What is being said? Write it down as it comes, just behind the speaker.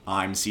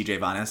I'm CJ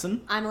Von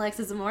Essen, I'm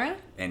Alexa Zamora.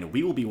 and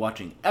we will be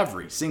watching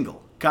every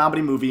single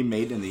comedy movie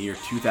made in the year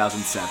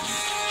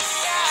 2007.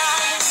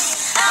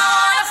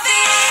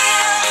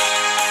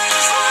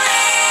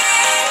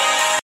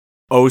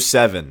 Oh,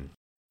 07.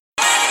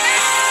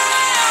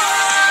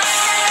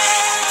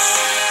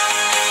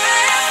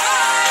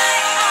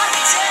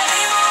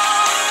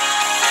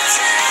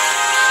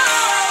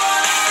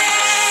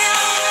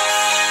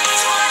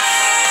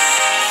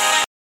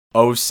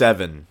 Oh,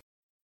 07.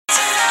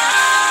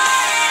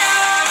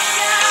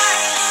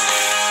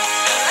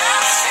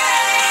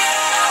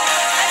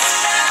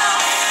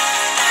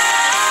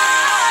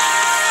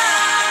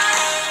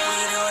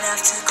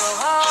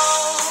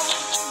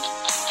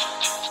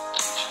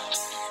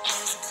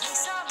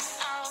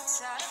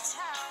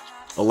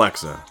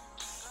 Alexa,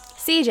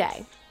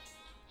 CJ.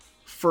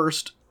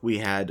 first we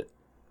had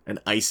an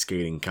ice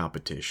skating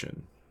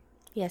competition.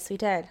 Yes, we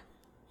did.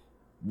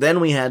 Then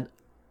we had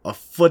a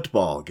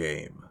football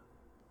game.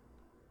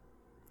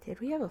 Did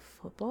we have a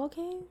football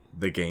game?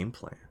 The game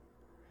plan.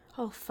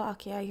 Oh,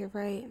 fuck, yeah, you're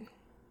right.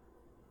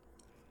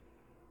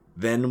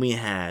 Then we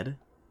had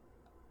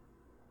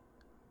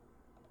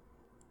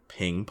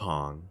ping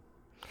pong,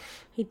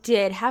 We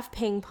did have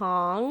ping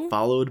pong.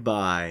 followed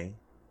by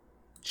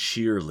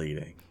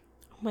cheerleading.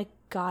 Oh my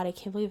god, I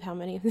can't believe how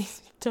many of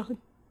these we've done.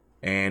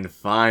 And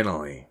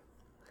finally,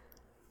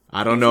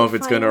 I don't Is know it if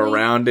it's going to finally?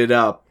 round it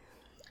up,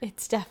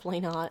 It's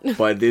definitely not.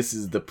 but this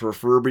is the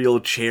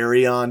proverbial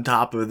cherry on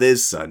top of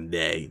this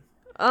sundae.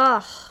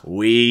 Ugh.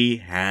 We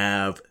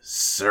have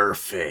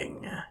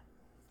surfing.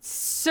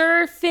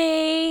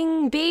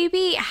 Surfing,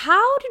 baby.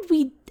 How did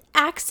we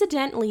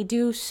accidentally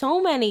do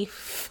so many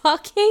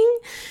fucking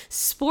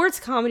sports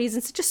comedies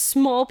in such a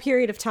small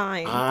period of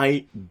time?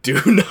 I do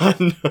not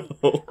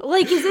know.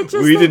 Like, is it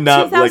just We that did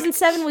not,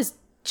 2007 was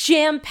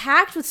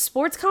jam-packed with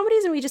sports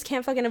comedies and we just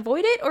can't fucking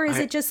avoid it? Or is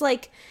it just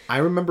like... I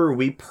remember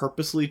we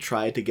purposely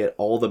tried to get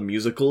all the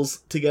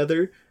musicals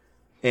together.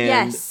 And,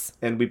 Yes.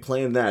 And we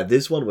planned that.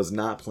 This one was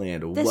not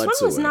planned This whatsoever.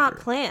 one was not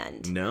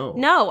planned. No.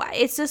 No,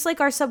 it's just like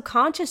our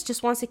subconscious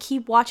just wants to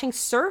keep watching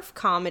sports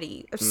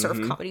comedy,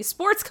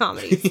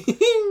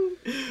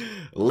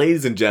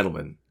 Ladies and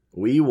gentlemen,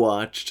 we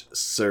watched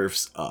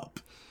Surf's Up.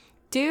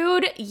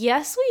 Dude,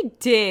 yes we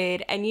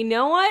did. And you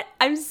know what?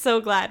 I'm so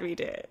glad we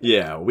did.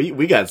 Yeah,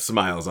 we got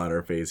smiles on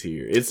our face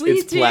here. It's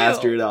We do.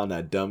 plastered on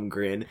that dumb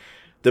grin.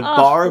 The Oh,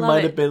 bar love might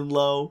it. have been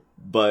low,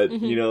 but,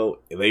 you know,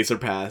 they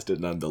surpassed it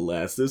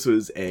nonetheless. This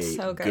was a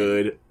So good.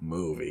 good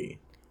movie.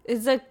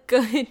 It's a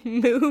good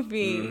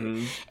movie.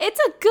 Mm-hmm. It's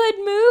a good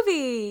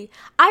movie.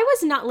 I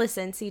was not...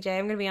 Listen, CJ,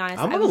 I'm going to be honest.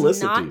 I'm I going to was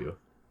listen not, to you.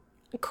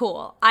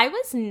 Cool. I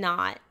was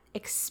not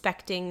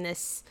expecting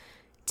this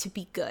to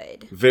be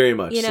good. Very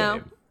much You know?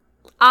 same.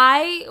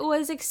 I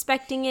was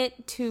expecting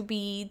it to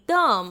be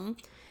dumb,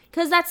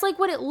 because that's like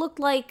what it looked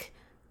like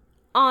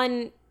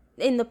in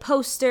the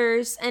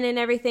posters and in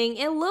everything.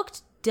 It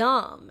looked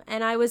dumb,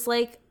 and I was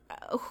like,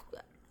 oh,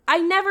 I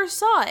never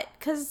saw it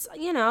because,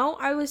 you know,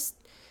 I was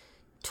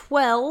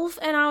 12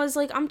 and I was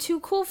like, I'm too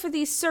cool for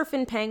these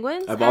surfing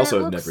penguins. I've and also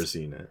it looks- never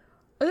seen it.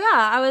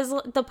 Yeah,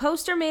 the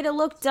poster made it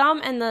look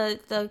dumb, and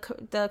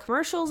the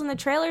commercials and the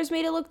trailers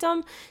made it look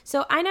dumb.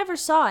 So I never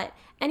saw it.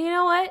 And you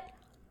know what?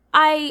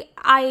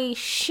 I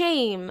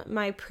shame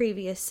my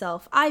previous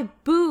self. I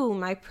boo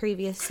my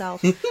previous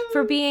self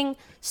for being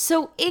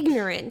so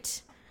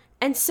ignorant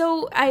and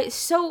so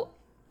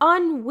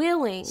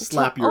unwilling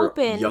Slap to your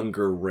open.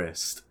 younger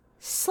wrist.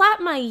 Slap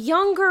my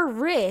younger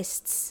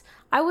wrists.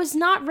 I was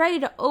not ready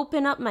to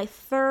open up my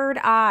third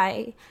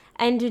eye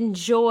and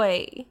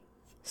enjoy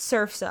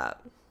Surf's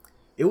Up.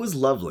 It was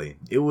lovely.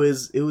 It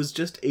was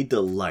just a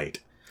delight.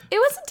 It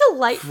was a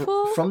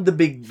delightful From the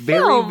very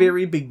film.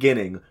 very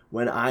beginning,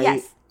 when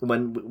Yes.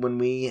 when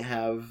we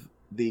have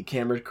the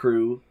camera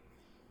crew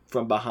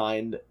from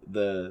behind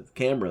the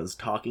cameras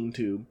talking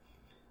to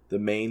the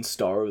main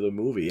star of the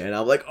movie, and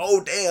I'm like,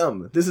 oh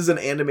damn, this is an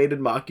animated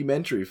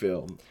mockumentary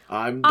film.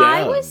 I'm down.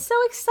 I was so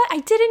excited. I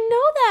didn't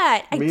know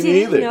that. I Me didn't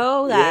neither.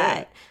 know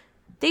that. Yeah.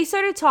 They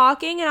started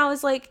talking, and I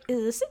was like,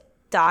 is this a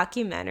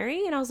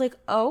documentary? And I was like,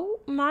 oh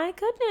my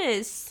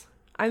goodness.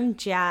 I'm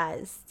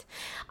jazzed.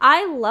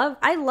 I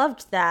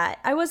loved that.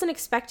 I wasn't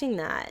expecting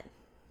that.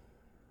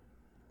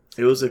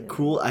 It was a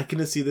cool. I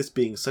can see this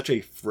being such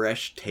a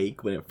fresh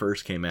take when it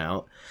first came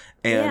out,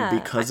 and Yeah.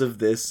 because of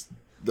this,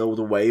 the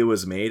way it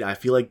was made, I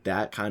feel like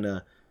that kind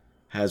of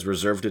has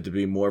reserved it to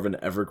be more of an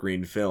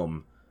evergreen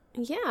film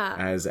Yeah.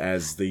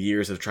 as the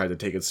years have tried to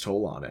take its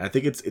toll on it. I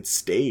think it's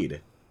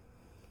stayed.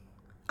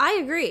 I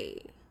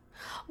agree.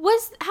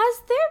 Has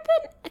there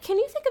been, can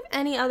you think of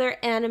any other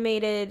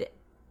animated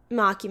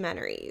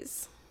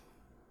mockumentaries?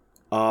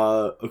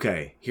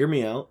 Okay, hear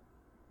me out.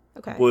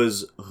 Okay.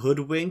 Was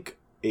Hoodwink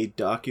a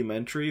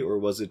documentary, or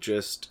was it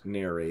just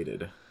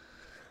narrated?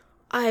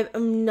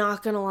 I'm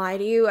not gonna lie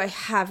to you. I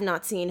have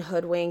not seen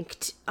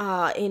Hoodwinked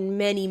in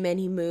many,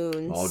 many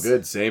moons. All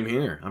good, same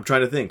here. I'm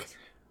trying to think.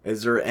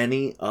 Is there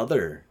any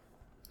other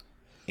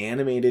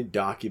animated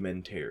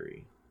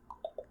documentary?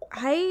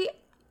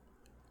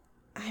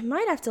 I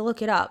might have to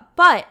look it up,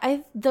 but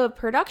the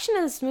production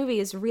of this movie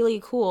is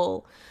really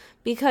cool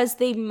because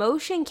they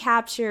motion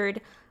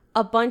captured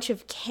a bunch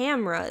of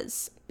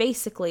cameras,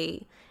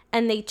 basically,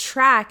 and they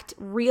tracked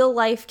real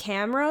life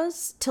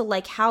cameras to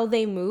like how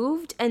they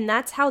moved, and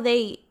that's how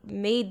they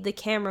made the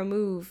camera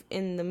move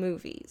in the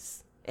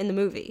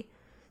movie.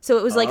 So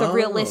it was like a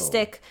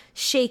realistic,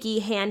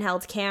 shaky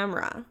handheld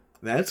camera.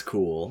 That's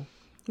cool.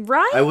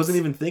 Right? I wasn't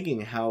even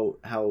thinking how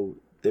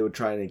they would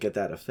try to get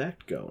that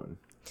effect going.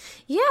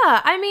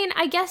 Yeah, I mean,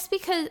 I guess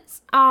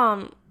because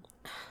I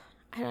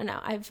don't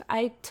know.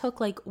 I took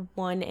like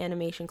one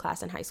animation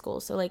class in high school,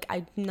 so like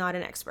I'm not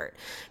an expert.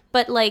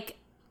 But like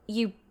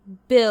you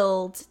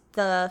build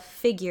the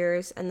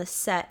figures and the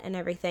set and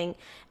everything,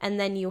 and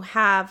then you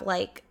have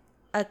like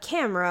a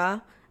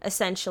camera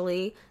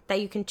essentially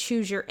that you can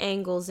choose your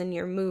angles and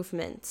your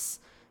movements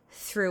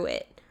through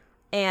it.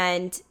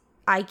 And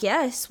I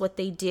guess what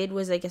they did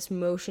was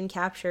motion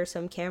capture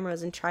some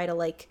cameras and try to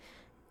like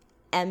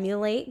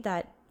emulate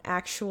that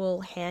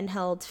actual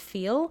handheld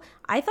feel.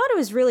 I thought it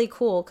was really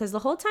cool because the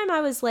whole time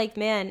I was like,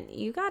 man,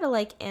 you gotta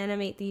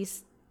animate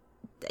these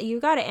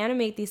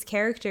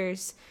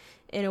characters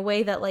in a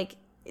way that like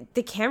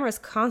the camera's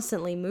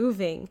constantly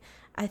moving.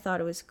 I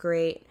thought it was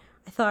great.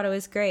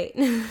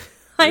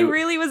 I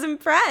really was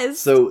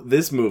impressed. So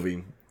this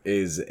movie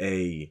is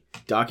a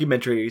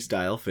documentary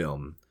style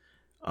film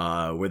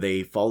where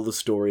they follow the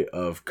story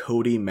of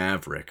Cody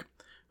Maverick,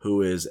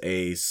 who is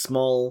a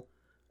small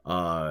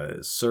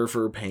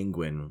surfer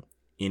penguin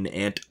in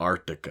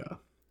Antarctica.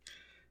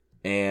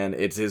 And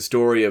it's his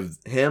story of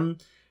him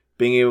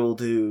being able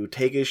to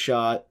take a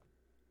shot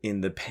in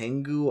the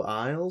Penghu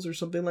Isles or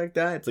something like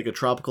that. It's like a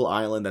tropical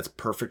island that's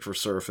perfect for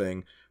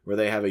surfing, where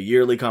they have a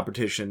yearly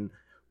competition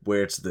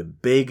where it's the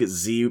Big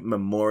Z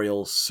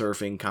Memorial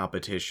Surfing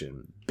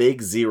Competition.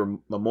 Big Z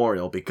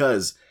Memorial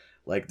because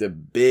like the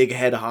big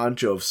head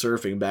honcho of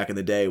surfing back in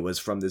the day was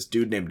from this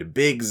dude named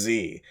Big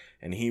Z,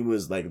 and he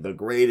was like the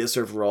greatest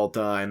surfer of all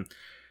time.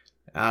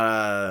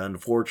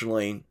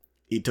 Unfortunately,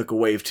 he took a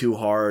wave too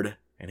hard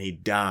and he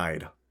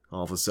died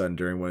all of a sudden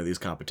during one of these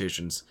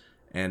competitions,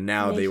 and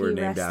now they were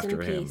named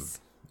after him.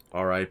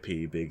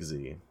 R.I.P. Big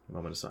Z.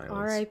 Moment of silence.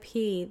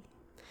 R.I.P.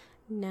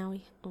 Now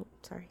we... Oh,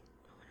 sorry.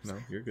 No,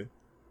 you're good.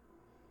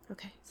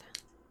 Okay.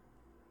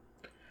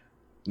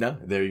 No,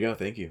 there you go.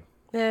 Thank you.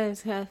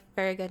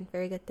 Very good.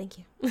 Thank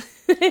you.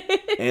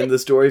 And the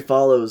story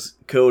follows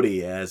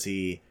Cody as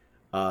he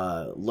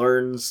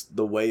learns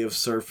the way of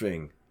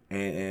surfing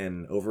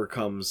and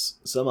overcomes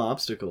some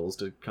obstacles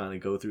to kind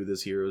of go through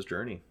this hero's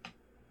journey.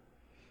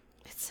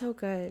 It's so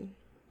good.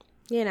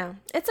 You know,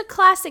 it's a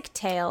classic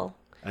tale.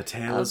 A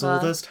tale as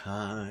old as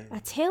time. A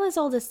tale as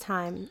old as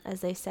time,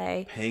 as they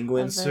say.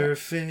 Penguin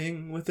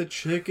surfing with a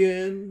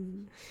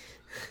chicken.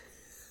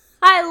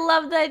 I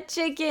love that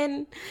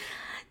chicken.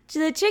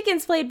 The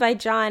chicken's played by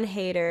Jon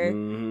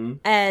Heder,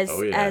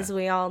 as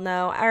we all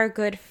know, our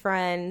good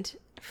friend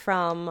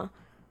from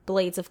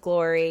Blades of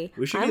Glory.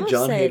 We should get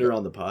Jon Heder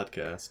on the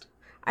podcast.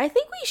 I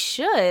think we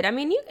should. I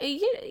mean,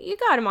 you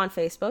got him on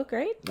Facebook,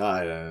 right?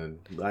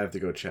 I have to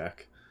go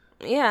check.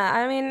 Yeah,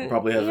 I mean...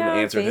 Probably haven't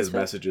answered his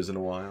messages in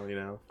a while, you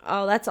know?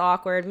 Oh, that's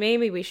awkward.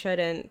 Maybe we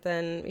shouldn't.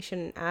 Then we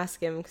shouldn't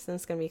ask him, because then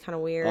it's going to be kind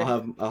of weird.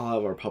 I'll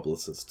have our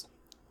publicist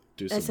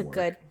do some That's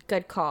work.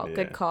 Good call. Yeah.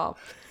 Good call.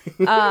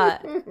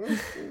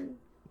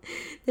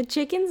 The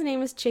chicken's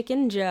name is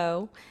Chicken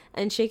Joe,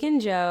 and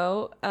Chicken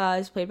Joe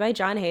is played by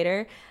Jon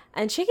Heder.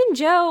 And Chicken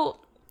Joe,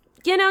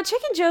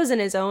 Chicken Joe's in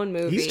his own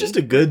movie. He's just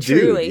a good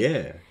dude,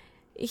 yeah.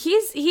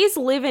 He's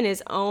living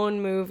his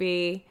own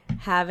movie,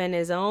 having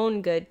his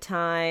own good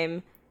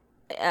time,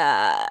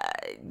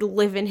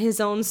 living his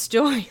own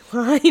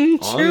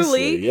storyline.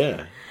 Truly,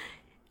 yeah.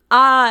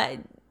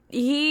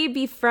 He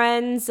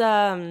befriends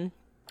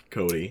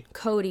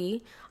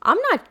Cody. I'm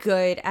not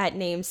good at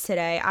names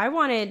today. I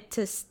wanted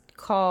to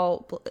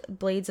call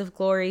Blades of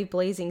Glory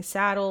Blazing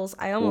Saddles.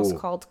 I almost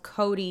called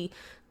Cody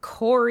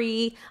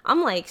Corey.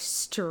 I'm like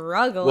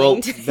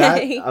struggling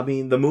today.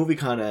 The movie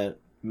kind of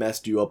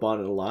messed you up on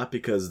it a lot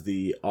because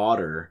the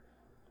otter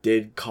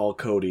did call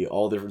Cody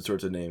all different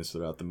sorts of names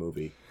throughout the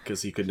movie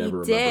because he could never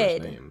remember his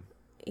name.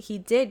 He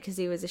did because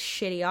he was a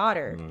shitty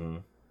otter.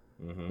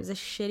 He was a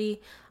shitty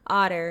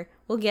otter.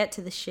 We'll get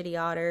to the shitty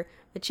otter.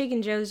 But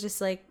Chicken Joe's just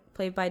like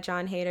played by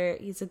Jon Heder.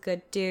 He's a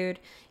good dude.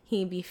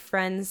 He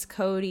befriends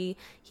Cody.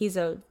 He's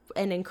an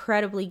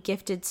incredibly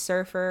gifted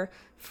surfer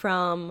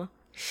from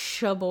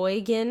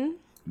Sheboygan,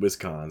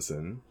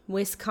 Wisconsin.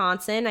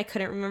 I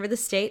couldn't remember the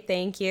state.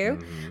 Thank you.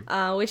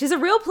 Which is a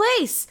real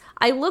place.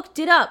 I looked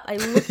it up. I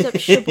looked up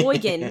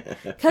Sheboygan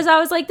because I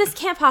was like, this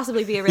can't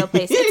possibly be a real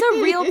place. It's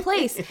a real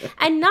place.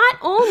 And not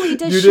only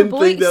does You didn't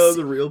think that was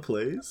a real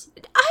place?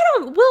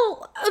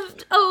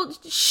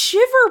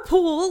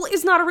 Shiverpool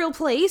is not a real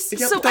place.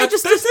 Yeah, so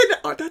that's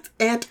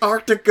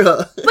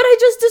Antarctica. But I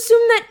just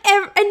assumed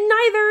that, and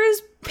neither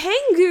is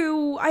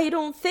Pengu, I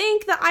don't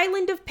think. The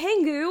island of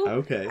Pengu.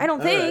 Okay. I don't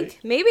all think. right.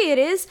 Maybe it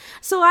is.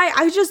 So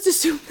I just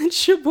assumed that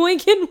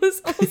Sheboygan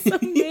was also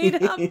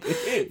made up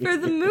for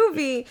the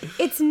movie.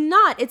 It's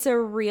not. It's a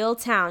real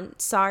town.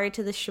 Sorry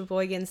to the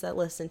Sheboygans that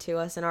listen to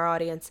us in our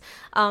audience.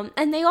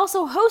 And they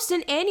also host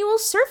an annual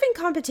surfing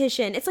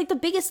competition. It's like the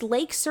biggest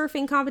lake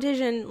surfing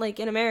competition like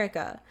in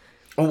America.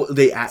 Oh,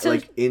 they act So-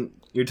 like in.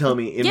 You're telling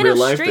me in Yeah, real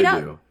no, life straight they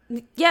up.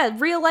 do. Yeah,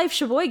 real life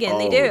Sheboygan, Oh,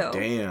 they do.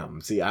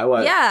 damn. See, I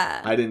was.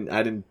 Yeah. I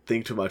didn't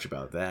think too much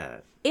about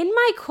that. In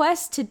my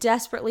quest to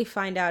desperately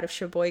find out if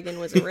Sheboygan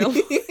was a real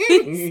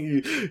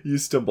You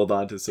stumbled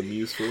onto some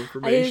useful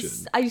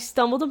information. I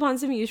stumbled upon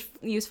some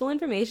useful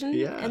information,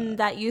 Yeah. and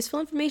that useful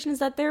information is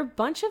that they're a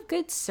bunch of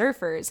good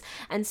surfers,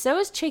 and so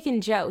is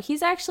Chicken Joe.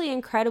 He's actually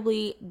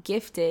incredibly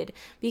gifted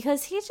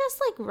because he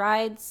just like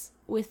rides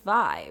with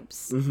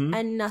vibes and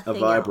A nothing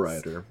vibe else.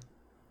 rider.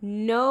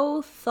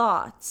 No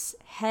thoughts,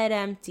 head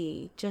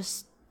empty,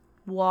 just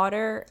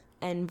water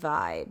and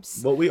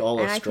vibes. What we all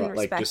And I can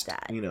like respect just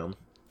that.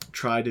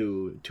 try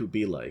to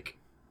be like.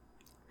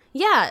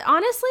 Yeah,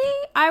 honestly,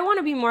 I want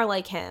to be more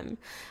like him.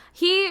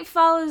 He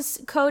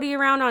follows Cody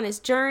around on his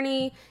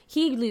journey.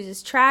 He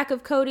loses track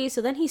of Cody,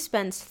 so then he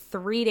spends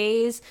 3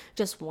 days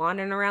just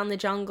wandering around the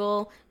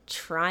jungle,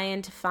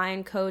 trying to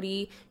find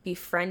Cody,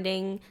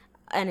 befriending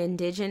an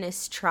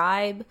indigenous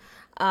tribe,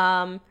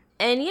 and,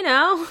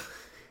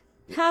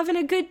 having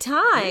a good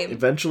time.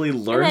 Eventually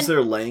learns then-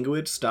 their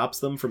language, stops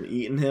them from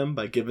eating him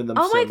by giving them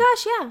Oh my some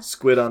gosh, yeah.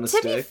 squid on a To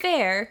stick. be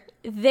fair,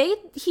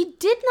 he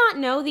did not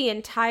know the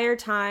entire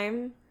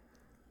time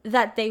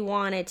that they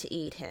wanted to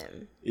eat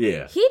him.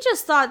 Yeah. He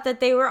just thought that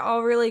they were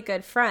all really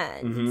good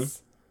friends. Mm-hmm.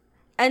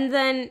 And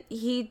then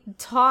he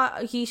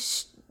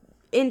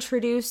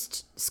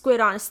introduced squid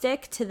on a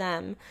stick to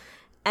them,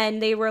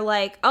 and they were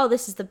like, "Oh,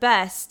 this is the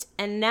best."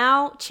 And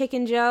now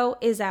Chicken Joe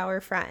is our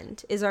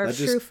friend, is our That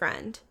true just-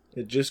 friend.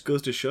 It just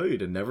goes to show you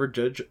to never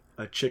judge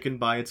a chicken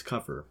by its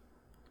cover.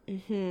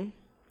 I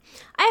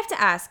have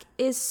to ask,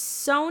 is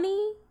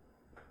Sony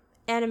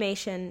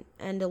Animation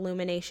and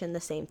Illumination the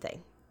same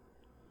thing?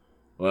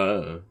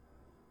 Wow.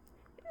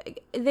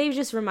 They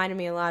just reminded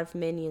me a lot of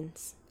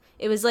Minions.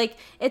 It's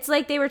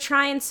like they were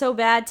trying so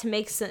bad to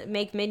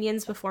make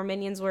Minions before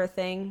Minions were a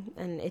thing,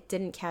 and it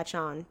didn't catch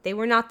on. They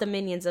were not the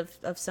Minions of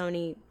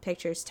Sony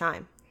Pictures'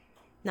 time.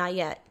 Not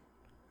yet.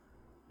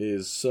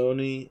 Is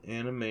Sony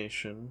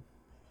Animation...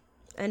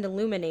 And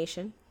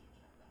Illumination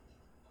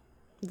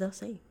the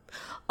same.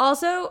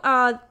 Also,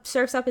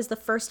 Surf's Up is the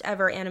first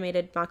ever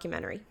animated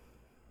mockumentary.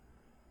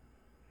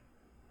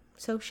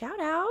 So shout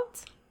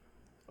out.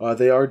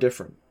 They are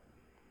different.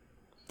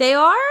 They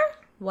are?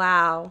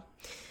 Wow.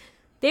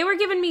 They were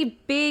giving me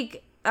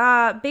big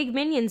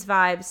Minions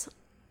vibes.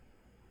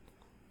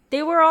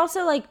 They were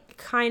also like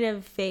kind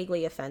of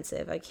vaguely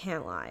offensive, I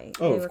can't lie.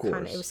 Oh, They of were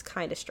course. It was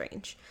kind of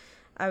strange.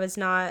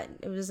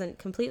 It wasn't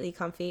completely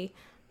comfy,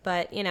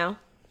 but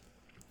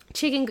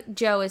Chicken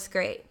Joe is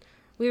great.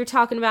 We were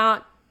talking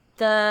about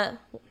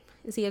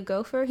is he a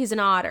gopher? He's an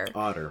otter.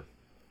 Otter.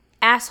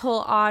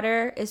 Asshole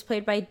Otter is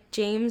played by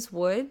James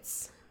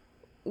Woods,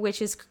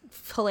 which is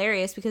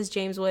hilarious because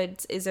James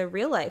Woods is a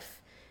real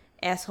life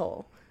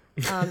asshole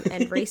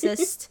and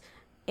racist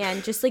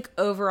and just like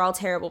overall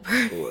terrible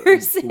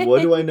person.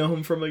 What do I know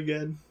him from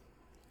again?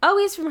 Oh,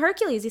 he's from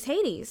Hercules. He's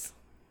Hades.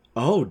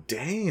 Oh,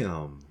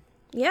 damn.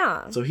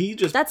 Yeah. So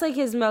That's like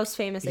his most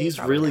famous. he's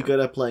really good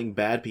at playing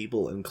bad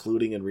people,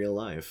 including in real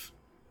life.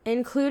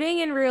 Including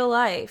in real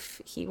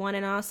life. He won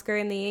an Oscar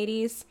in the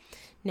 80s.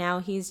 Now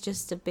he's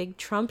just a big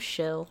Trump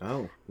shill.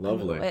 Oh,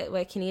 lovely.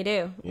 What can you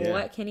do? Yeah.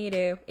 What can you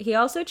do? He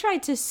also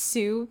tried to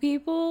sue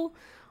people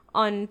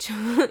on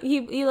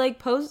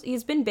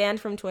he's been banned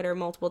from Twitter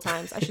multiple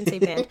times. I shouldn't say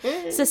banned.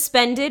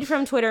 Suspended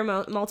from Twitter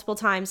multiple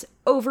times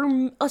over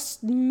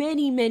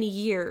many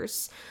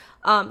years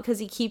because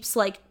he keeps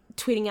like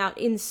tweeting out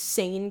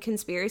insane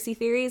conspiracy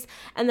theories.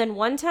 And then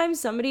one time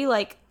somebody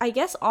like I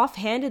guess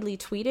offhandedly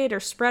tweeted or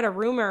spread a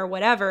rumor or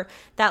whatever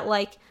that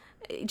like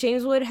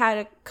James Wood had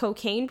a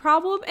cocaine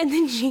problem, and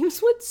then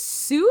James Wood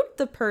sued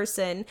the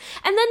person,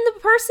 and then the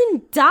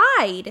person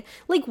died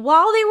like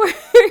while they were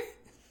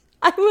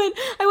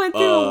I went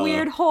through a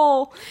weird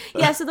hole.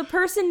 Yeah, so the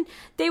person,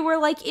 they were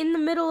like in the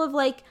middle of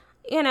like,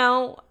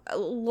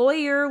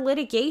 lawyer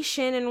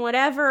litigation and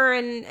whatever,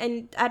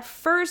 and at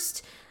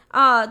first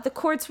the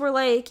courts were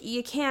like,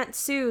 you can't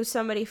sue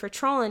somebody for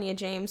trolling you,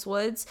 James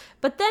Woods.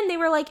 But then they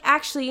were like,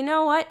 actually, you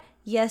know what?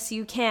 Yes,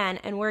 you can,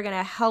 and we're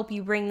gonna help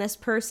you bring this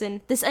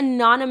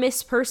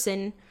anonymous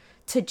person,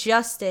 to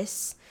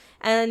justice.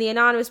 And then the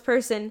anonymous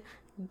person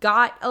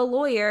got a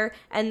lawyer,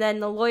 and then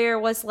the lawyer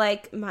was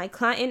like, my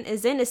client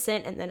is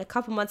innocent, and then a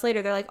couple months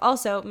later, they're like,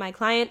 also, my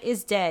client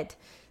is dead.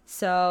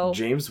 So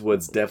James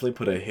Woods definitely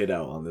put a hit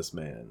out on this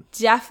man.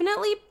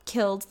 definitely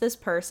killed this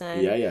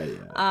person. Yeah.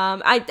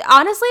 I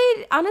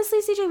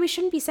honestly, CJ, we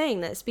shouldn't be saying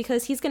this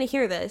because he's gonna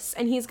hear this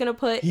and he's gonna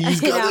put He's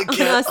a hit gonna out on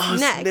get us us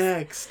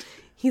next.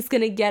 He's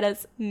gonna get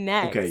us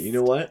next. Okay, you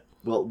know what?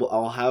 Well,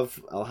 I'll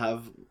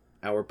have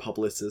our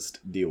publicist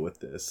deal with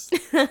this.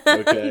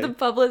 Okay. The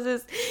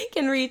publicist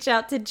can reach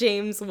out to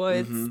James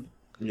Woods.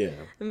 Yeah.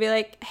 And be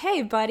like,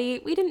 hey, buddy,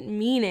 we didn't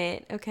mean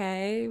it,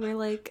 okay? We're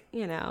like,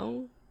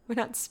 we're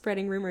not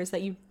spreading rumors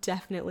that you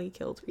definitely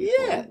killed people.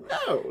 Yeah,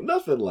 no,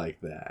 nothing like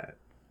that.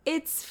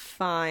 It's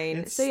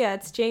fine. So yeah,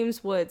 it's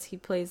James Woods. He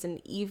plays an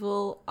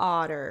evil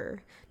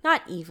otter.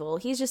 Not evil,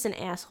 he's just an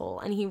asshole.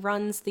 And he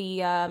runs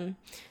the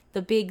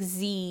Big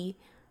Z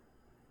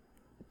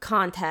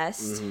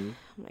contest. Oh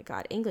my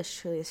god, English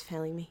truly is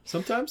failing me.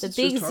 Sometimes the it's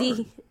Big just Z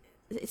hard.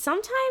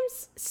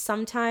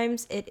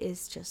 Sometimes it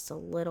is just a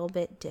little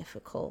bit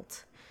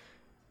difficult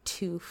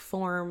to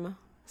form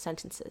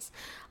sentences.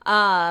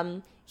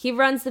 He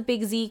runs the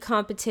Big Z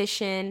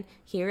competition.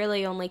 He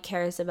really only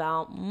cares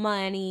about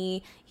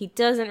money. He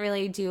doesn't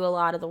really do a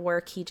lot of the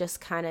work. He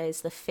just kind of is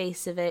the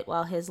face of it,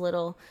 while his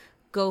little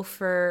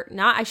gopher,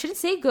 I shouldn't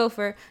say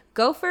gopher.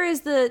 Gopher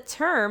is the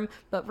term,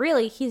 but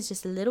really he's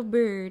just a little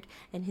bird,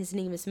 and his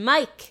name is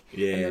Mike.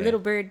 Yeah. And the little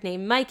bird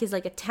named Mike is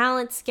like a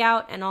talent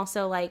scout and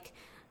also like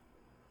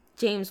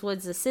James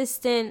Woods'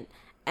 assistant,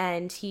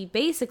 and he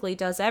basically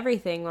does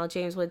everything while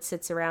James Woods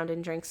sits around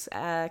and drinks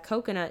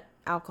coconut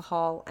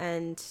alcohol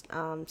and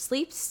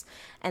sleeps,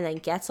 and then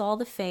gets all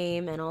the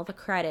fame and all the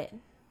credit.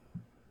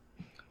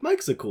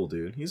 Mike's a cool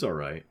dude. He's all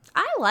right.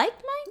 I like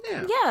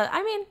Mike. Yeah,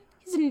 I mean,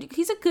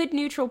 he's a good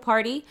neutral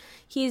party.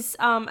 He's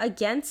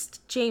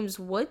against James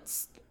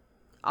Woods'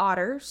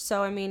 otter,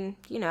 so I mean,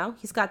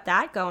 he's got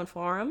that going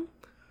for him.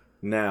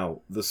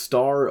 Now, the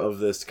star of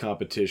this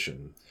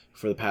competition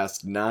for the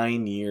past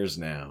 9 years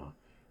now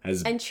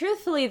and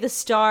truthfully the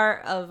star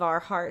of our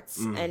hearts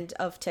and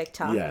of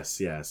TikTok. Yes,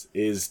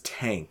 is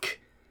Tank.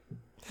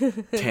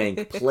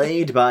 Tank,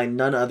 played by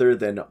none other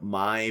than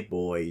my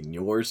boy and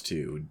yours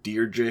too,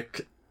 Deirdre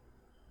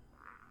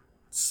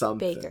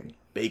something.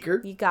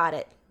 Baker? You got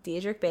it.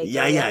 Deirdre Baker.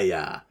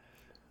 Yeah.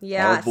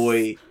 Yes. Our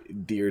boy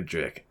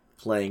Deirdre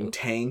playing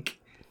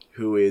Tank,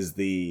 who is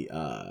the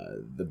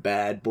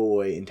bad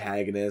boy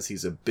antagonist.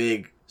 He's a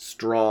big,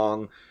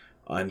 strong,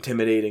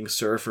 intimidating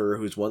surfer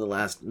who's won the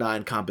last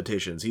 9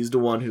 competitions. He's the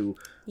one who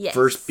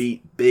first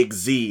beat Big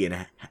Z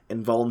and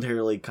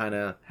involuntarily kind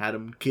of had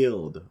him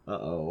killed.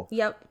 Uh-oh.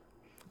 Yep.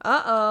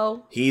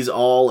 Uh-oh. He's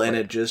all in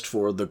it just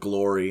for the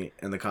glory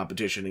and the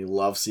competition. He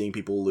loves seeing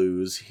people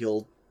lose.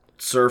 He'll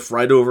surf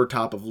right over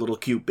top of little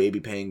cute baby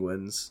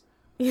penguins.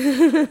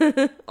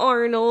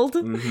 Arnold.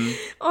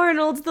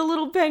 Arnold's the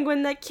little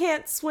penguin that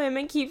can't swim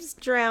and keeps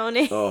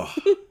drowning. Oh.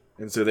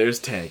 And so there's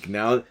Tank.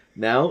 Now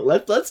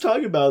let's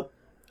talk about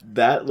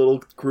that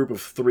little group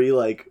of 3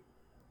 like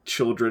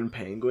children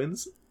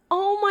penguins.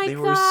 Oh my They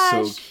gosh.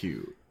 were so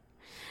cute.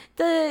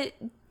 The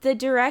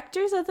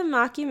directors of the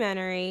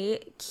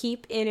mockumentary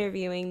keep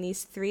interviewing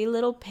these 3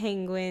 little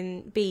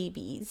penguin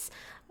babies,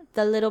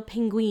 the little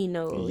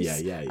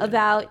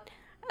penguinos,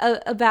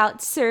 about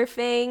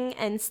surfing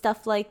and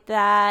stuff like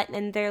that,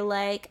 and they're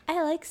like,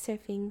 I like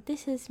surfing,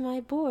 this is my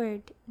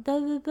board, blah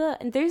blah blah,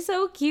 and they're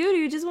so cute.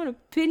 You just want to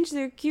pinch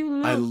their cute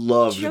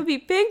little chubby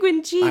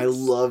penguin cheeks. I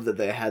love that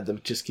they had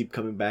them just keep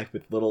coming back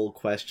with little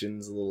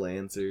questions, little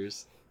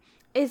answers.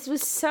 It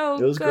was so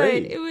good.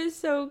 Great. It was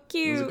so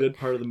cute. It was a good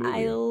part of the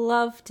movie. I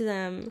loved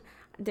them.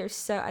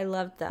 I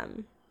loved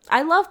them.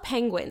 I love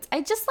penguins.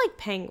 I just like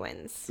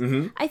penguins.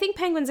 I think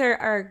penguins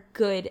are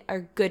good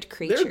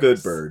creatures. They're a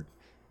good bird.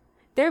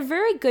 They're a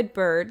very good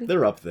bird.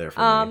 They're up there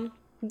for me.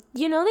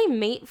 They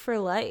mate for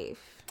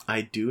life.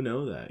 I do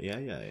know that. Yeah.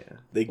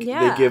 They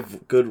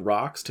give good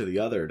rocks to the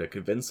other to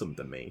convince them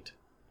to mate.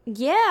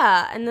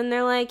 Yeah, and then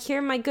they're like, here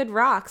are my good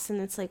rocks,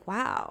 and it's like,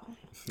 wow,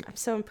 I'm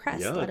so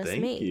impressed. Let us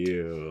mate. Thank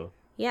you.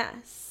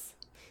 Yes.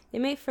 They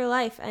mate for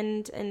life,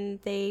 and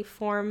they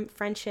form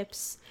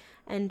friendships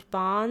and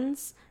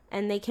bonds,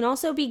 and they can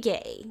also be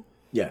gay.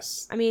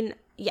 Yes. I mean,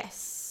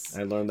 yes.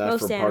 I learned that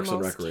from Parks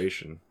and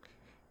Recreation.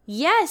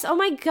 Yes. Oh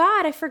my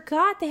god, I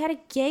forgot they had a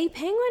gay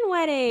penguin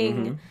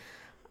wedding.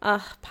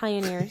 Ugh,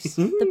 pioneers.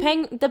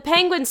 The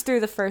penguins threw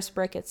the first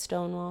brick at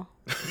Stonewall.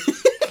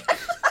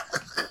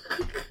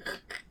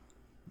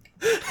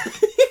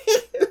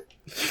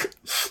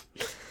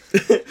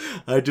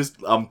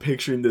 I'm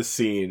picturing this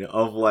scene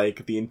of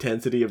like the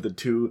intensity of the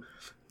 2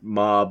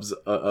 mobs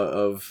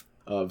of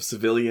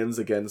civilians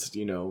against,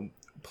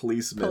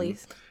 policemen.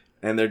 Police.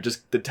 And they're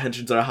just, the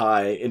tensions are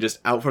high, and just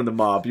out from the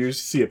mob, you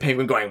just see a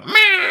penguin going,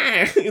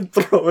 and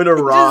throwing a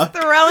rock.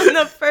 Just throwing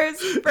the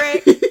first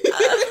brick.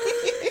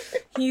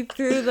 He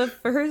threw the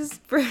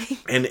first brick.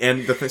 And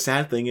the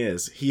sad thing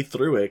is, he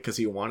threw it because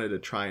he wanted to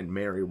try and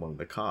marry one of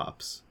the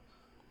cops.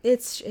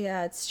 It's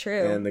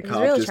true. And the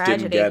cop just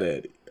didn't get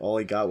it. All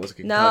he got was a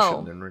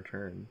concussion in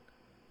return.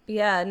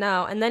 Yeah,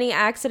 no. And then he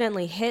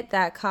accidentally hit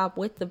that cop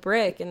with the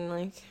brick,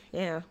 and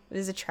it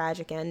was a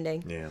tragic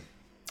ending. Yeah.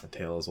 A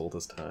tale as old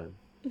as time.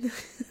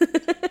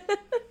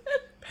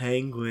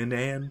 Penguin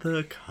and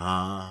the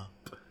cop.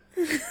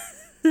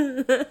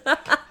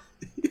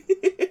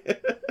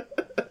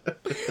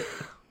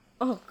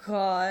 Oh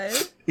god.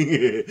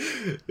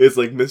 It's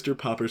like Mr.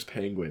 Popper's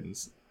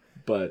Penguins,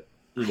 but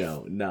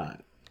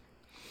not.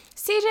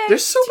 CJ,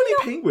 there's so many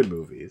penguin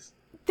movies.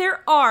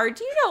 There are.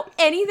 Do you know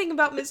anything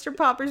about Mr.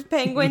 Popper's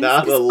penguins?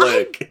 Not a 'Cause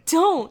lick.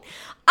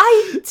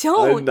 I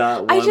don't.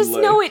 Not I one just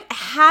lick. know it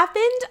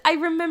happened. I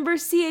remember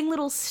seeing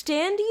little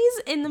standees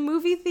in the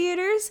movie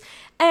theaters,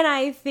 and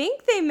I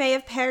think they may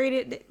have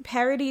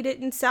parodied it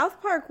in South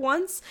Park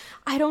once.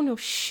 I don't know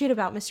shit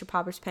about Mr.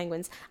 Popper's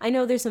penguins. I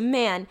know there's a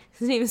man.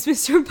 His name is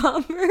Mr.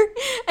 Popper,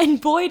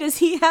 and boy, does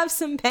he have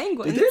some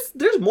penguins.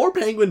 There's more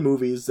penguin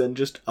movies than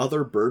just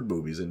other bird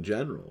movies in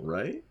general,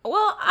 right?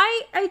 Well,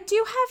 I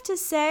do have to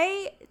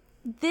say,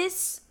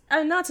 this,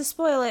 not to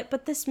spoil it,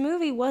 but this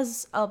movie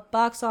was a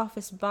box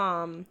office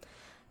bomb,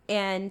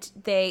 and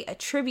they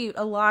attribute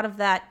a lot of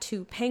that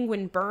to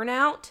penguin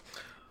burnout,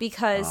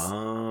 because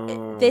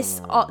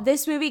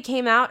this movie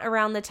came out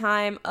around the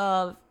time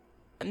of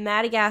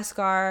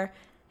Madagascar,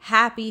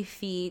 Happy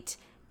Feet,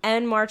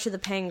 and March of the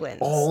Penguins.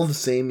 All the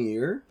same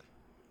year?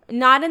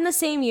 Not in the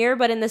same year,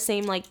 but in the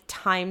same, like,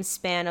 time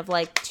span of,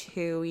 like,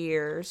 2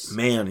 years.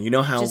 Man, you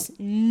know how... Just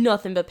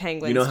nothing but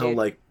penguins, You know how, dude.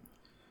 like,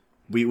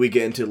 we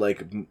get into,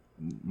 like,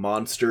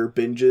 monster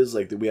binges?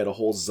 Like, we had a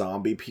whole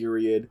zombie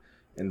period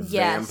and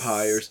Yes.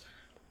 vampires.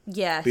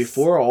 Yes.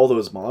 Before all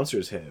those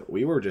monsters hit,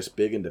 we were just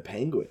big into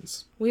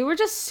penguins. We were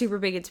just super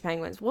big into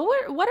penguins.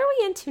 What are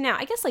we into now?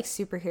 I guess, like,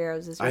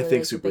 superheroes is really, I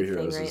think like, the big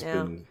thing superheroes right has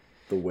now. been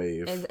the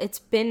wave. It's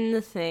been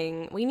the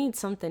thing. We need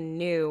something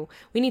new.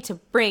 We need to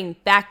bring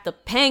back the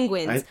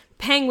penguins.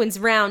 Penguins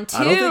round 2.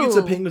 I don't think it's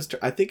a penguin's turn.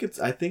 I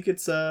think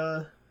it's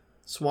a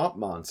swamp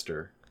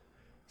monster.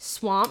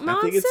 Swamp monster?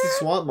 I think it's the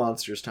swamp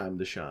monster's time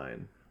to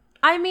shine.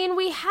 I mean,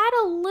 we had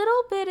a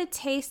little bit of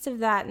taste of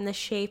that in The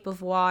Shape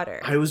of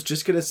Water. I was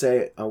just gonna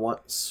say I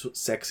want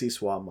sexy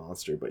swamp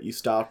monster, but you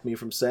stopped me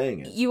from saying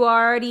it. You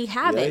already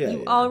have it. You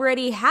yeah.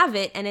 already have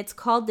it, and it's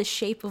called The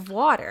Shape of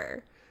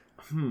Water.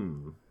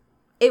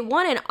 It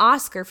won an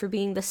Oscar for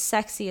being the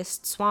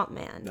sexiest swamp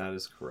man. That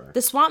is correct.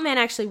 The swamp man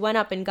actually went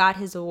up and got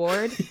his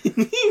award.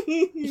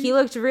 He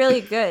looked really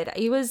good.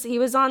 He was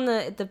on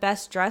the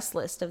best dress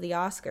list of the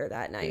Oscar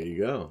that There night. you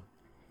go.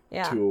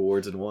 Yeah. 2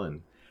 awards in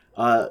 1.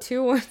 2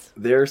 awards.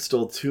 There are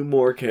still 2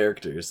 more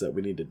characters that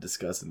we need to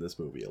discuss in this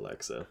movie,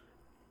 Alexa.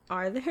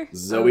 Are there?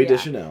 Zoe yeah.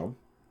 Deschanel.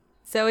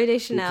 Zoe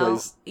Deschanel.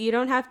 plays- You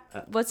don't have...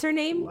 What's her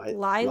name?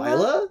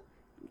 Lila?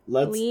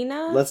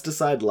 Lena? Let's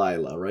decide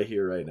Lila right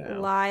here, right now.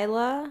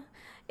 Lila?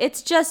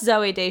 It's just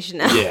Zoe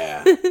Deschanel.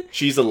 Yeah.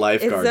 She's a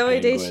lifeguard It's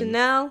Zoe penguin.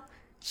 Deschanel.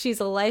 She's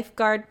a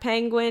lifeguard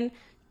penguin.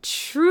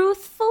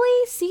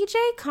 Truthfully, CJ,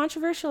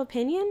 controversial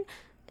opinion,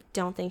 I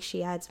don't think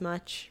she adds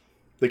much.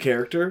 The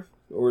character?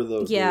 Or the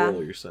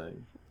role you're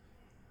saying?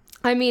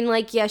 I mean,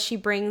 like, yeah, she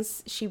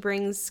brings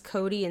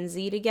Cody and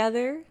Z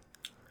together.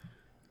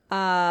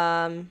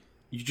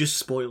 You just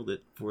spoiled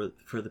it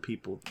for the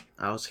people.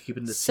 I was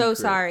keeping the So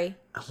secret. sorry.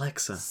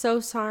 Alexa. So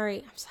sorry.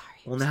 I'm sorry.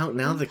 Well,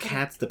 now the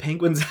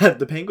penguin's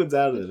out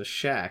of the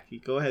shack.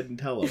 You go ahead and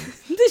tell him.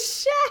 The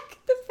shack.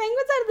 The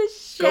penguin's out of the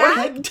shack. Go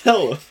ahead and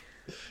tell him.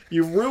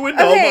 You ruined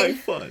all my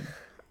fun.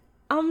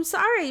 I'm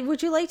sorry.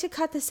 Would you like to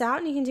cut this out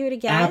and you can do it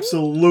again?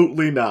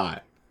 Absolutely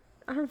not.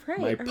 All right.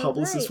 My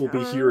publicist will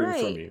be hearing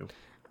from you.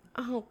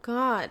 Oh,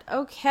 God.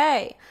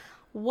 Okay.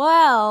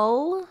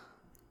 Well,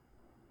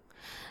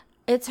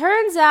 it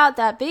turns out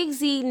that Big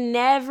Z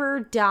never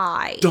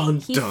died. Dun,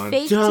 He dun,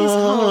 faked dun. his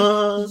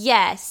own...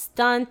 Yes.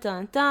 Dun,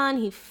 dun, dun.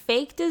 He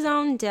faked his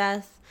own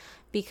death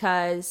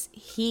because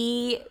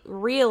he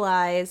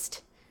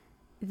realized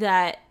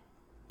that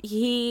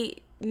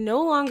he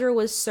no longer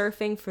was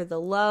surfing for the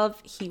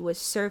love. He was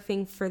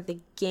surfing for the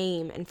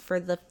game and for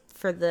the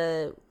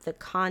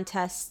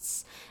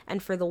contests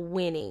and for the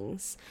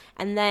winnings.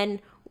 And then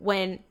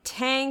when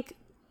Tank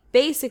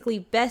basically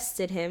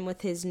bested him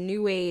with his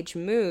new age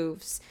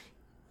moves,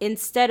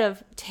 instead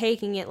of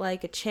taking it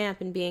like a champ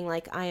and being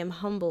like, I am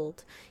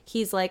humbled,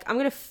 he's like, I'm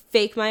gonna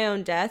fake my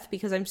own death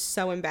because I'm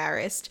so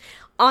embarrassed.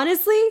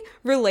 Honestly,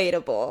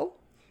 relatable.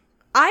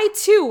 I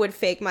too would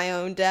fake my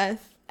own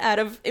death out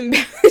of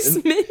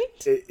embarrassment.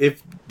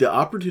 If the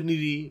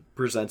opportunity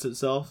presents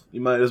itself,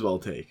 you might as well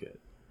take it.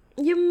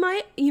 You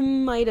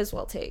might as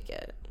well take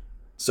it.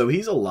 So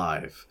he's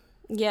alive.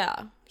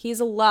 Yeah, he's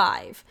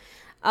alive.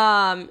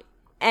 And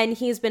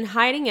he's been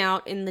hiding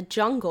out in the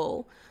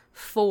jungle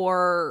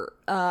for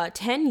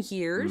 10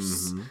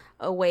 years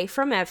away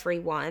from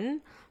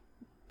everyone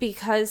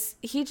because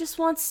he just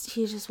wants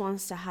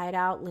to hide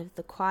out, live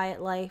the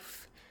quiet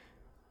life.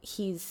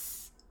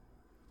 He's,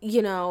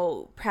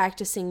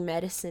 practicing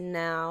medicine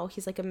now.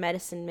 He's like a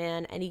medicine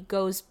man, and he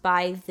goes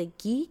by the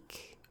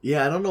Geek.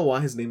 Yeah, I don't know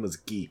why his name was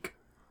Geek.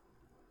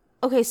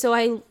 Okay, so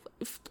I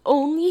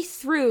only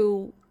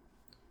through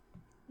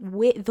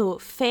the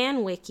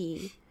fan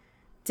wiki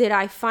did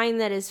I find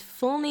that his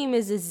full name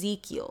is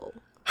Ezekiel.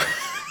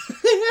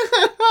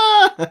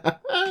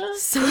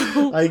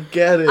 So I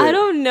get it. I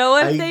don't know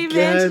if I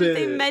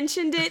they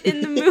mentioned it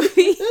in the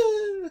movie.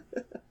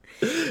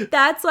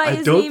 That's why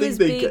his name is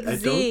Big Z. I don't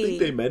think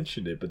they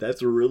mentioned it, but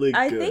that's really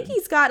good. I think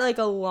he's got like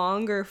a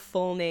longer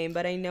full name,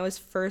 but I know his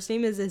first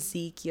name is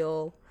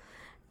Ezekiel.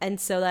 And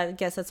so I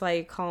guess that's why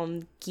you call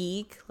him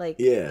geek. Like,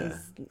 Yeah.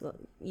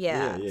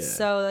 Yeah. Yeah.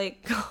 So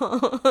like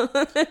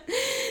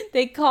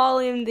they call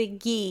him the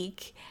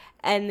geek,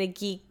 and the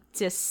geek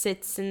just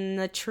sits in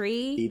the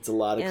tree, Eats a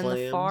lot of in clams.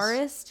 the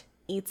forest,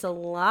 eats a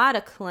lot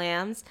of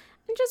clams,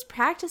 and just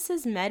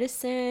practices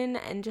medicine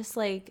and just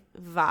like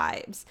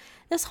vibes.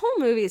 This whole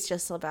movie is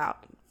just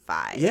about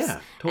vibes. Yeah,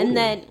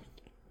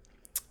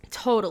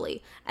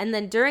 totally. And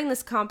then during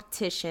this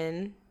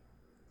competition,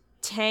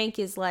 Tank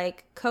is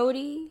like,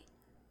 Cody,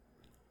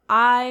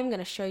 I'm going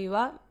to show you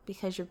up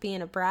because you're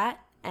being a brat,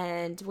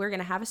 and we're going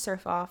to have a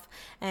surf off.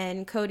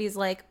 And Cody's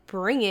like,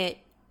 bring it,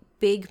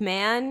 big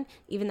man,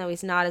 even though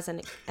he's not as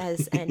an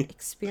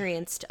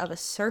experienced of a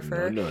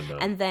surfer. No.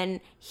 And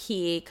then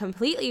he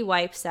completely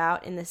wipes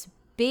out in this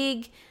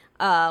big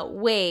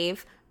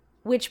wave,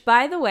 which,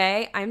 by the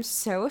way, I'm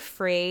so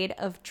afraid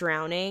of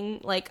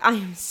drowning. Like,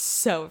 I'm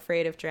so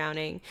afraid of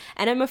drowning.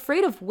 And I'm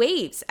afraid of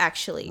waves,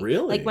 actually.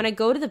 Really? Like, when I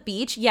go to the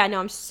beach, yeah,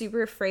 no, I'm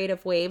super afraid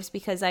of waves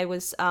because I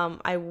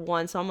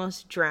once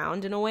almost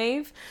drowned in a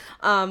wave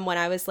when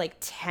I was, like,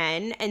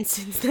 10. And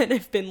since then,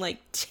 I've been, like,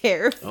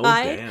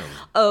 terrified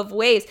of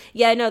waves.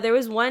 Yeah, no, there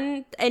was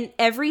one, and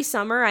every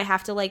summer I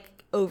have to,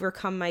 like,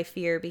 overcome my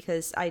fear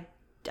because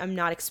I'm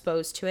not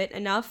exposed to it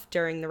enough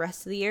during the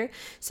rest of the year.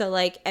 So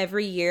like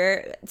every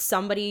year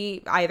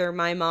somebody, either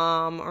my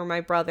mom or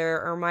my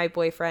brother or my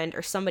boyfriend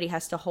or somebody,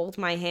 has to hold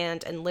my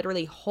hand and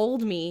literally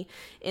hold me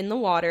in the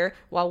water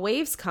while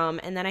waves come.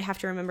 And then I have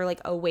to remember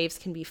like, oh, waves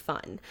can be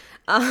fun.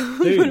 But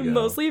I'm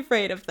mostly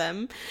afraid of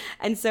them.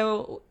 And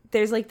so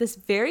there's like this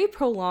very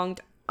prolonged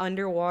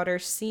underwater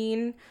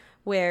scene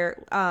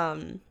where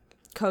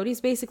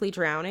Cody's basically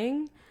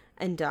drowning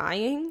and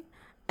dying.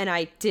 And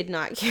I did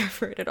not care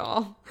for it at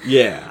all.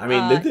 Yeah, I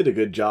mean, they did a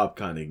good job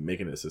kind of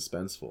making it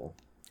suspenseful.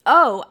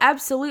 Oh,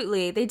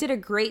 absolutely. They did a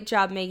great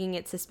job making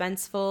it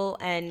suspenseful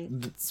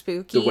and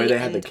spooky. The way they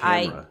had the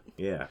camera.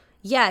 Yeah.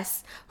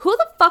 Yes. Who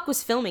the fuck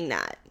was filming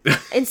that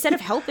instead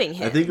of helping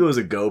him? I think it was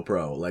a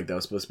GoPro, like, that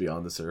was supposed to be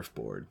on the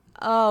surfboard.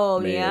 Oh,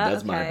 Maybe. yeah?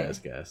 That's my Okay.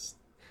 best guess.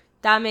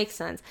 That makes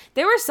sense.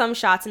 There were some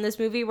shots in this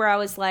movie where I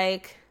was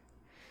like,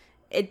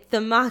 the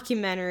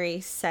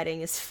mockumentary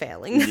setting is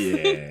failing.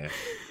 Yeah.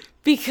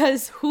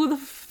 Because who the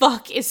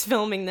fuck is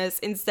filming this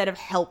instead of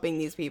helping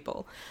these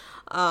people?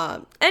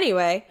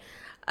 Anyway,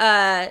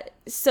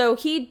 so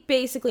he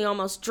basically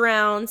almost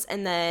drowns,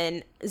 and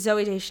then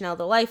Zooey Deschanel,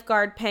 the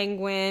lifeguard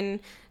penguin,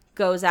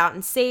 goes out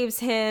and saves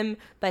him,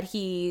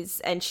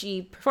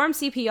 she performs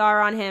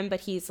CPR on him,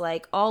 but he's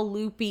like all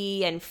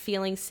loopy and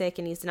feeling sick,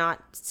 and he's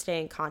not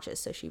staying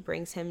conscious, so she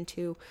brings him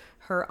to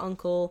her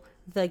uncle,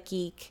 the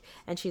geek,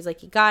 and she's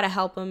like, you gotta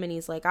help him, and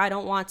he's like, I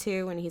don't want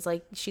to, and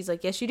she's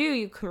like, yes you do,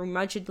 you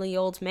curmudgeonly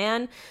old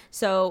man.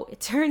 So it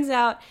turns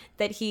out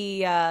that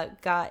he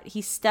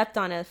stepped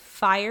on a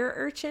fire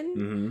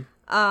urchin,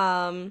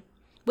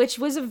 which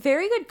was a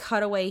very good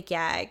cutaway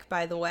gag,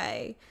 by the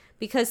way,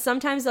 because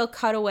sometimes they'll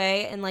cut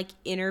away and like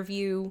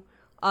interview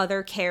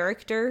other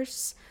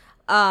characters,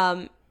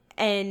 and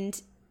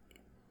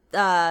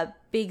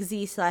Big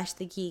Z /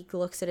 the geek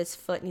looks at his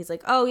foot and he's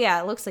like, oh yeah,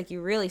 it looks like you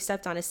really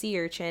stepped on a sea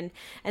urchin.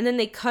 And then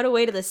they cut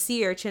away to the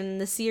sea urchin, and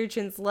the sea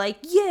urchin's like,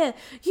 yeah,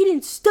 he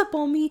didn't step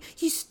on me,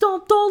 he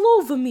stomped all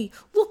over me.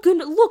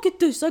 Look at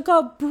this, I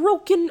got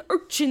broken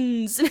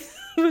urchins. It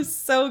was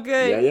so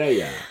good.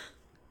 Yeah.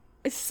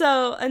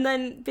 So, and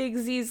then Big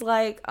Z's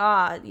like,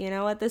 you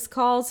know what this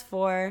calls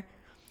for?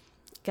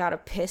 Gotta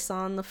piss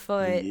on the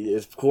foot.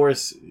 Of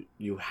course,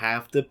 you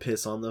have to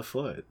piss on the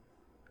foot.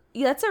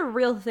 Yeah, that's a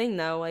real thing,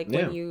 though. Like,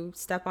 Yeah. when you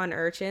step on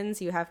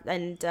urchins,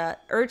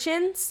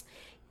 urchins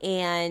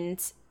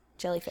and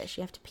jellyfish,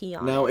 you have to pee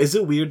on. Now, is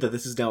it weird that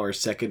this is now our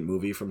second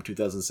movie from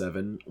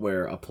 2007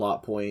 where a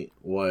plot point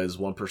was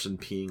one person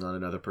peeing on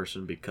another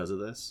person because of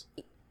this?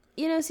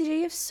 You know, CJ,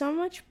 you have so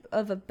much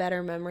of a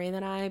better memory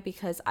than I,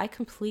 because I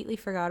completely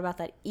forgot about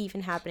that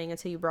even happening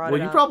until you brought it up.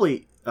 Well, you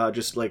probably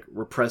just, like,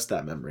 repressed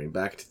that memory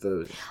back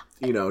to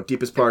the,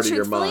 deepest part of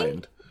your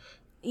mind.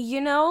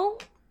 You know,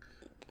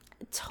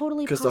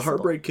 totally Because possible. the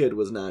Heartbreak Kid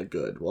was not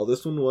good. Well,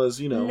 this one was,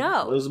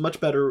 No. it was much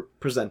better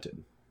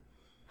presented.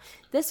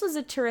 This was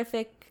a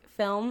terrific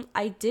film.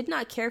 I did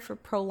not care for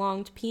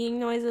prolonged peeing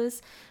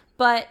noises,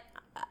 but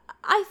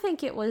I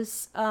think it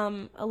was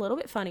a little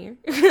bit funnier.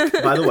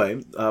 By the way,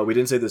 we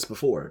didn't say this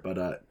before,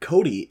 but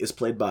Cody is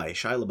played by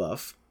Shia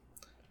LaBeouf.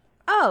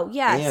 Oh,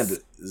 yes. And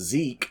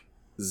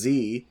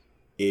Z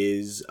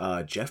is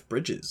Jeff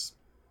Bridges.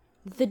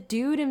 The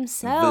dude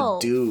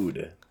himself. The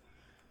dude.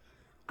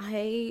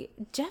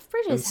 Jeff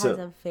Bridges has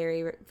a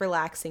very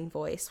relaxing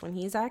voice. When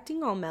he's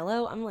acting all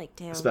mellow, I'm like,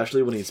 damn.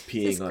 Especially when he's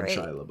peeing on great.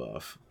 Shia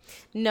LaBeouf.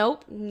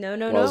 Nope. No.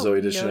 While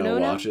Zooey Deschanel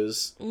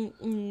watches.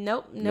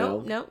 Nope.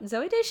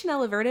 Zooey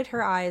Deschanel averted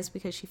her eyes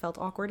because she felt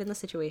awkward in the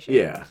situation.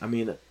 Yeah, I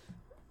mean,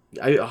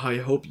 I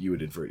hope you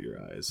would avert your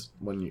eyes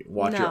when you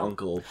watch your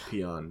uncle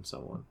pee on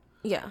someone.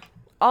 Yeah.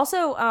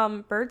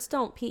 Also, birds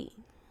don't pee.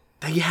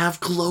 They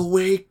have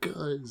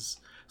cloacas,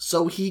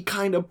 so he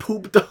kind of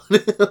pooped on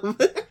him.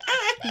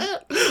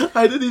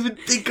 I didn't even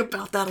think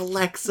about that,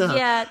 Alexa.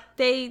 Yeah,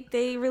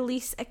 they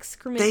release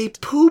excrement. They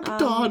pooped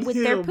on with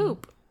him. their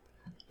poop.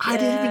 I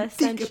didn't even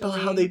think about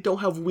how they don't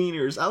have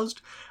wieners. I was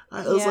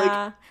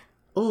like,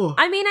 oh.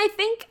 I mean, I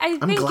think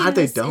glad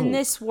they don't. In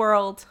this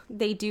world,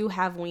 they do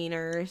have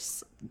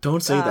wieners.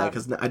 Don't say that,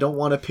 because I don't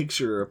want to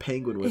picture a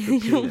penguin with a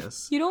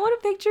penis. You don't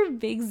want to picture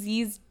Big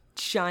Z's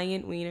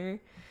giant wiener.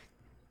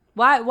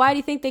 Why do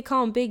you think they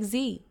call him Big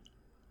Z?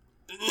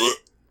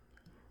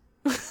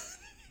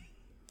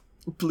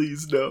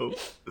 Please no.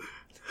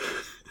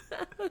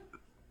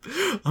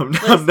 I'm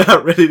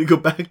not ready to go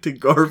back to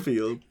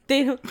Garfield.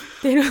 They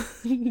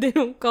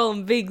don't call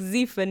him Big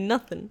Z for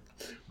nothing.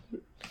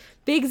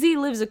 Big Z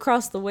lives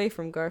across the way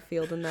from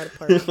Garfield in that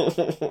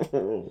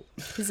apartment.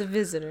 He's a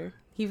visitor.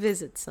 He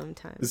visits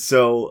sometimes.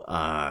 So,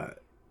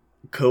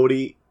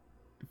 Cody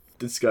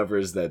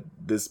discovers that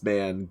this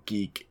man,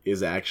 Geek,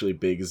 is actually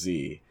Big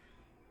Z.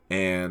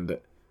 And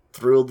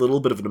through a little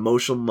bit of an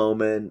emotional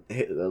moment,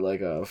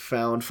 like a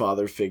found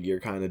father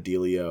figure kind of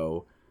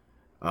dealio,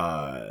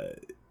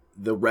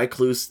 the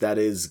recluse that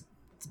is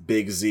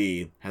Big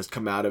Z has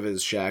come out of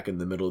his shack in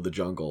the middle of the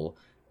jungle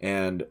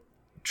and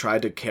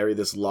tried to carry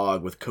this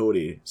log with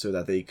Cody so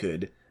that they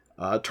could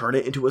turn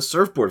it into a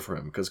surfboard for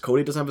him, because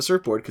Cody doesn't have a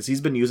surfboard because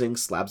he's been using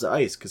slabs of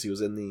ice because he was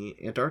in the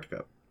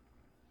Antarctica.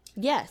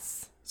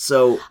 Yes.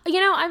 So,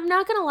 I'm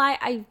not gonna lie,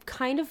 I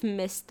kind of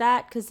missed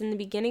that, because in the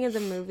beginning of the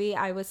movie,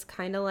 I was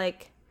kind of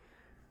like,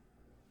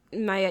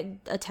 my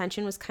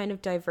attention was kind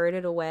of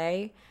diverted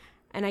away,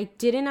 and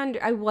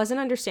I wasn't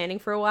understanding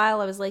for a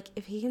while. I was like,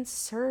 if he can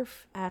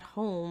surf at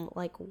home,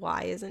 like,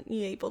 why isn't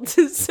he able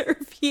to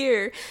surf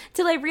here?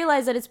 Till I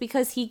realized that it's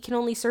because he can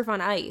only surf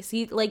on ice.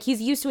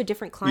 He's used to a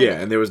different climate.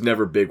 Yeah, and there was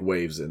never big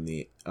waves in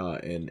the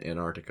in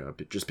Antarctica,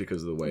 just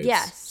because of the way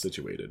it's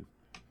situated.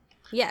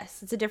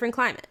 Yes, it's a different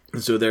climate.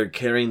 And so they're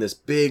carrying this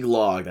big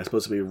log that's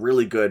supposed to be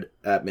really good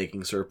at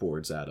making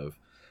surfboards out of.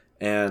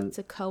 And it's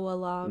a koa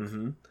log.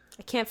 Mm-hmm.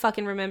 I can't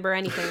fucking remember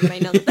anything, but I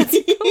know that's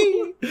a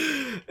koa.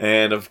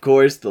 And of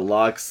course, the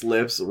log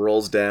slips,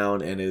 rolls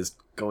down, and is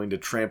going to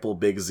trample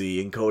Big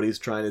Z. And Cody's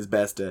trying his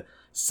best to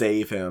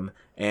save him.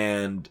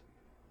 And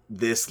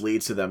this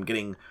leads to them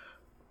getting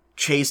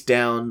chased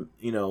down,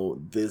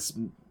 this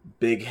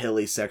big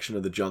hilly section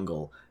of the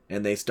jungle.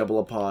 And they stumble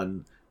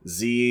upon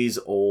Z's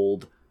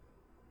old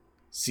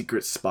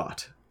secret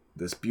spot,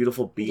 this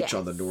beautiful beach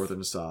on the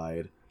northern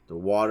side. The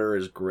water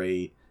is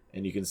great,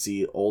 and you can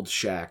see old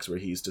shacks where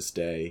he used to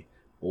stay,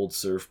 old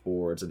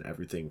surfboards and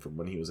everything from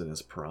when he was in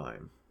his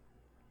prime.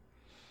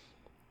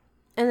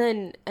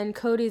 And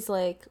Cody's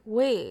like,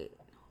 wait,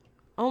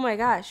 oh my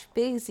gosh,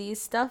 Big Z's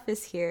stuff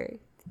is here.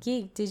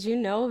 Geek, did you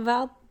know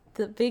about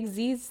the Big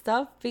Z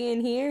stuff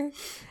being here?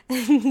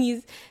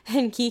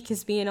 And Geek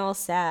is being all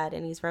sad,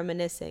 and he's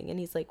reminiscing, and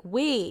he's like,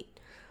 wait,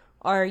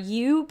 are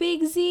you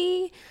Big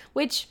Z?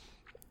 Which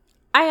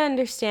I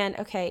understand.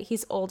 Okay,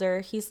 he's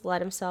older. He's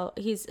let himself.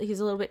 He's a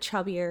little bit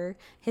chubbier.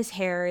 His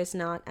hair is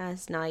not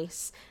as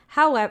nice.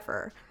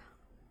 However,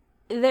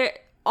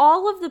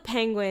 all of the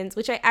penguins,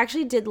 which I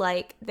actually did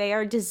like, they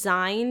are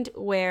designed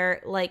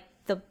where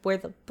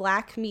the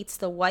black meets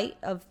the white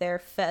of their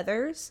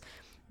feathers.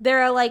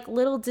 There are like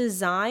little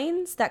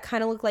designs that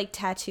kind of look like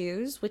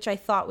tattoos, which I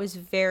thought was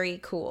very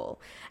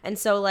cool. And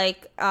so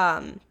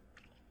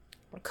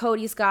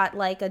Cody's got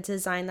like a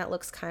design that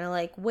looks kind of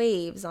like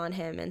waves on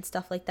him and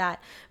stuff like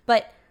that.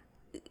 But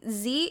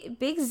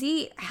Big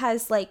Z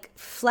has like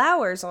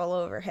flowers all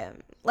over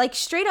him. Like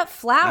straight up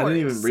flowers. I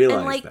didn't even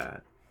realize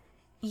that.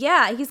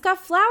 Yeah, he's got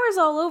flowers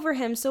all over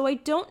him, so I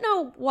don't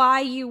know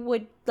why you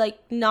would like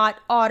not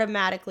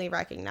automatically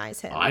recognize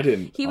him. I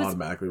didn't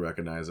automatically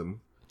recognize him.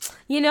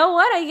 You know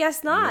what? I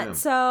guess not. Yeah.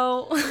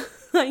 So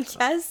I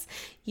guess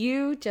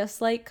you,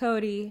 just like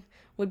Cody,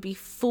 would be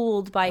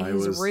fooled by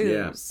his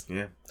ruse.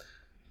 Yeah.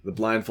 The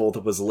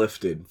blindfold was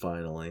lifted,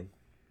 finally.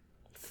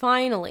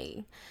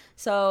 Finally.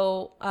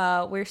 So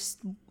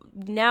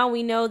now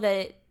we know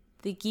that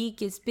the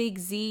geek is Big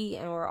Z,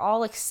 and we're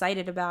all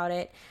excited about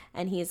it.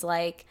 And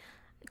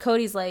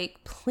Cody's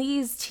like,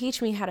 please teach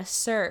me how to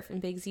surf.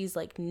 And Big Z's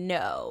like,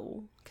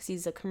 no, because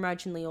he's a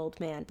curmudgeonly old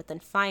man. But then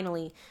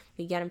finally,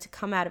 we get him to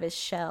come out of his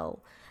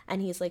shell.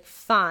 And he's like,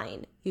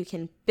 fine, you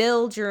can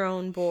build your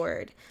own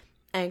board.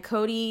 And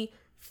Cody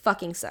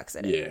fucking sucks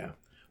at it. Yeah.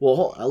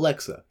 Well,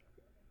 Alexa,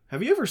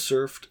 have you ever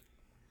surfed?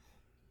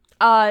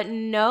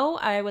 No,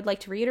 I would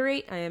like to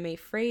reiterate, I am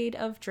afraid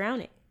of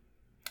drowning.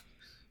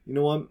 You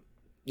know what?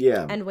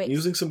 Yeah. And wait.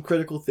 Using some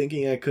critical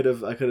thinking, I could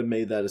have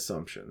made that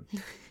assumption.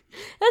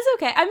 That's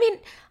okay. I mean,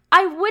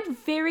 I would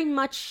very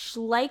much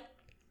like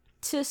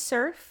to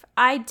surf.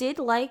 I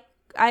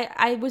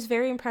was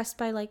very impressed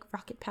by like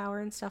Rocket Power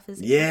and stuff.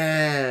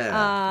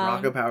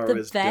 Rocket Power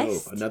is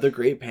dope. Another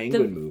great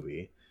penguin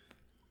movie.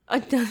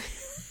 Another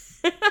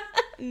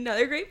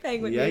great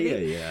penguin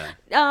movie. Yeah.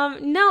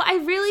 No, I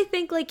really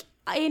think like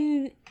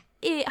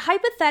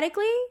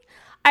hypothetically,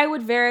 I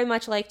would very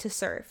much like to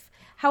surf.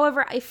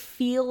 However, I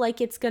feel like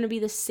it's going to be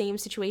the same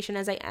situation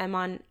as I am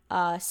on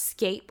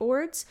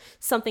skateboards.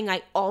 Something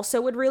I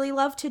also would really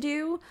love to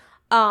do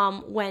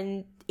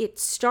when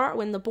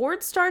when the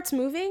board starts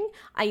moving,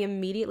 I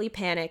immediately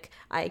panic.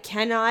 I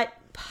cannot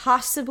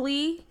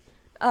possibly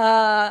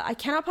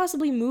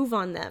move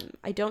on them.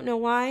 I don't know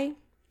why.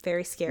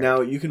 Very scared.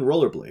 Now, you can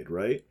rollerblade,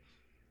 right?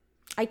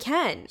 I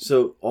can.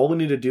 So all we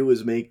need to do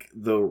is make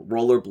the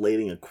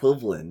rollerblading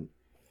equivalent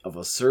of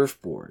a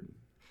surfboard.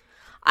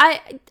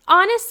 I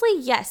honestly,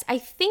 yes. I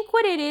think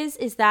what it is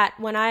that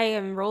when I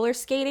am roller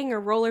skating or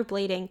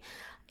rollerblading,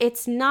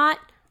 it's not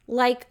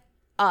like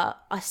a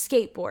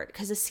skateboard,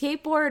 because a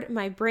skateboard,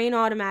 my brain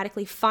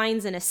automatically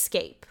finds an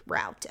escape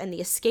route, and the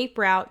escape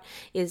route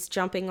is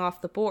jumping off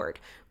the board.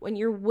 When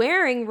you're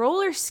wearing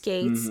roller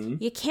skates,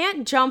 you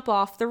can't jump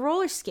off the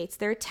roller skates.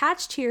 They're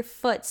attached to your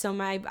foot, so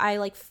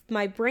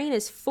my brain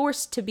is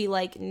forced to be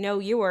like, no,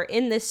 you are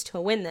in this to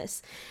win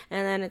this,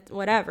 and then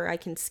whatever, I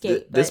can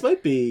skate. This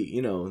might be,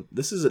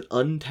 this is an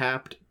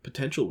untapped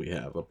potential we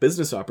have, a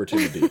business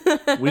opportunity.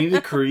 We need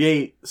to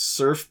create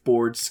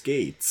surfboard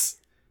skates.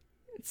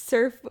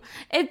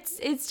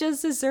 It's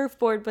just a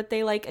surfboard, but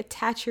they like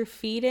attach your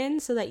feet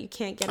in so that you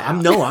can't get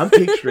out. I'm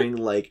picturing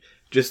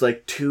just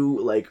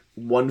two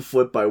 1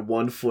 foot by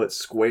 1 foot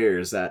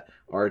squares that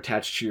are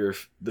attached to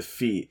the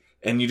feet,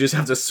 and you just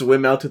have to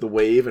swim out to the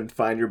wave and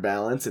find your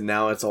balance, and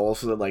now it's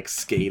also like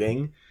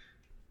skating.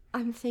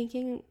 I'm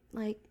thinking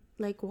like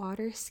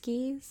water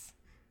skis.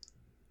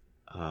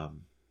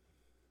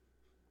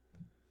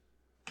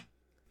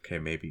 Okay,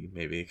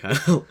 maybe kind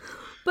of.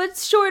 But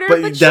shorter,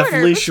 but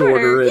definitely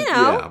shorter.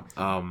 Yeah.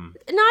 Not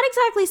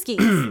exactly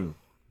skis.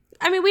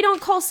 I mean, we don't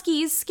call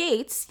skis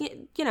skates.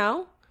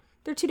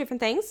 They're two different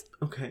things.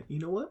 Okay, you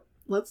know what?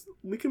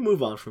 We can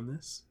move on from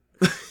this.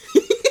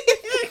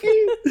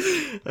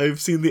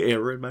 I've seen the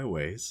error in my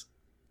ways.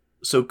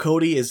 So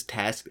Cody is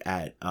tasked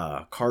at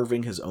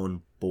carving his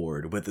own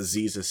board with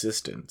Z's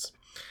assistance.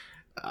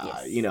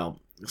 Yes.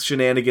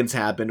 Shenanigans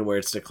happen where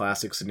it's the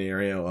classic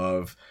scenario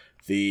of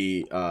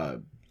the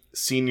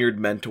seniored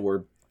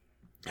mentor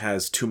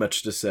has too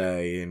much to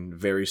say and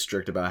very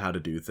strict about how to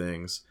do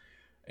things,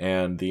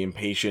 and the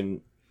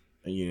impatient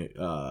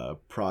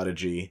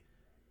prodigy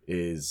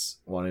is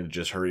wanting to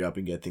just hurry up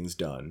and get things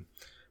done.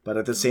 But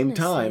at the same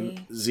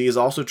time, Z is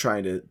also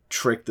trying to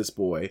trick this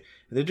boy,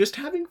 and they're just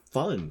having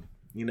fun,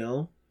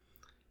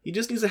 He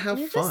just needs to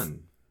have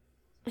fun.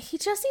 He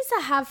just needs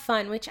to have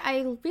fun, which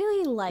I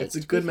really like. It's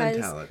a good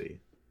mentality.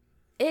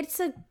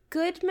 It's a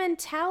good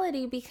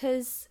mentality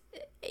because,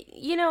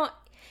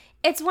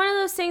 it's one of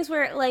those things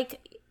where,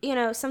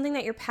 something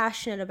that you're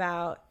passionate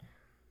about,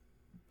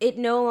 it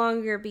no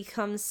longer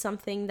becomes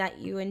something that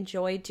you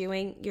enjoy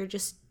doing. You're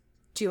just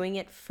doing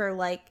it for,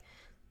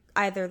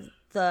 either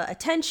the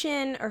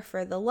attention or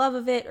for the love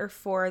of it or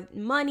for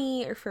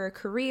money or for a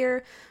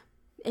career.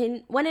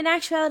 And when in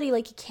actuality,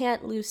 you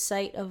can't lose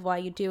sight of why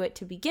you do it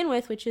to begin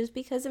with, which is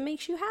because it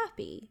makes you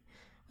happy,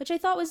 which I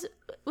thought was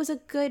a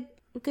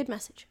good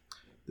message.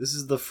 This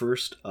is the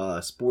first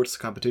sports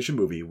competition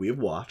movie we have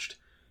watched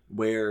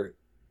where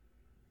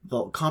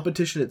the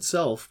competition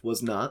itself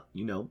was not,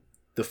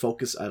 the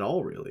focus at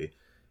all, really.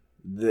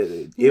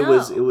 It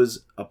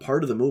was a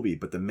part of the movie,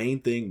 but the main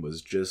thing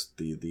was just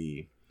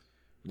the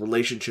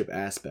relationship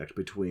aspect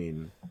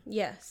between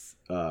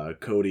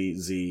Cody,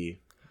 Z,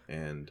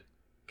 and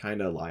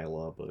kind of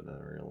Lila, but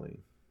not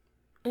really.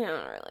 Yeah,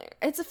 not really.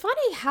 It's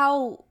funny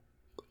how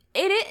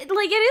it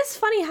is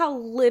funny how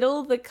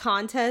little the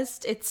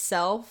contest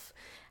itself,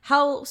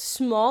 how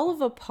small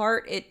of a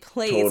part it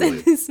plays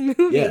in this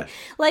movie. Yeah.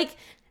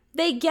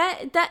 They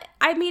get that.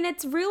 I mean,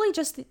 it's really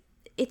just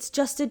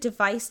a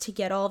device to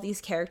get all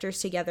these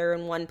characters together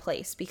in one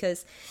place,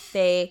 because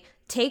they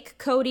take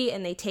Cody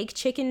and they take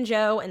Chicken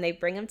Joe and they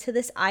bring them to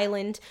this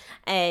island,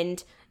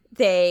 and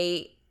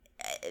they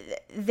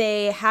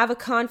have a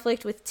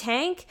conflict with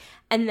Tank,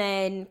 and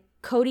then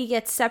Cody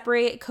gets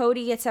separated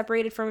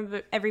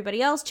from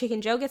everybody else.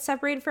 Chicken Joe gets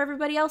separated from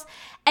everybody else,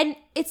 and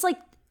it's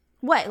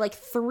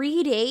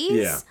 3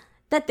 days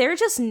that they're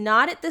just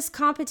not at this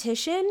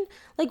competition.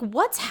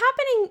 What's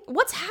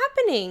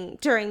happening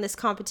during this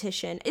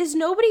competition? Is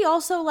nobody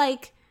also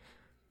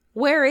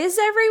where is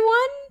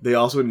everyone? They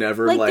also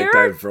never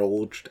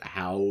divulged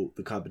how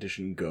the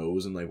competition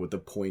goes and what the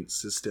point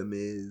system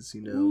is,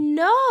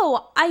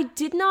 No, I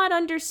did not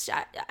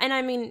understand. And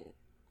I mean,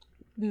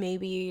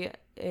 maybe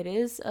it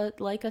is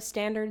a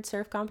standard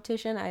surf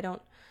competition.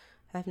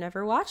 I've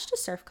never watched a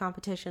surf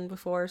competition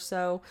before,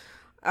 so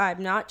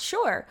I'm not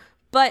sure.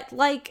 But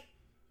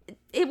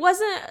it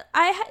wasn't.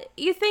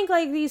 You think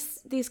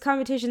these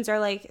competitions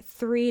are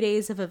 3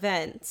 days of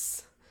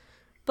events,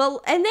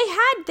 but they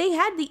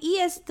had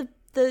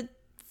the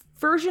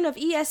version of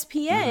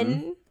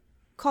ESPN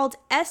called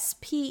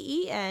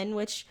SPEN,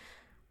 which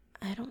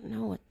I don't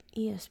know what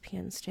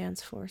ESPN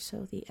stands for,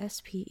 so the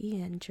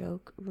SPEN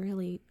joke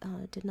really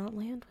did not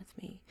land with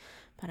me,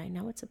 but I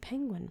know it's a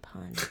penguin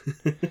pun.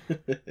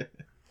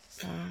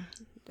 So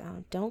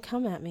don't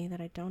come at me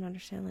that I don't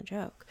understand the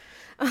joke.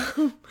 But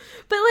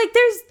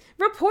there's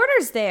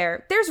reporters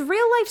there. There's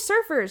real life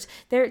surfers.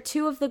 There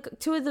two of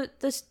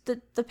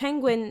the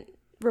penguin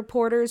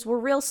reporters were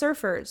real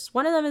surfers.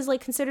 One of them is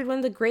considered one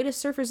of the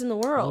greatest surfers in the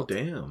world. Oh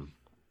damn.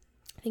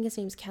 I think his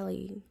name's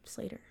Kelly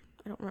Slater.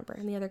 I don't remember.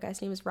 And the other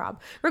guy's name is Rob.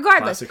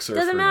 Regardless, Classic surfer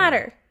doesn't matter.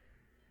 name.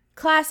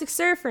 Classic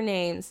surfer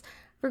names.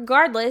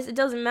 Regardless, it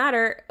doesn't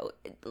matter.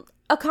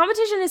 A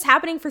competition is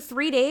happening for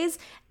 3 days,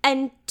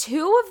 and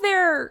 2 of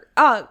their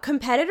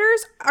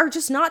competitors are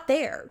just not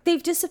there.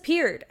 They've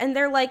disappeared, and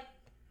they're like,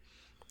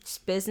 it's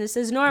business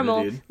as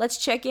normal. Yeah, let's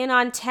check in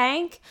on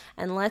Tank,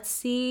 and let's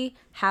see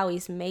how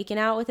he's making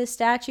out with his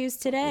statues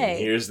today.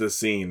 Here's the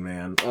scene,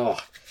 man. Oh,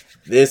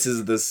 this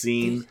is the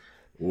scene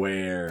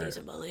where These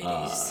are my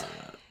ladies.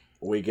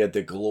 We get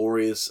the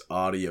glorious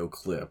audio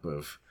clip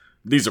of,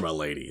 these are my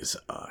ladies.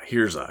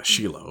 Here's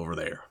Sheila over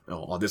there.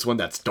 Oh, this one,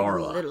 that's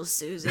Darla. Little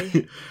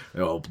Susie.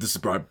 Oh, this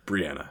is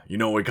Brianna. You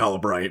know we call her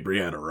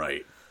Brianna,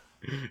 right?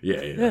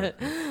 Yeah.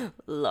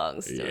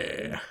 Long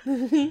story.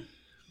 Yeah.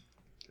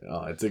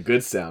 Oh, it's a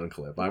good sound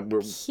clip.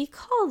 He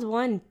called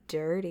one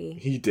dirty.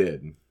 He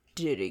did.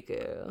 Dirty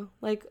girl.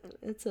 Like,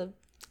 it's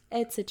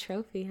a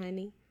trophy,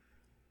 honey.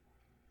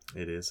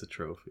 It is a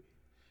trophy.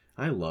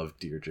 I love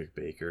Deirdre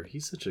Baker.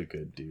 He's such a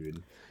good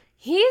dude.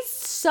 He's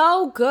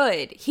so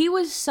good. He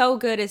was so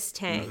good as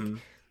Tank.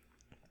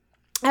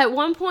 Mm-hmm. At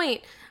one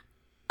point,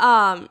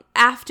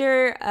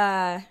 after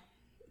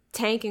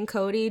Tank and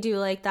Cody do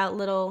like that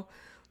little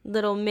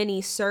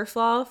mini surf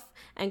off,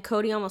 and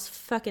Cody almost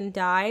fucking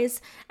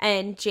dies,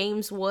 and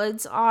James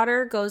Woods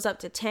Otter goes up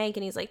to Tank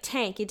and he's like,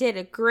 Tank, you did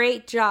a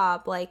great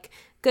job, like,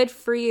 good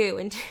for you.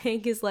 And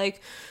Tank is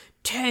like,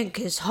 Tank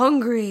is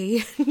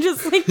hungry.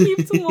 Just like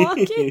keeps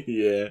walking.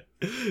 Yeah.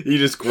 He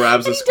just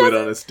grabs a squid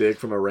on a stick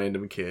from a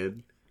random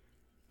kid.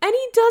 And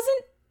he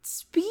doesn't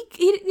speak.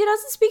 He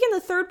doesn't speak in the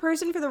third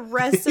person for the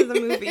rest of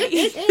the movie.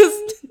 He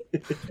just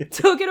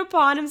took it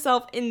upon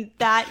himself in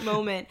that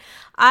moment.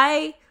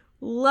 I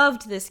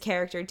loved this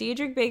character.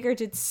 Deirdre Baker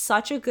did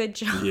such a good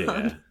job.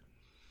 Yeah.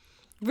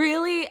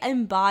 Really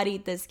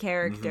embodied this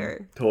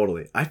character. Mm-hmm.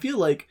 Totally. I feel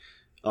like,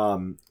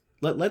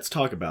 let's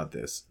talk about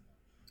this.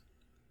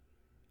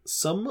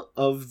 Some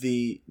of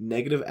the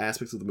negative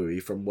aspects of the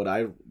movie, from what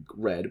I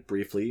read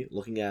briefly,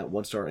 looking at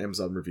 1-star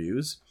Amazon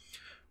reviews,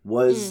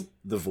 was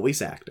the voice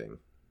acting.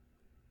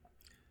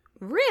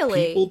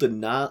 Really? People did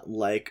not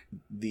like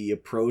the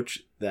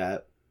approach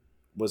that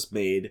was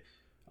made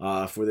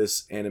for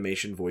this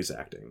animation voice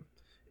acting.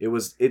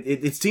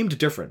 It seemed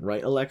different,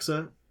 right,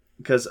 Alexa?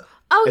 Because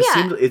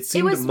it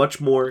seemed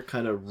much more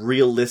kind of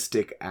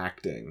realistic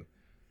acting.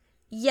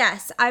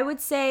 Yes, I would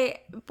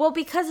say, well,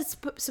 because it's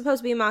supposed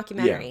to be a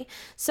mockumentary,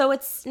 so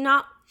it's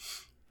not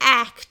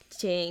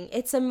acting.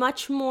 It's a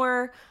much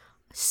more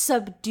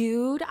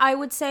subdued, I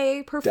would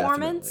say,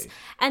 performance. Definitely.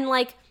 And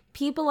like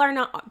people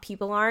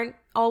aren't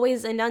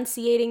always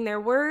enunciating their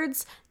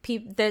words.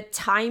 The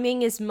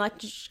timing is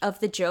much of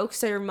the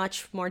jokes are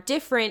much more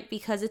different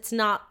because it's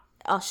not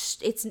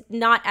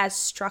as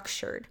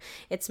structured.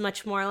 It's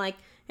much more like,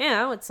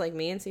 it's like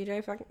me and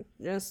CJ fucking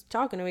just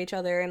talking to each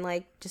other and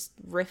like just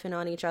riffing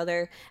on each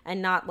other,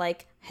 and not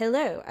like,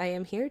 hello, I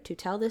am here to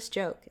tell this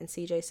joke. And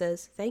CJ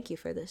says, thank you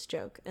for this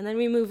joke. And then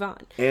we move on.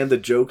 And the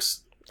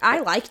jokes, I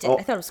liked it.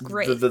 I thought it was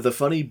great. The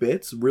funny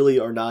bits really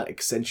are not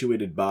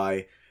accentuated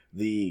by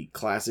the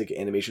classic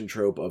animation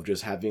trope of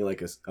just having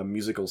like a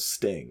musical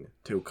sting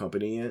to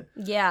accompany it.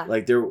 Yeah.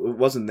 Like it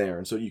wasn't there.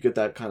 And so you get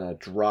that kind of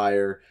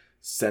drier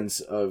sense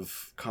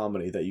of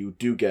comedy that you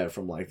do get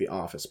from like The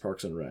Office,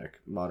 Parks and Rec,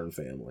 Modern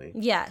Family.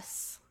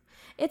 Yes.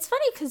 It's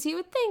funny because you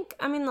would think,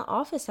 I mean, The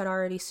Office had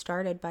already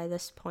started by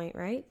this point,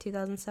 right?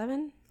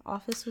 2007?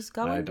 Office was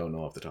going? I don't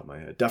know off the top of my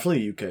head.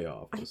 Definitely UK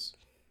Office.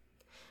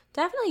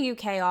 Definitely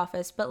UK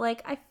Office, but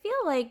like I feel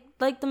like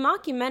the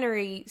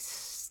mockumentary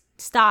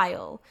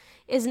style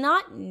is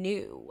not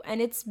new,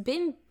 and it's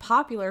been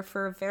popular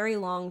for a very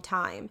long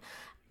time.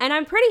 And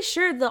I'm pretty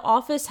sure The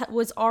Office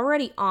was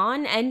already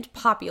on and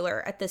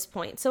popular at this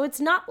point. So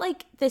it's not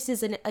like this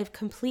is a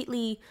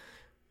completely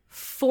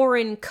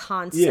foreign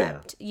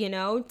concept,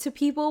 to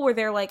people where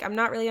they're like, I'm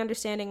not really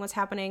understanding what's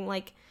happening.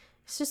 Like,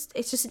 it's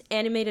just an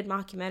animated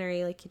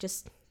mockumentary. Like,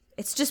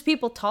 it's just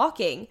people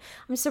talking.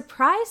 I'm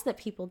surprised that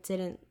people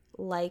didn't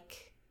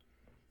like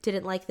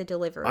the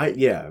delivery.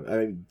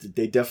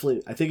 They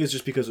definitely, I think it's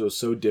just because it was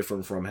so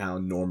different from how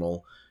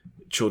normal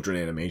children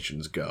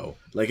animations go.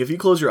 Like if you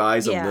close your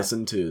eyes and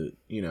listen to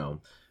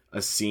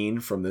a scene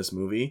from this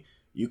movie,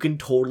 you can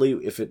totally,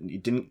 if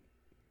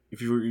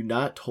you were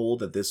not told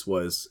that this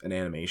was an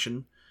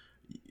animation,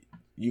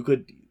 you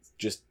could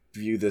just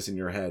view this in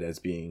your head as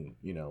being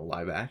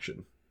live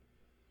action.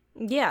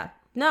 Yeah,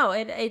 no,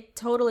 it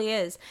totally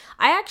is.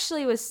 I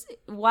actually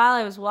while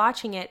I was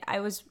watching it,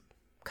 I was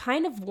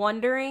kind of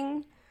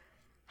wondering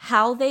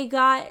how they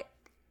got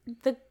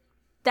the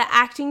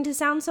acting to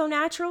sound so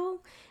natural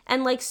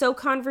and like so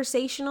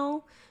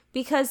conversational,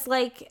 because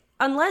like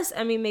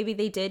maybe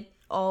they did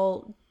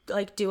all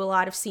like do a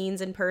lot of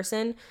scenes in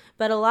person,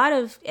 but a lot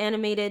of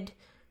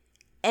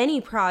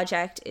any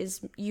project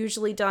is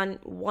usually done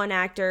one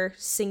actor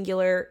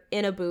singular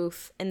in a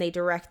booth and they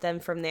direct them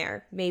from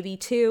there, maybe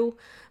 2,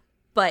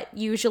 but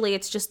usually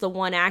it's just the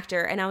one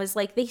actor. And I was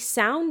like, they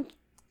sound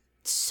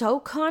so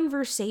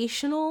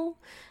conversational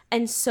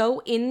and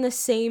so in the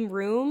same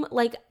room.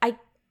 Like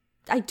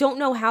don't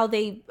know how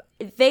they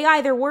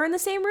either were in the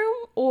same room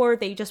or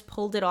they just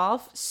pulled it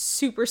off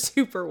super,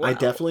 super well. I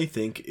definitely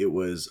think it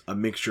was a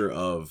mixture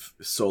of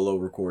solo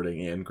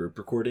recording and group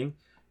recording,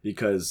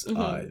 because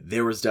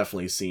there was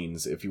definitely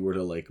scenes, if you were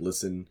to like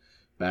listen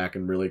back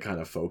and really kind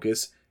of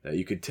focus, that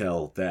you could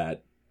tell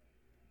that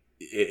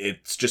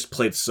it's just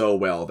played so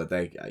well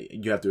that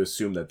you have to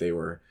assume that they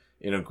were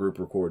in a group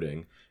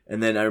recording.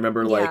 And then I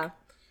remember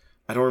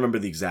I don't remember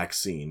the exact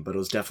scene, but it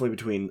was definitely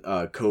between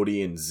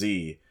Cody and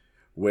Z,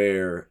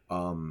 where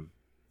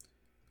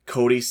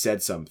Cody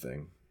said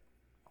something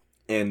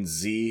and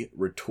Z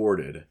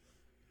retorted,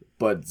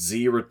 but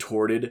Z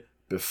retorted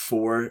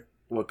before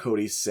what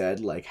Cody said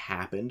like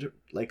happened,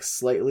 like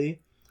slightly.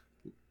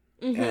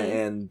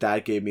 And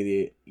that gave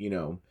me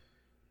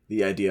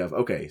the idea of,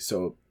 okay,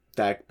 so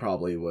that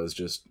probably was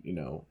just,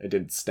 it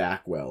didn't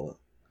stack well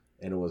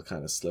and it was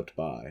kind of slipped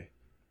by.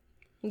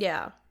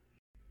 Yeah.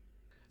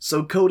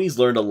 So Cody's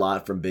learned a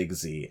lot from Big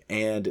Z,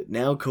 and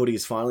now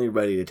Cody's finally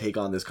ready to take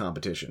on this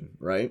competition,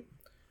 right?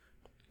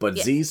 But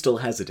yes. Z's still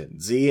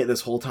hesitant. Z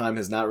this whole time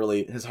his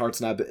heart's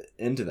not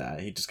into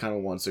that. He just kind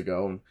of wants to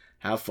go and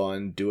have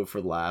fun, do it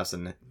for the laughs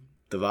and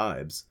the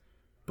vibes.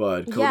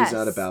 But Cody's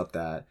not about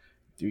that.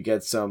 You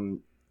get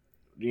some,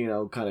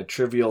 kind of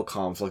trivial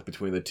conflict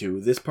between the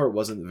two. This part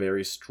wasn't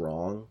very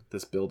strong,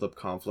 this build-up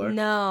conflict.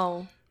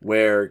 No.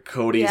 Where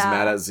Cody's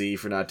mad at Z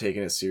for not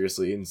taking it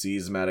seriously, and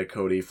Z's mad at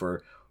Cody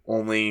for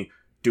only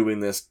doing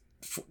this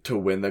to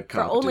win the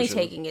competition. For only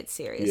taking it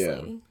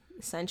seriously,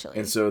 essentially.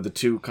 And so the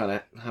two kind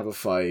of have a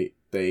fight.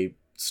 They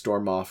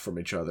storm off from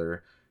each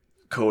other.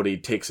 Cody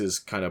takes his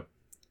kind of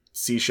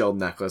seashell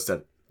necklace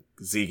that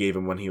Z gave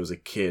him when he was a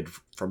kid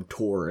from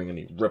touring, and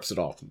he rips it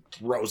off and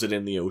throws it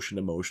in the ocean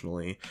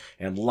emotionally.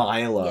 And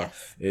Lila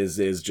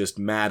is just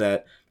mad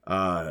at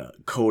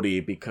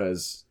Cody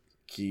because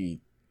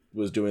he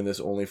was doing this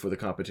only for the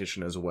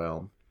competition as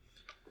well.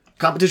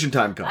 Competition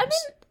time comes. I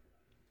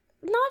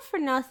mean, not for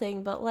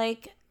nothing, but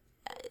like,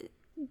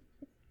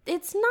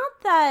 it's not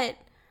that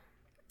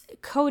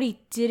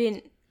Cody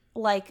didn't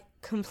like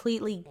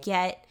completely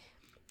get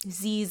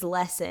Z's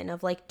lesson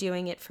of like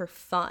doing it for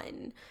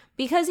fun,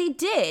 because he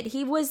did.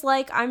 He was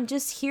like, I'm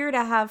just here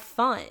to have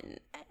fun,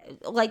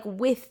 like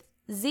with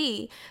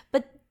Z.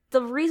 But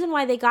the reason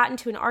why they got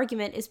into an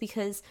argument is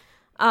because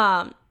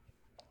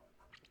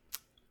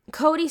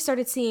Cody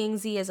started seeing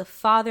Z as a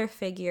father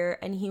figure,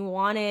 and he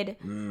wanted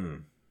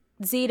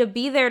Z to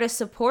be there to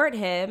support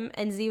him.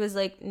 And Z was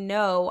like,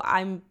 no,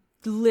 I'm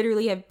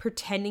literally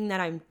pretending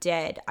that I'm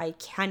dead. I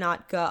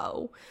cannot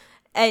go.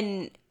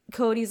 And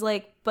Cody's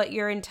like, but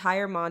your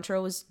entire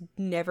mantra was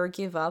never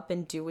give up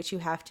and do what you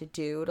have to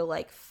do to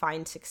like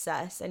find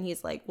success. And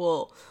he's like,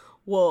 well,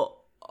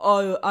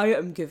 I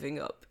am giving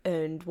up,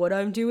 and what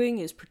I'm doing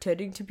is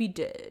pretending to be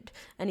dead.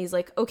 And he's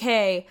like,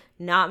 okay,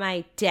 not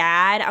my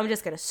dad. I'm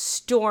just gonna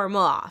storm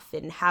off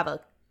and have a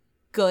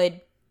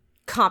good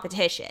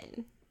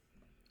competition.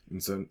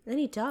 And so then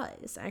he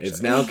does, actually.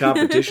 It's now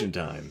competition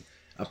time.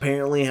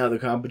 Apparently how the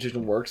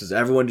competition works is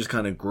everyone just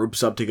kind of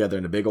groups up together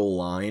in a big old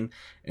line,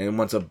 and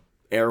once a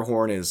air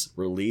horn is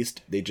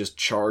released, they just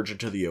charge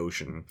into the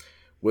ocean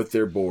with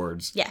their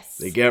boards. Yes.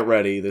 They get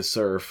ready, they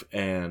surf,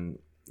 and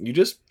you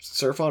just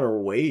surf on a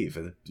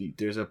wave.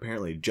 There's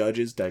apparently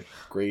judges that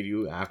grade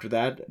you after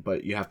that,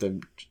 but you have to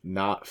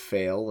not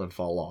fail and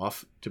fall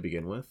off to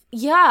begin with.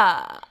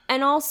 Yeah,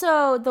 and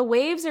also the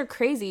waves are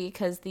crazy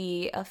because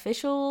the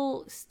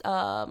official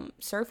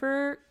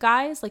surfer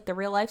guys, like the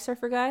real life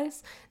surfer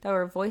guys that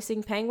were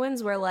voicing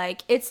penguins, were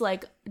like, it's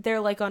like, they're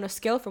like on a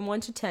scale from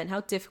 1 to 10,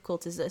 how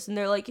difficult is this? And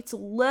they're like, it's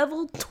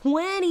level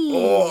 20.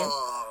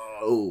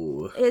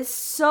 Oh. It's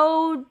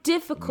so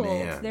difficult.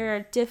 Man. There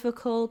are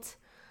difficult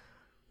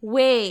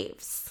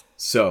waves.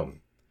 So,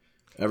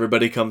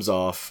 everybody comes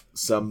off.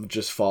 Some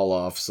just fall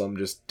off. Some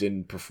just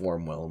didn't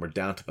perform well. And we're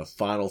down to the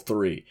final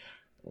three.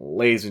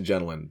 Ladies and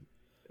gentlemen,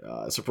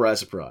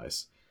 surprise,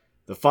 surprise.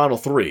 The final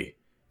three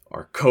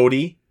are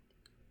Cody,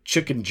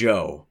 Chicken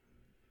Joe,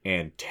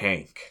 and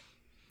Tank.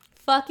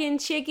 Fucking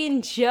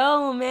Chicken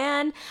Joe,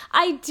 man.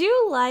 I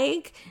do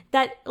like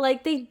that,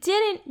 like, they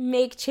didn't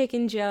make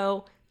Chicken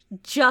Joe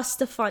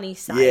just a funny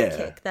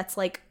sidekick that's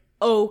like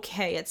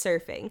okay at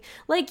surfing.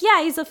 Like,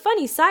 yeah, he's a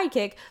funny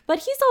sidekick, but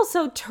he's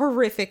also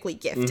terrifically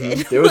gifted.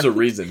 Mm-hmm. There was a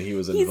reason he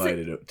was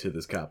invited to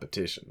this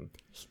competition.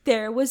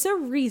 There was a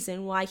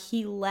reason why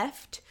he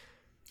left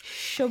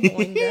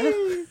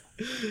Shamoinga.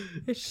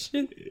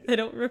 I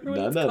don't remember what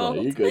it's called.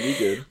 No, you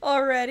good.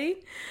 Already.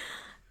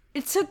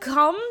 To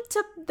come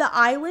to the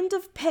island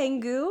of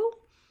Pengu,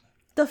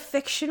 the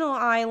fictional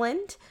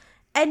island,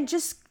 and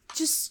just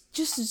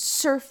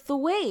surf the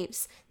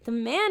waves. The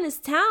man is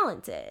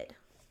talented.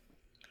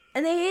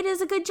 And he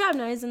does a good job.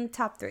 Now he's in the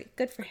top 3.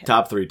 Good for him.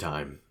 Top 3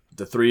 time.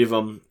 The 3 of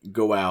them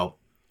go out.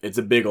 It's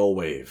a big old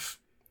wave.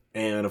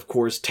 And, of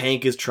course,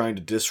 Tank is trying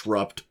to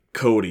disrupt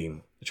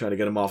Cody. Trying to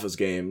get him off his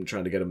game.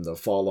 Trying to get him to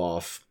fall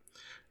off.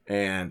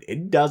 And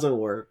it doesn't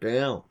work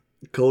out.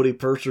 Cody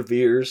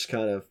perseveres.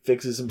 Kind of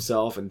fixes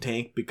himself. And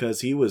Tank,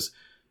 because he was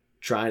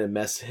trying to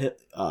mess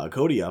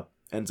Cody up,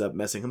 ends up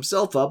messing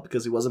himself up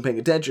because he wasn't paying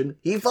attention.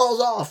 He falls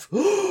off.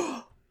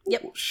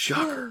 Yep.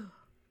 Shocker.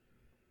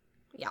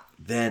 Yeah.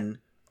 Then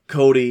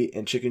Cody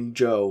and Chicken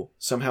Joe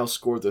somehow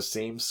score the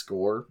same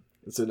score.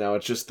 And so now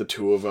it's just the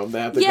two of them that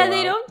have to go Yeah,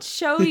 they out. don't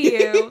show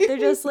you. They're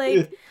just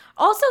like...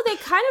 Also, they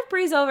kind of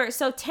breeze over.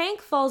 So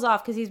Tank falls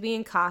off because he's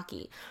being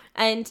cocky.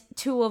 And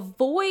to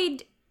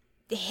avoid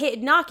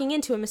knocking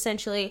into him,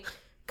 essentially,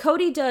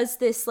 Cody does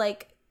this,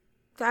 like,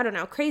 I don't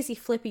know, crazy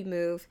flippy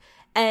move.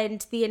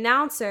 And the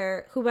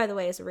announcer, who, by the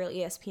way, is a real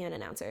ESPN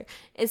announcer,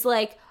 is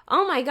like,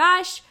 oh my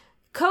gosh,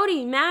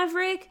 Cody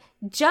Maverick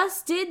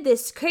just did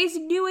this crazy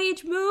new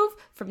age move.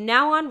 From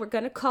now on, we're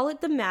going to call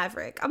it the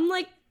Maverick. I'm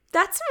like,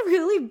 that's a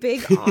really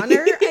big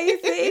honor, I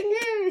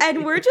think.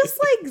 And we're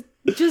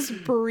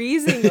just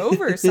breezing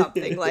over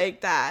something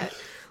like that.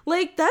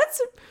 Like, that's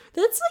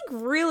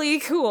like really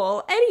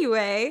cool.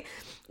 Anyway,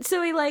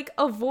 so he like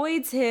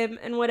avoids him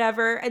and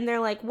whatever. And they're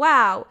like,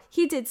 wow,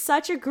 Cody did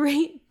such a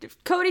great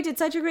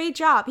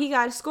job. He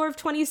got a score of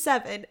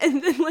 27.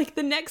 And then like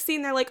the next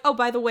scene, they're like, oh,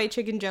 by the way,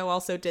 Chicken Joe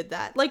also did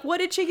that. Like, what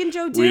did Chicken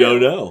Joe do? We don't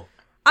know.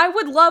 I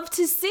would love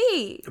to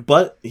see.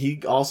 But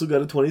he also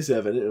got a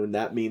 27, and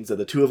that means that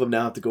the two of them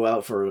now have to go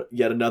out for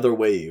yet another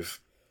wave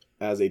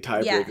as a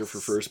tiebreaker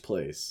for first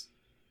place.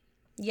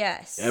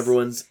 Yes.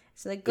 Everyone's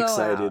so they go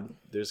excited. Out.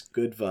 There's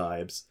good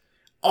vibes.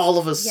 All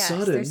of a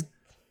sudden,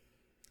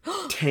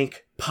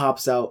 Tank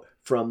pops out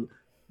from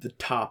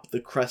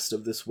the crest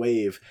of this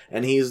wave,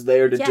 and he's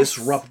there to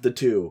disrupt the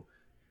two.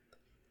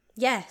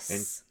 Yes.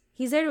 And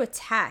he's there to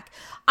attack.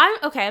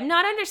 I'm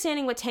not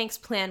understanding what Tank's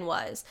plan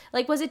was.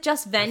 Like, was it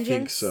just vengeance? I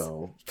think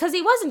so. Because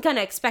he wasn't going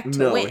to expect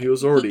to win. No, he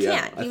was already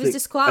out. He was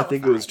disqualified. I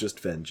think it was just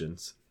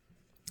vengeance.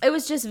 It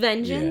was just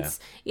vengeance?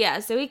 Yeah,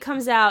 so he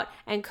comes out,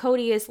 and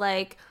Cody is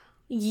like,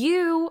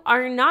 you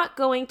are not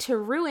going to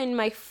ruin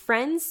my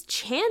friend's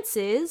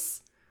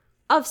chances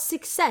of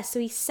success. So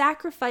he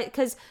sacrificed,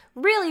 because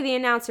really the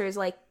announcer is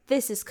like,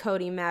 this is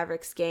Cody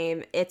Maverick's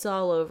game. It's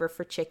all over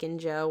for Chicken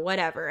Joe,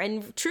 whatever.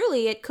 And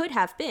truly, it could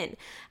have been.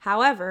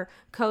 However,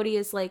 Cody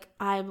is like,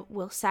 I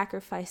will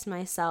sacrifice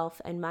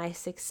myself and my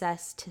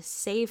success to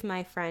save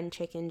my friend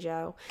Chicken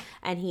Joe.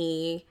 And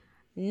he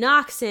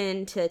knocks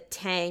into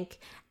Tank,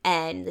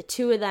 and the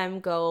two of them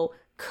go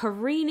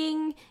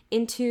careening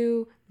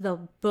into the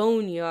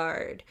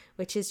boneyard,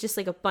 which is just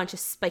like a bunch of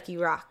spiky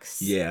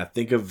rocks. Yeah,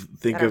 think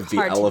of the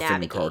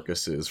elephant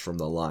carcasses from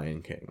The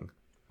Lion King.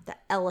 The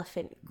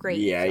elephant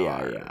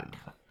graveyard.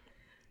 Yeah.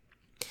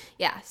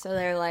 Yeah, so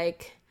they're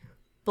like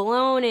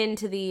blown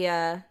into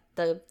the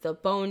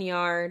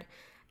boneyard,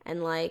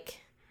 and like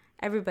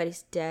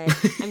everybody's dead.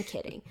 I'm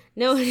kidding.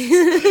 No,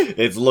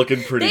 it's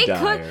looking pretty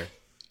dire.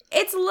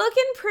 It's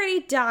looking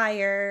pretty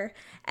dire,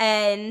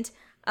 and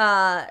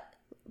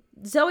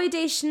Zooey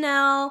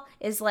Deschanel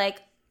is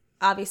like,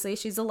 obviously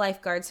she's a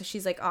lifeguard, so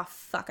she's like, oh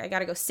fuck, I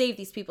gotta go save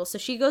these people. So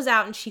she goes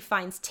out and she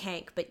finds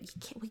Tank, but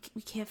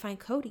we can't find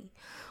Cody.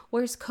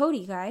 Where's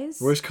Cody, guys?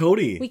 Where's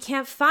Cody? We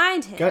can't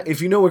find him. God,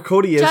 if you know where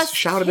Cody is,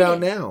 shout it out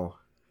now.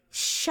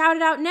 Shout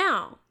it out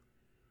now.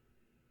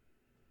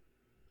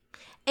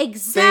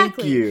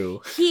 Exactly. Thank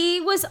you.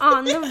 He was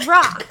on the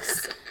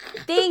rocks.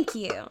 Thank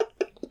you.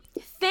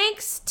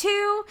 Thanks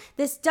to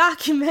this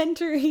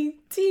documentary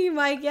team,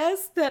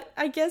 that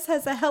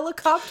has a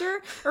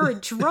helicopter or a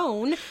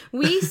drone,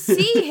 we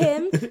see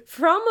him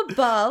from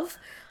above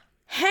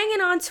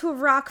hanging onto a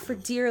rock for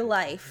dear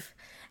life.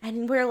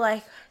 And we're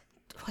like,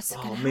 what's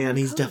going to happen? Oh man,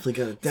 he's definitely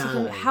going to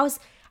die.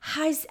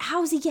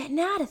 How's he getting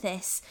out of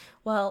this?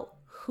 Well,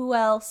 who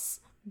else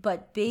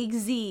but Big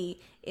Z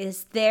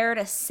is there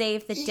to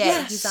save the day?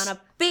 Yes. He's on a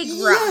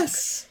big rock.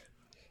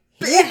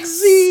 Big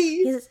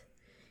Z!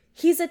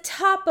 He's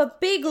atop a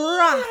big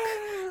rock,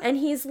 and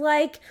he's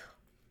like,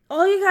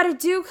 all you gotta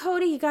do,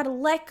 Cody, you gotta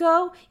let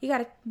go. You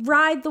gotta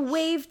ride the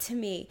wave to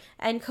me.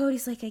 And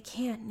Cody's like, I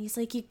can't. And he's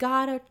like, you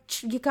gotta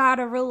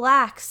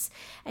relax.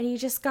 And you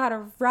just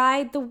gotta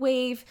ride the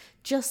wave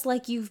just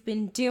like you've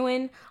been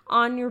doing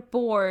on your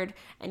board.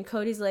 And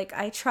Cody's like,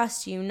 I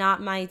trust you,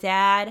 not my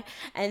dad.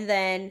 And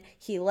then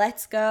he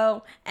lets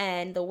go,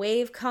 and the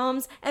wave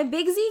comes, and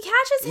Big Z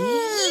catches him.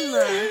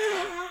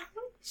 Yeah.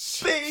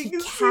 He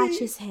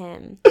catches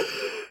him.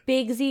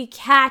 Big Z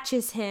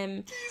catches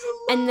him.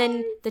 And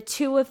then the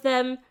two of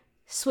them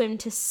swim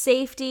to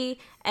safety.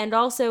 And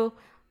also,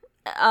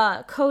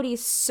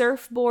 Cody's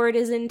surfboard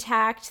is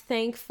intact,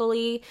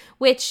 thankfully.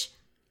 Which,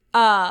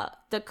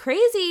 the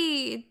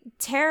crazy,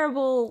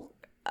 terrible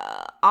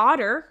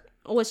otter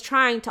was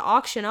trying to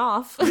auction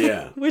off.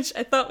 Yeah. Which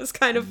I thought was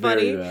kind of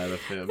funny. Very bad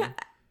of him.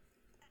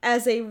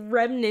 As a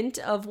remnant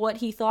of what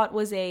he thought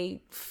was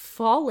a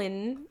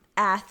fallen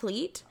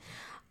athlete.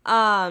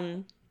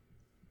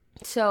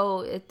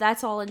 So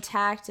that's all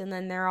intact, and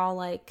then they're all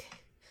like,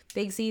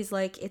 Big Z's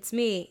like, it's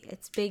me,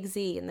 it's Big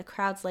Z, and the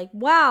crowd's like,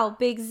 wow,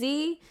 Big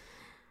Z,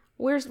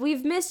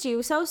 we've missed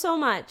you so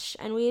much,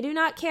 and we do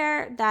not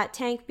care that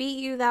Tank beat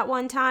you that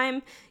one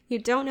time. You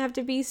don't have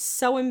to be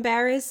so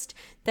embarrassed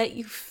that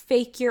you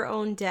fake your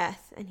own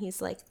death. And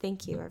he's like,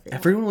 thank you, everyone.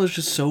 Everyone was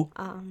just so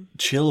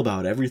chill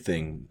about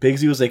everything.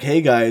 Bigsy was like,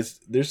 hey guys,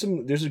 there's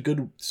a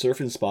good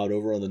surfing spot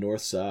over on the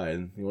north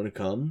side. You want to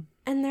come?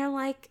 And they're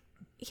like,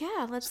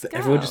 yeah, let's go.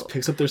 Everyone just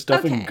picks up their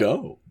stuff and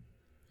go.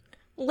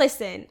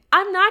 Listen,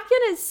 I'm not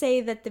going to say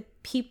that the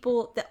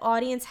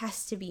audience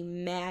has to be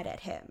mad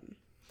at him.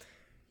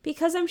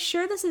 Because I'm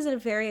sure this is a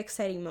very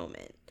exciting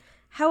moment.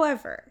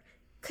 However,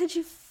 could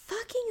you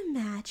fucking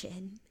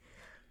imagine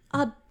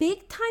a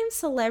big time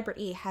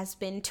celebrity has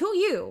been, to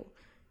you,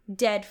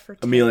 dead for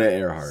 10 Amelia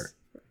years? Earhart.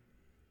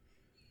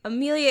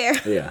 Amelia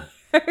Earhart. Yeah.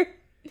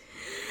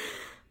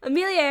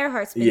 Amelia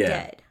Earhart's been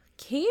dead.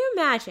 Can you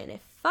imagine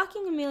if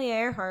fucking Amelia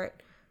Earhart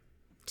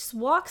just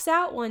walks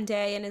out one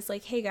day and is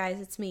like, hey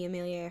guys, it's me,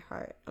 Amelia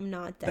Earhart. I'm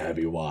not dead. That'd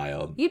be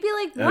wild. You'd be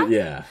like, what?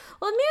 Yeah.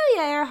 Well,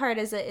 Amelia Earhart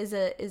is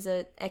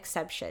a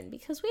exception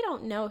because we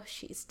don't know if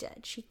she's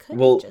dead. She could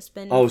have just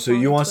been. Oh, so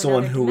you want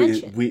someone who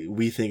dimension.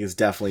 we think is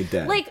definitely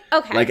dead, like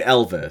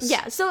Elvis?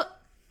 Yeah. So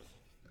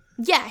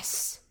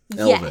yes,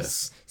 Elvis.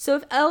 Yes. So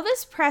if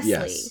Elvis Presley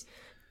Yes.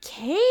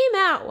 came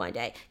out one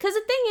day, because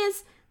the thing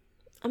is,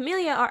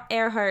 Amelia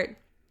Earhart,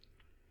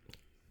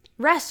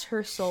 rest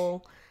her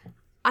soul.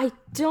 I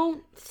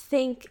don't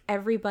think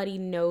everybody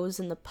knows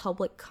in the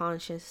public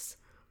conscious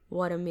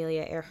what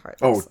Amelia Earhart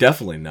looks like.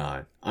 Definitely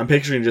not. I'm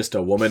picturing just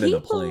a woman in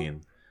a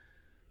plane.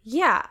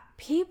 Yeah,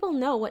 people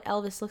know what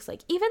Elvis looks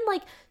like. Even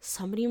like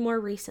somebody more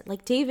recent,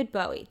 like David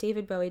Bowie.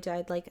 David Bowie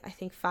died like, I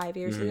think 5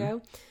 years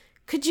ago.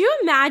 Could you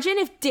imagine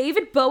if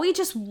David Bowie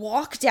just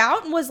walked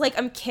out and was like,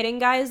 I'm kidding,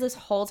 guys, this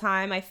whole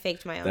time I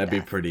faked my own That'd be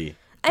death. pretty...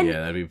 And,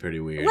 that'd be pretty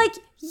weird. Like,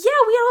 yeah,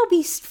 we'd all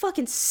be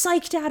fucking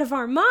psyched out of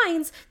our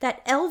minds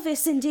that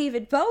Elvis and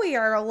David Bowie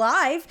are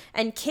alive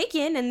and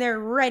kicking and they're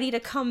ready to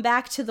come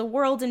back to the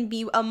world and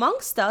be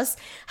amongst us.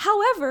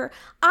 However,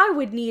 I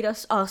would need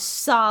a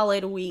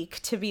solid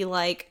week to be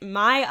like,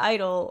 my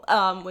idol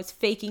was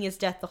faking his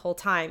death the whole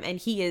time and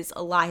he is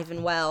alive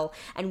and well.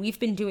 And we've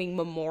been doing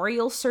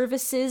memorial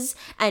services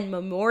and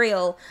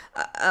memorial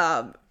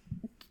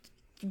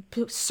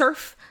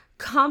surf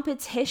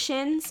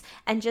competitions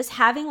and just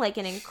having like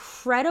an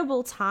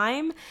incredible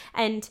time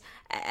and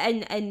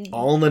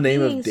all in the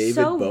name of David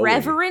so Bowie.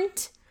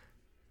 Reverent,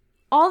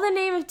 all the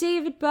name of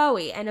David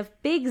Bowie and of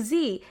Big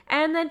Z,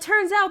 and then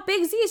turns out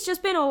Big Z's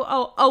just been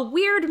a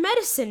weird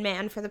medicine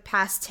man for the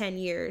past 10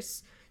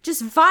 years,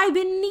 just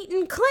vibing and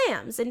eating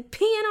clams and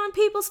peeing on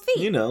people's feet.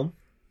 You know,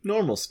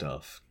 normal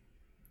stuff.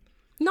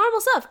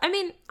 I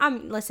mean,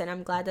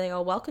 I'm glad they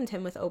all welcomed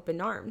him with open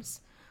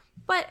arms,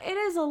 but it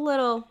is a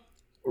little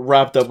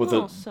wrapped up with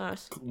a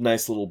sus.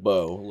 nice little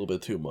bow, a little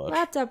bit too much.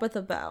 Wrapped up with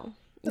a bow.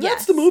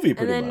 That's the movie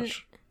pretty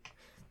much.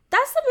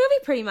 That's the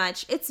movie pretty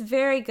much. It's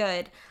very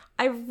good.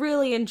 I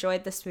really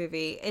enjoyed this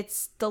movie.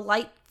 It's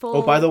delightful.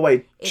 Oh, by the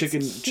way, It's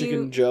cute.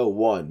 Chicken Joe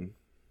won.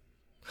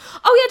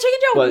 Oh yeah, Chicken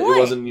Joe But won. it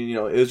wasn't,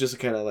 it was just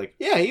kind of like,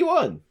 yeah, he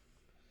won.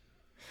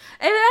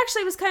 And it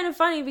actually was kind of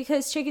funny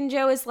because Chicken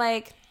Joe is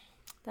like,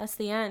 that's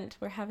the end.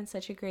 We're having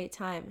such a great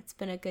time. It's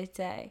been a good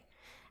day.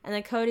 And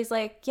then Cody's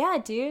like, yeah,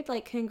 dude,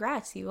 like,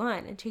 congrats, you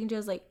won. And Chicken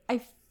Joe's like, I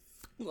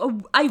won?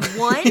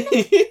 Yeah,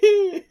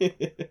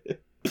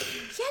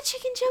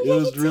 Chicken Joe, It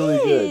was really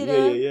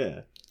good.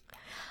 Yeah.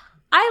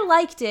 I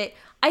liked it.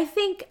 I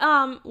think,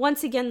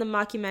 once again, the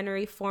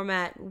mockumentary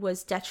format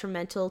was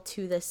detrimental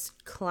to this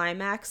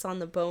climax on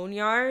the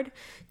Boneyard.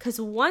 Because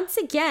once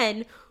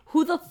again,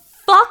 who the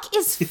fuck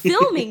is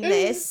filming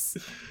this?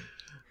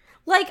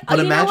 Like, But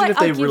imagine if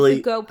they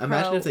really, GoPro.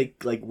 imagine if they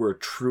like were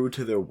true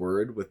to their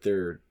word with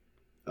their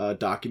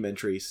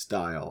documentary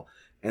style,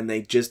 and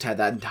they just had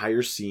that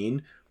entire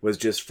scene was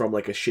just from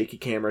like a shaky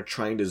camera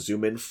trying to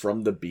zoom in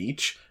from the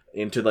beach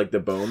into like the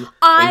bone,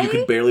 and you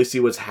can barely see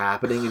what's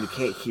happening, and you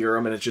can't hear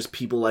them, and it's just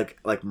people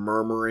like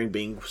murmuring,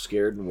 being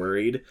scared and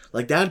worried.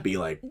 Like that'd be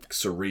like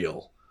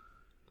surreal.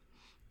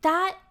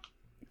 That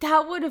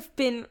would have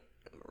been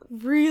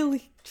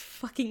really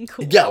fucking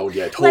cool.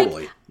 Yeah,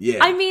 totally. Like, yeah.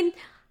 I mean,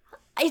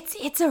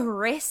 it's a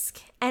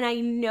risk, and I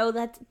know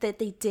that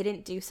they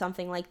didn't do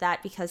something like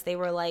that because they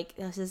were like,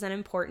 this is an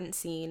important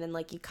scene, and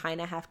like you kind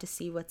of have to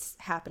see what's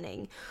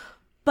happening.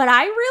 But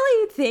I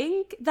really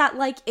think that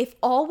like if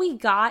all we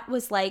got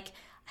was like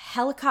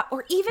helicopter,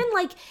 or even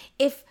like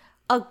if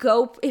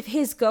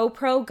his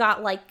GoPro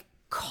got like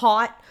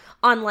caught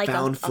on like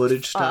found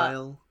footage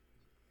style,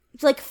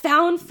 like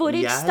found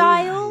footage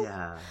style.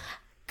 Yeah.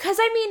 Because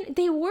I mean,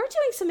 they were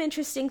doing some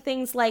interesting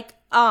things, like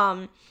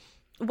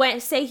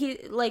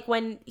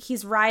when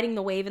he's riding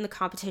the wave in the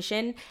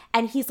competition,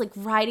 and he's like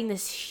riding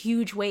this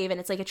huge wave, and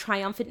it's like a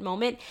triumphant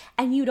moment,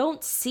 and you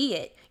don't see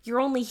it. You're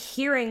only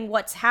hearing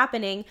what's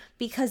happening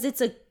because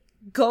it's a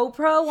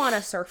GoPro on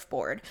a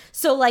surfboard.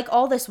 So like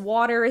all this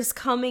water is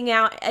coming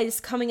at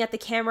the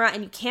camera,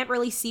 and you can't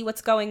really see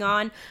what's going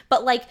on.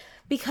 But like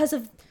because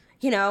of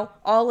you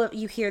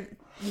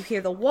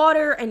hear the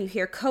water, and you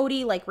hear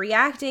Cody like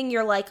reacting,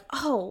 you're like,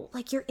 oh,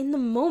 like you're in the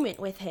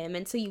moment with him,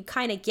 and so you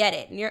kind of get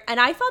it, and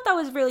I thought that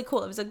was really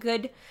cool. It was a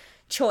good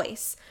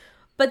choice.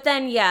 But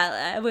then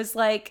I was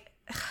like,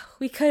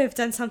 we could have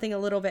done something a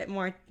little bit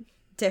more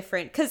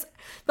different, because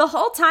the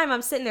whole time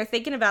I'm sitting there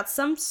thinking about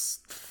some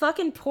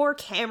fucking poor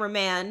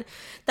cameraman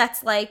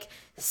that's like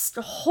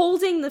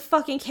holding the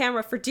fucking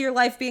camera for dear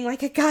life, being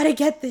like, I gotta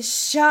get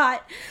this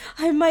shot.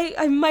 I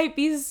might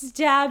be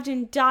stabbed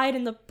and died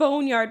in the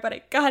boneyard, but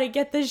I gotta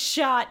get this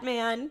shot,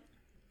 man.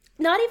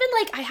 Not even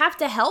like I have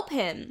to help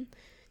him.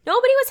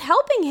 Nobody was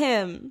helping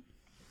him.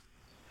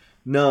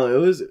 No, it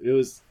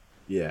was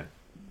yeah.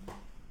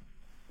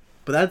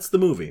 But that's the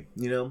movie,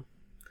 you know?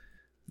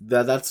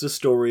 That's the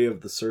story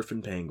of the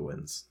surfing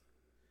penguins.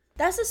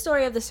 That's the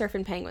story of the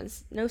surfing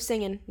penguins. No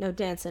singing, no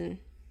dancing,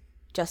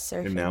 just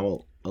surfing. And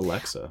now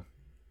Alexa.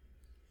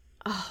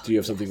 Oh, do you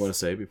have something you want to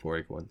say before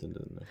I go into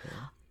the next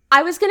one?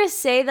 I was going to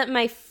say that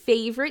my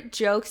favorite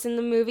jokes in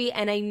the movie,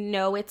 and I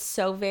know it's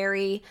so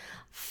very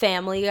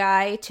Family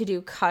Guy to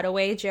do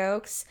cutaway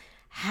jokes.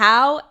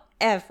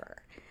 However,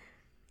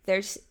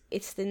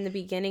 it's in the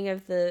beginning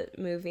of the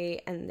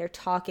movie, and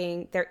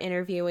they're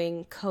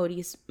interviewing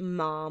Cody's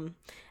mom,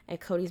 and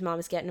Cody's mom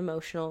is getting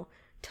emotional,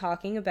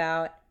 talking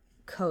about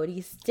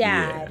Cody's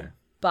dad,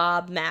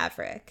 Bob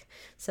Maverick.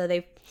 So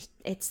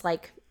it's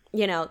like,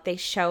 you know, they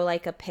show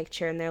like a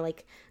picture, and they're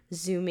like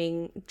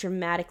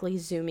dramatically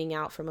zooming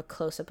out from a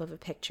close-up of a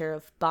picture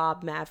of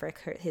Bob Maverick,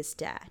 his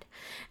dad.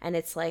 And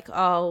it's like,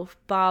 oh,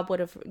 Bob would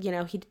have, you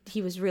know,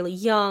 he was really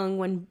young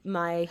when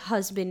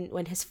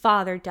his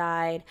father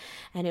died,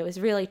 and it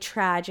was really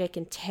tragic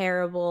and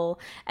terrible.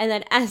 And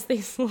then as they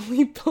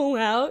slowly pull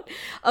out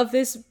of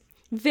this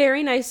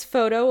very nice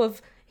photo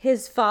of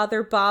his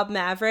father, Bob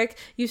Maverick,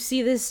 you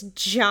see this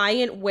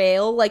giant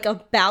whale like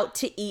about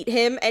to eat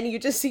him, and you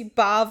just see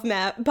Bob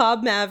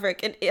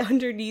Maverick, and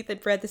underneath in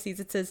parentheses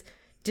it says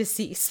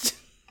deceased.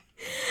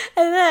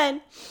 And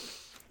then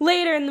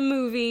later in the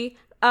movie,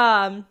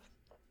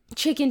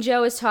 Chicken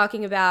Joe is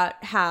talking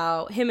about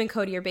how him and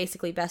Cody are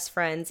basically best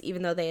friends,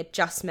 even though they had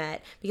just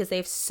met, because they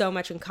have so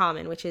much in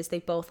common, which is they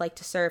both like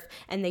to surf,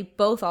 and they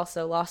both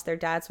also lost their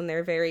dads when they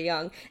were very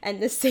young.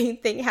 And the same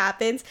thing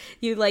happens.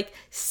 You like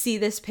see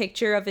this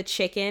picture of a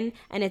chicken,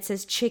 and it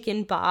says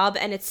Chicken Bob,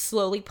 and it's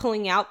slowly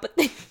pulling out, but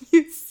then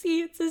you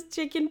see it says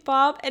Chicken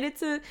Bob, and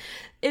it's a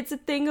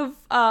thing of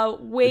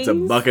wings. It's a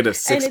bucket of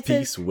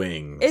 6-piece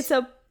wings. It's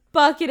a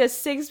bucket of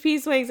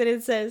 6-piece wings, and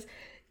it says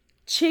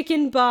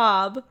Chicken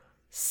Bob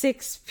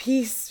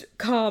 6-piece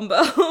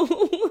combo.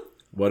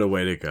 What a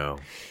way to go.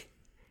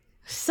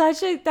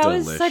 That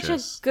was such a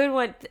good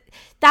one.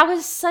 That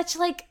was such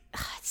like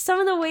some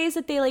of the ways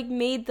that they like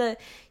made the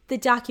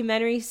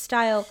documentary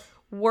style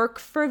work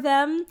for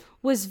them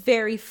was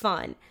very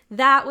fun.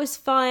 That was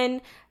fun.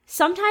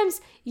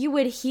 Sometimes you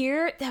would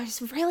hear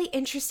there's really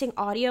interesting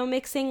audio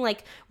mixing,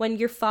 like when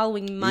you're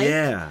following Mike,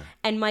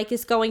 and Mike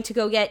is going to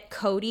go get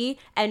Cody,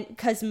 and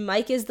because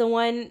Mike is the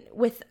one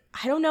with,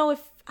 I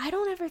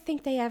don't ever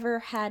think they ever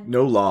had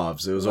no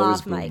lavs. It was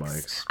always boom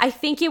mics. I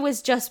think it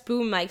was just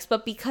boom mics,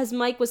 but because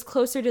Mike was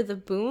closer to the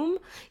boom,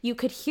 you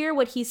could hear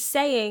what he's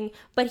saying,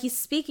 but he's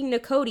speaking to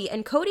Cody,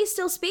 and Cody's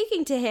still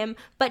speaking to him,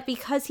 but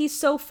because he's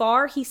so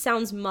far, he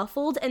sounds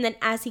muffled, and then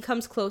as he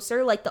comes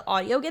closer, like the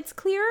audio gets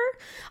clearer.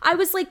 I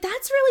was like,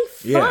 that's really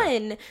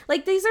fun. Yeah.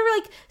 Like these are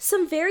like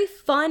some very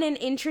fun and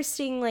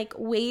interesting like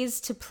ways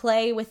to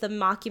play with the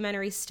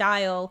mockumentary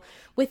style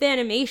with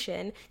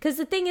animation. Because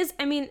the thing is,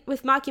 I mean,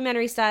 with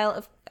mockumentary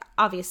style,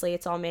 obviously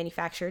it's all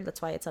manufactured,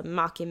 that's why it's a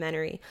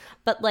mockumentary,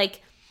 but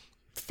like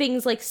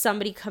things like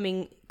somebody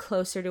coming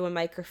closer to a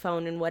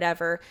microphone and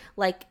whatever,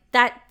 like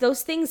that,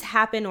 those things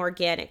happen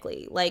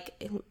organically.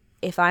 Like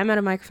if I'm at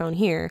a microphone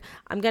here,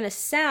 I'm gonna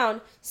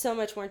sound so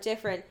much more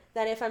different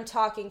than if I'm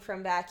talking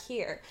from back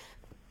here,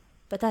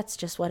 but that's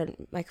just what a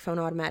microphone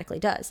automatically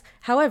does.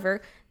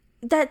 However,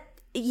 that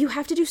you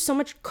have to do so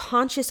much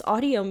conscious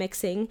audio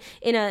mixing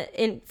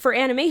for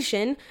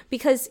animation,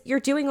 because you're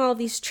doing all of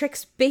these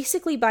tricks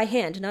basically by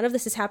hand. None of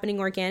this is happening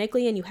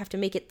organically, and you have to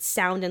make it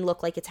sound and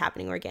look like it's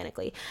happening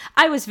organically.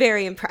 I was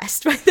very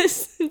impressed by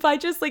this, by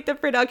just like the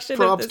production.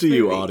 Props of this to movie.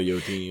 You, audio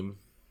team.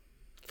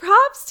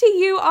 Props to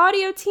you,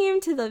 audio team,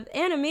 to the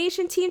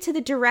animation team, to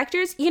the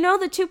directors. You know,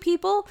 the two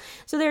people.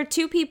 So there are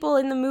two people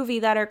in the movie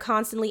that are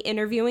constantly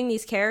interviewing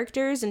these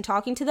characters and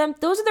talking to them.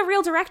 Those are the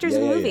real directors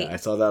of the movie. Yeah. I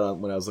saw that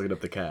when I was looking up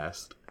the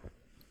cast.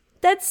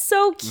 That's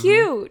so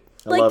cute.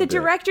 Mm-hmm. Like the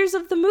directors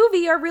of the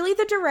movie are really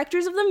the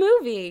directors of the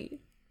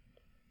movie.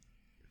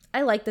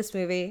 I like this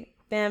movie.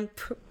 Man,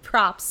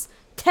 props.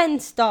 10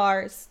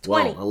 stars.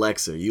 20. Well,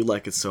 Alexa, you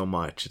like it so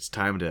much. It's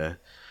time to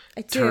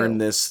turn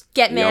this.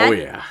 Get mad? Oh,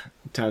 yeah.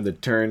 Time to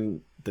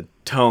turn the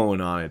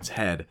tone on its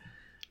head.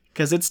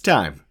 Because it's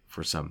time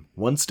for some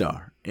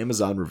 1-star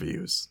Amazon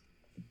reviews.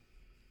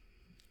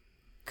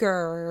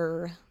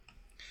 Grrr.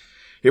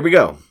 Here we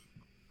go.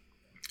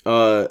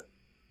 I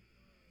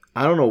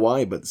don't know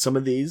why, but some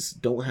of these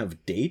don't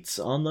have dates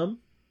on them.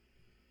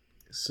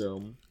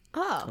 So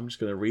I'm just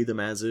going to read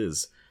them as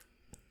is.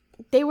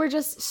 They were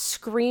just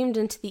screamed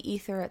into the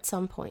ether at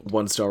some point.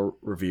 1-star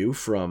review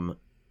from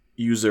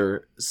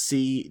user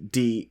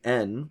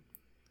CDN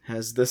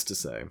has this to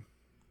say.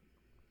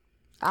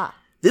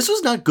 This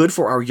was not good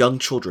for our young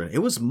children. It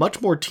was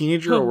much more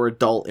teenager or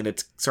adult in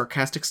its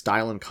sarcastic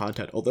style and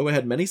content. Although it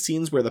had many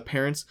scenes where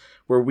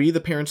we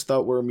the parents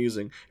thought were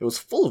amusing, it was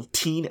full of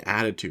teen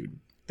attitude.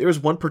 There was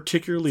one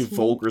particularly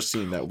vulgar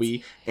scene that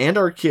we and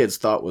our kids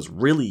thought was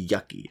really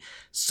yucky.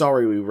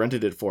 Sorry we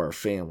rented it for our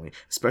family,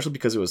 especially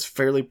because it was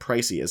fairly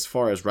pricey as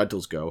far as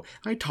rentals go.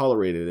 I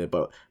tolerated it,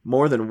 but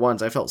more than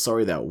once I felt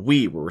sorry that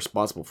we were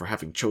responsible for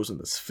having chosen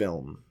this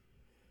film.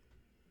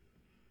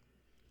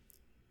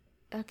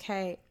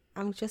 Okay,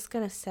 I'm just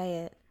gonna say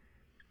it.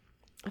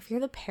 If you're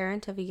the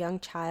parent of a young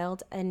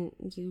child and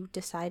you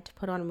decide to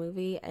put on a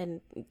movie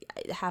and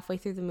halfway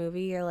through the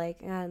movie you're like,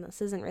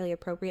 this isn't really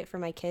appropriate for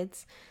my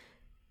kids,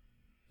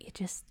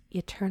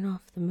 you turn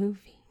off the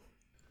movie.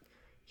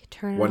 You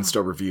turn it off.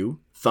 1-star review,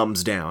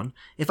 thumbs down.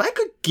 If I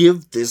could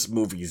give this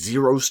movie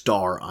 0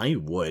 star, I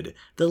would.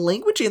 The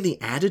language and the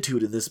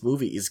attitude in this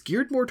movie is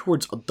geared more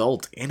towards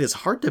adult and is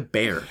hard to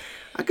bear.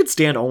 I could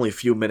stand only a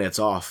few minutes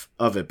off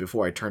of it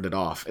before I turned it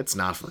off. It's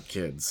not for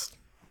kids.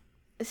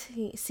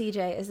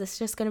 CJ, is this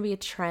just going to be a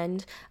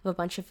trend of a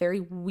bunch of very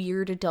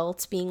weird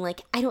adults being like,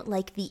 I don't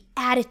like the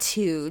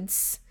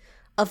attitudes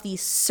of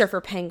these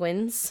surfer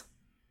penguins?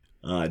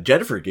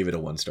 Jennifer gave it a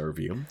 1-star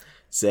review.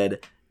 Said,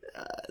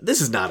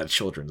 this is not a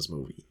children's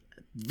movie.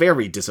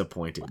 Very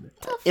disappointed.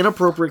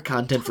 Inappropriate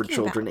content for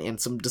children and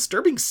some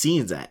disturbing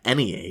scenes at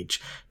any age.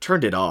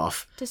 Turned it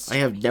off. I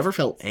have never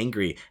felt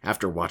angry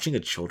after watching a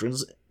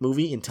children's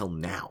movie until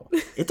now.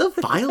 It's a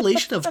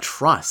violation of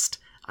trust.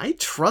 I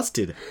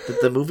trusted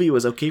that the movie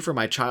was okay for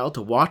my child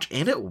to watch,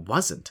 and it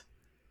wasn't.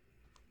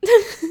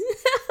 Violation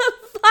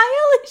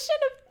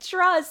of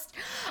trust.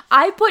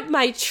 I put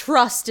my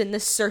trust in the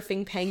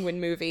surfing penguin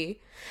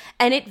movie,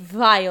 and it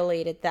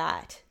violated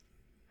that.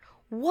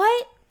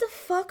 What the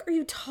fuck are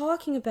you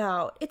talking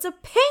about? It's a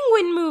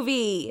penguin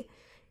movie.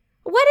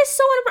 What is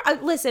so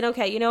listen,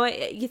 okay, you know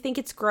what? You think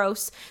it's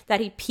gross that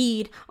he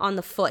peed on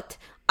the foot.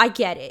 I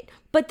get it.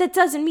 But that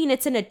doesn't mean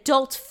it's an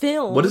adult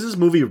film. What is this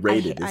movie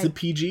rated? Is it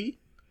PG?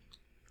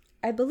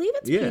 I believe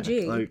it's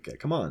PG. Like,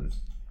 come on.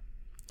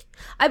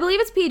 I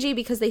believe it's PG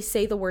because they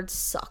say the word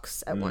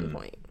sucks at one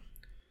point.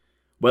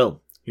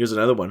 Well, here's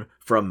another one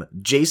from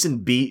Jason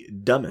B.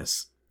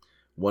 Dummis.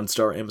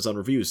 1-star Amazon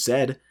review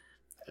said,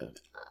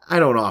 I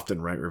don't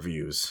often write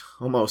reviews.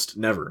 Almost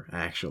never,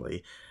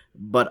 actually.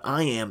 But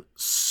I am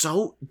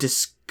so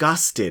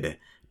disgusted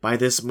by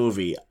this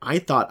movie, I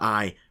thought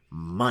I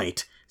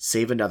might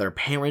save another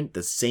parent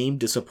the same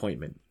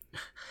disappointment.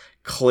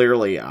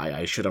 Clearly,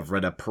 I should have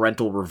read a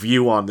parental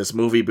review on this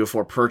movie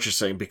before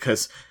purchasing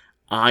because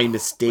I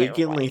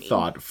mistakenly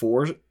thought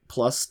 4+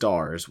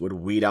 stars would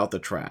weed out the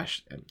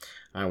trash, and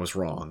I was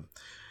wrong.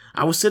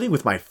 I was sitting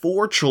with my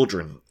 4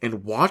 children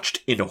and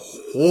watched in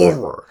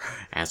horror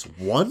as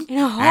one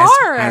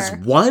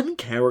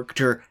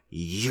character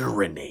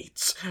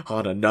urinates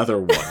on another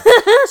one,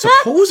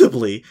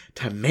 supposedly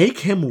to make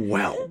him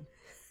well.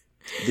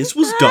 This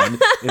was done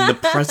in the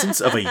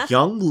presence of a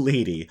young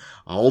lady,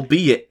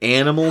 albeit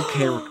animal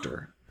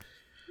character.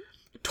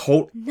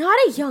 Not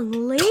a young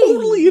lady.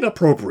 Totally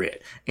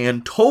inappropriate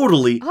and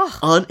totally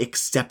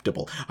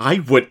unacceptable. I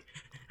would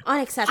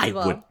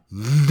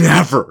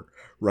never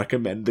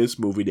recommend this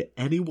movie to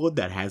anyone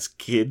that has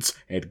kids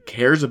and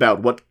cares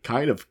about what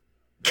kind of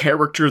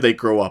character they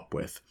grow up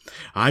with.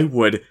 I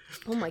would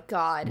oh my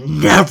god,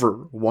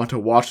 never want to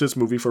watch this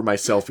movie for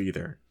myself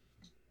either.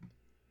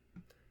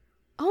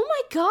 Oh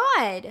my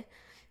god.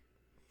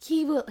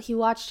 He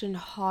watched in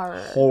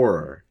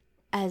horror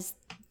as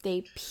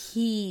they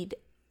peed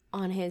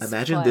on his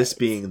Imagine foot. This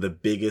being the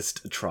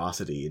biggest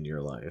atrocity in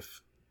your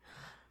life.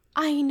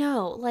 I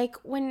know, like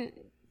when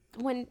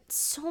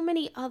so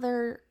many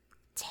other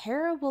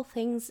terrible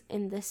things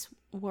in this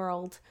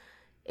world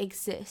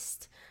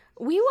exist.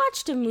 We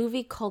watched a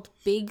movie called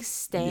Big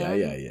Stan.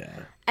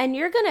 Yeah. And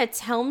you're gonna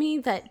tell me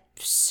that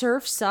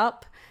Surf's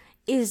Up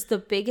is the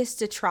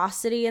biggest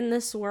atrocity in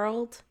this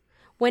world?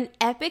 When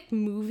Epic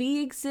Movie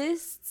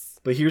exists?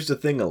 But here's the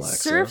thing, Alexa.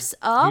 Surf's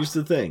Up? Here's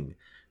the thing.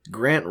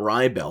 Grant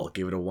Rybell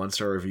gave it a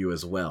 1-star review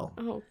as well.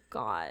 Oh,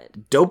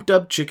 God. Doped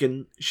Up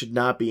Chicken should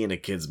not be in a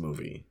kid's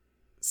movie.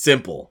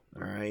 Simple,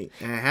 alright?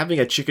 Having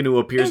a chicken who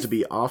appears to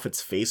be off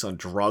its face on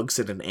drugs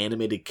in an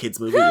animated kid's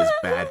movie is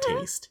bad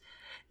taste.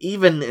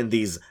 Even in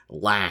these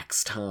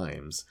lax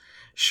times.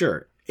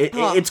 Sure,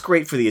 it's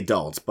great for the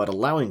adults, but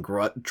allowing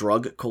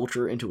drug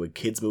culture into a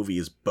kid's movie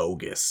is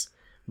bogus.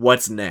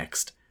 What's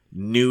next?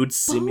 Nude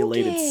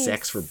simulated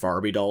sex for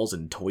Barbie dolls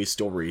in Toy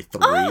Story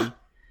 3?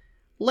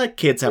 Let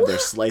kids have their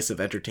slice of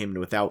entertainment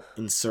without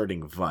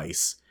inserting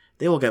vice.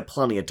 They will get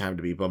plenty of time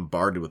to be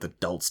bombarded with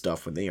adult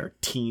stuff when they are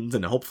teens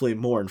and hopefully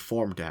more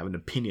informed to have an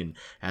opinion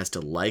as to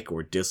like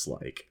or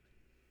dislike.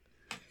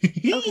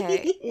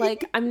 Okay,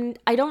 like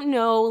I don't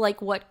know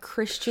like what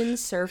Christian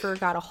server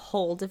got a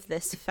hold of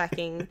this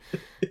fucking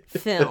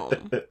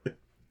film.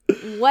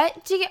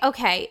 What do you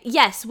okay,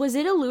 yes, was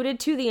it alluded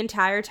to the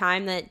entire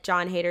time that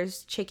John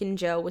Hader's Chicken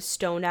Joe was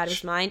stoned out of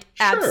his mind?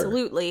 Sure.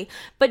 Absolutely.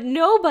 But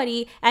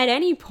nobody at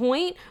any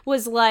point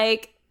was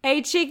like,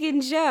 hey,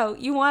 Chicken Joe,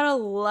 you want to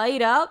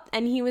light up?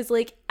 And he was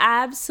like,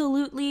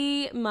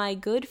 absolutely, my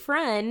good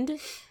friend.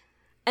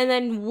 And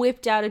then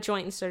whipped out a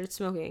joint and started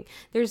smoking.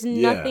 There's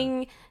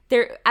nothing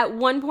there. At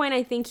one point,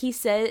 I think he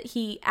said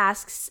he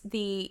asks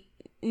the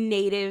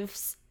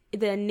native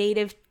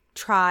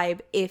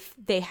tribe if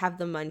they have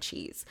the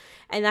munchies.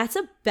 And that's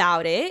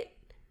about it.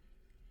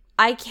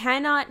 I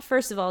cannot,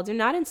 first of all, do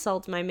not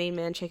insult my main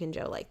man, Chicken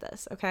Joe, like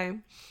this, okay?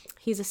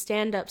 He's a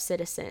stand-up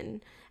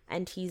citizen,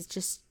 and he's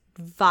just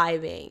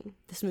vibing.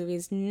 This movie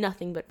is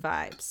nothing but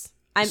vibes.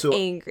 I'm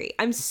angry.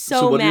 I'm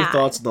so what mad. are your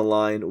thoughts on the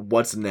line,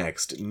 what's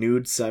next?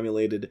 Nude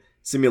simulated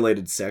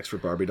sex for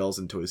Barbie dolls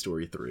in Toy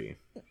Story 3.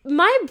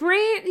 My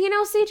brain,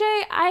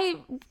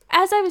 CJ,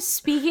 as I was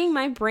speaking,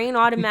 my brain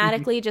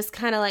automatically just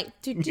kind of like,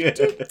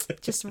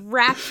 just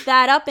wrapped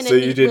that up in a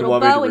neat little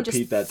bow and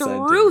just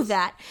threw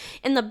that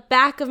in the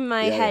back of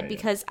my head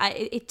because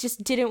it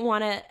just didn't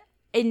want to,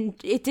 and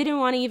it didn't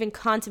want to even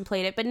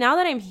contemplate it. But now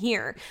that I'm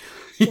here,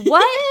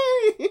 what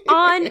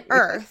on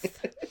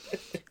earth?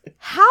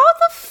 How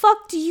the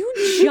fuck do you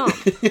jump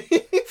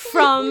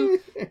from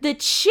the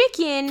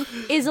chicken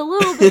is a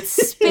little bit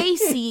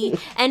spacey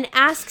and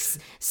asks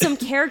some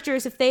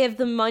characters if they have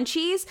the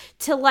munchies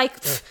to like,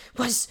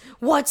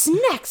 what's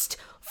next?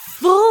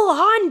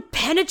 Full-on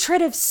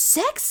penetrative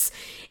sex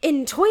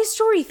in Toy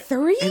Story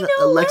 3? And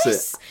no Alexa,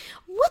 less?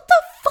 What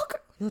the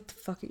fuck? What the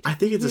fuck are you I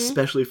think it's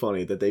especially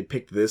funny that they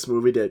picked this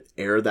movie to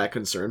air that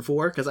concern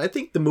for, because I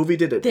think the movie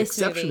did an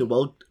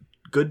exceptionally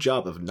good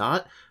job of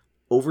not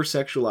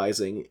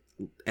over-sexualizing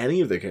any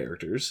of the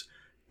characters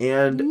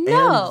and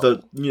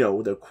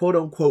the quote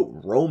unquote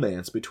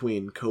romance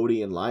between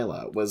Cody and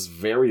Lila was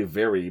very,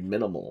 very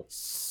minimal.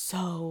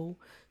 So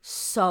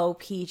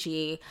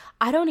PG.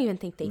 I don't even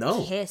think they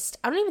kissed.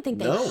 I don't even think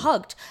they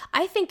hugged.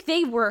 I think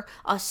they were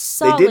a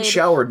solid, they did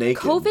shower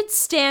naked. COVID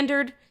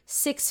standard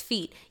 6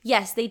 feet.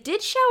 Yes, they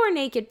did shower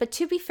naked, but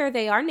to be fair,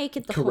 they are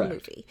naked the whole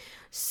movie.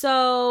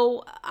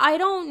 So I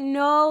don't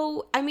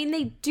know. I mean,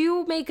 they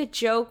do make a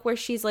joke where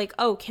she's like,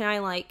 oh,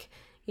 can I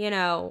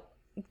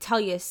tell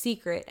you a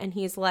secret? And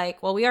he's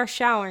like, well, we are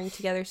showering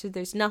together, so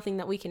there's nothing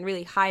that we can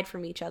really hide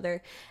from each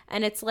other.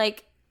 And it's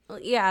like,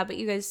 yeah, but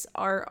you guys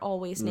are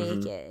always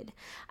naked.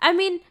 I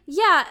mean,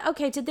 yeah,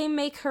 okay, did they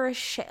make her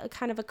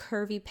kind of a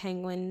curvy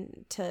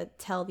penguin to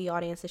tell the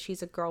audience that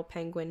she's a girl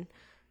penguin?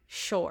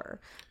 Sure.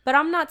 But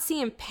I'm not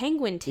seeing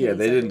penguin titties Yeah,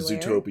 they didn't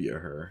everywhere.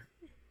 Zootopia her.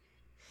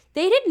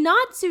 They did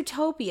not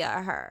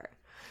Zootopia her.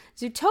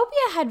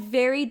 Zootopia had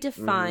very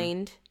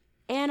defined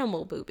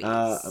animal boobies.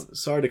 I'm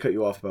sorry to cut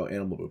you off about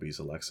animal boobies,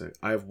 Alexa.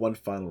 I have one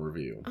final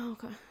review. Oh,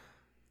 God.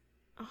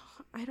 Oh,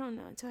 I don't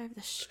know. Do I have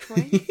the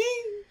strength?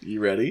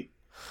 You ready?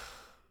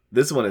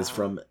 This one is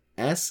from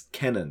S.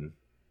 Kennan.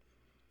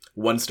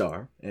 1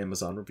 star,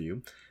 Amazon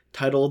review,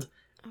 titled,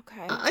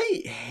 okay.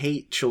 I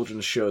hate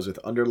children's shows with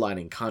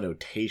underlining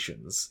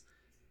connotations.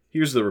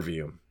 Here's the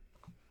review.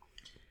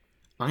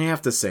 I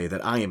have to say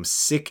that I am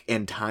sick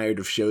and tired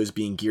of shows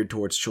being geared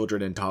towards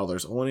children and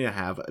toddlers only to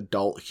have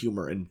adult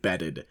humor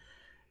embedded.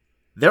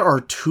 There are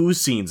 2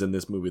 scenes in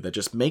this movie that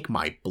just make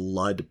my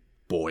blood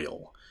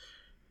boil.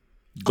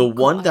 The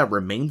one that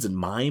remains in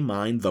my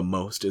mind the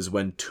most is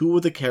when 2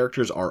 of the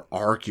characters are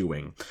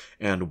arguing,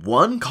 and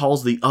one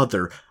calls the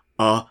other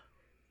a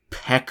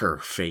pecker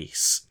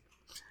face.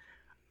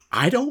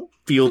 I don't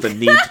feel the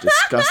need to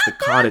discuss the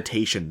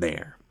connotation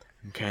there,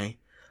 okay?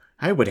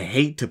 I would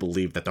hate to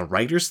believe that the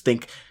writers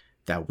think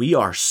that we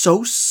are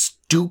so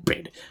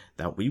stupid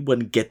that we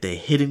wouldn't get the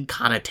hidden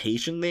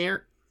connotation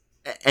there.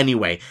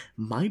 Anyway,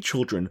 my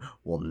children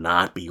will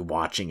not be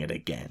watching it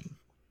again.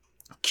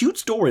 Cute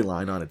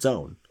storyline on its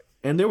own,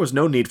 and there was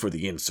no need for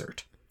the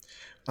insert.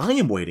 I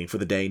am waiting for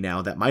the day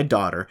now that my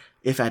daughter,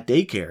 if at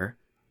daycare,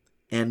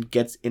 and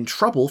gets in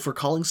trouble for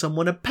calling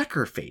someone a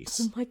pecker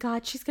face. Oh my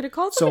God, she's gonna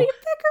call somebody a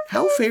pecker face.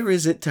 How fair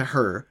is it to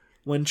her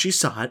when she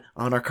saw it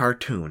on our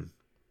cartoon?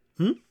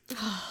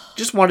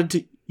 Just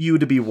wanted you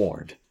to be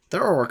warned.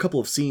 There are a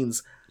couple of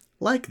scenes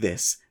like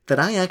this that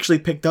I actually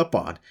picked up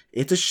on.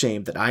 It's a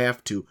shame that I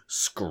have to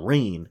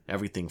screen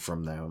everything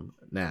from them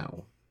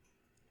now.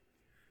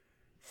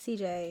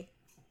 CJ,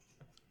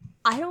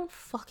 I don't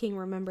fucking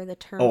remember the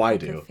term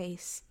pecker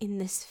face in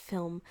this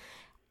film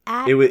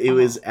at all.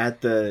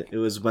 It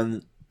was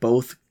when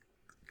both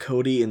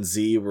Cody and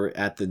Z were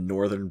at the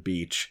northern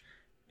beach,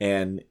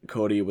 and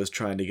Cody was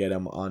trying to get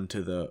him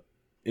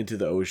into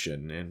the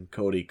ocean, and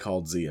Cody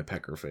called Z a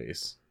pecker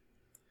face.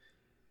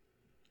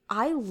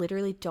 I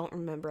literally don't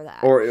remember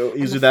that. Or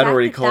either that or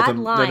he called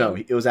him... No,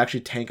 it was actually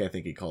Tank, I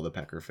think he called a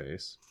pecker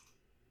face.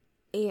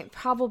 Yeah,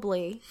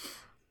 probably.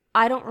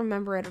 I don't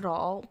remember it at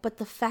all. But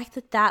the fact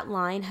that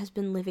line has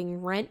been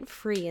living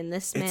rent-free in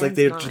this man's mind...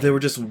 It's like they were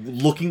just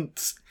looking...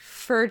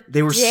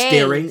 They were days.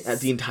 Staring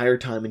at the entire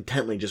time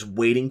intently, just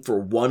waiting for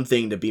one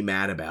thing to be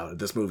mad about in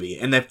this movie.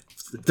 And they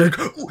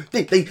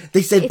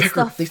said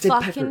pecker. They said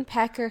fucking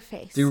pecker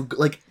face. They were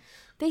like...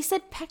 They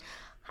said pecker...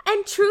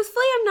 And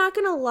truthfully, I'm not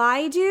gonna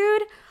lie,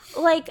 dude.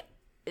 Like,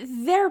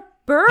 they're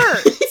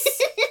birds.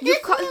 They're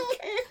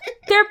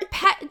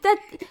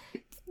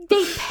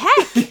they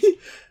peck.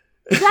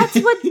 That's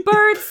what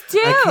birds do.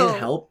 I can't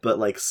help but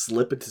like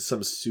slip into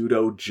some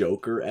pseudo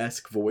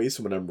Joker-esque voice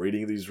when I'm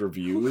reading these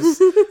reviews.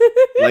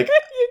 Like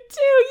you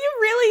do. You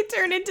really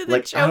turn into the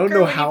like Joker. I don't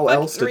know when how you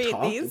else to read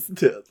talk these.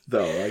 to,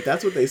 though. Like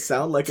that's what they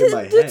sound like in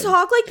my To head.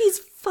 talk like these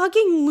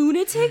fucking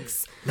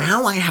lunatics.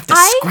 Now I have to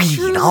I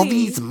screen all truly-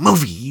 these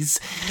movies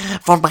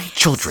for my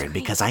children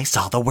because I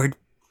saw the word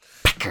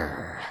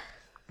pecker.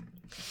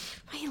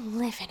 I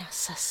live in a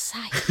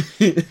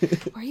society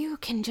where you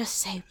can just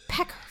say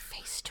pecker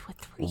face to a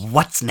 3.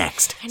 What's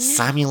next?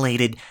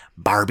 Simulated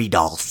Barbie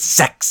doll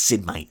sex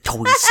in my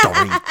Toy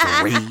Story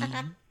 3?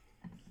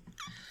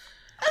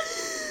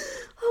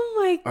 Oh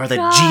my god. Are the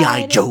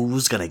G.I.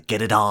 Joes gonna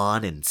get it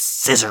on and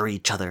scissor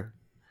each other?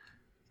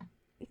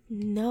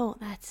 No,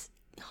 that's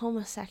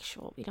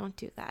homosexual. We don't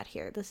do that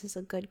here. This is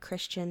a good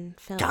Christian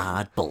film.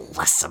 God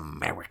bless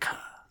America.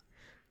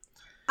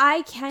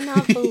 I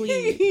cannot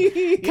believe.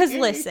 Because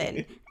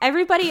listen,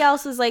 everybody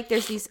else is like,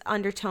 there's these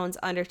undertones.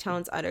 And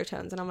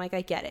I'm like,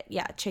 I get it.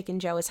 Yeah, Chicken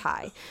Joe is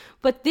high.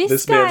 But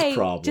this guy man's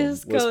problem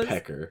just was goes,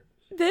 Pecker.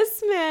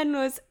 This man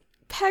was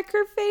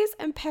Pecker face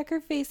and Pecker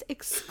face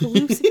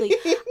exclusively.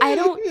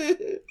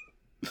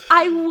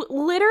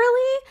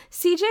 Literally,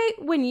 CJ,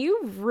 when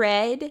you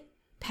read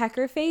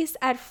Pecker face,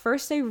 at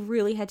first I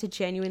really had to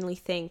genuinely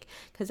think,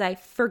 because I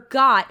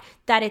forgot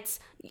that it's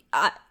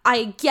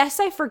I guess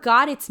I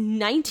forgot it's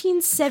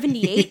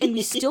 1978 and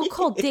we still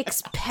call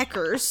dicks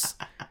peckers.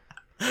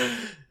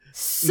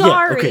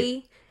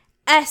 Sorry,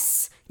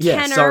 S.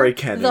 Kenner, sorry,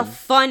 Kenner. the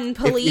fun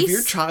police. If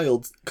your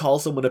child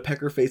calls someone a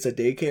pecker face at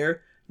daycare,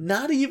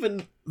 not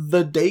even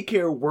the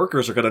daycare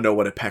workers are gonna know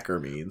what a pecker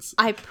means.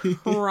 I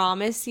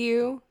promise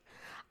you.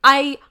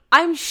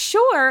 I'm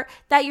sure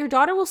that your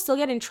daughter will still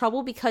get in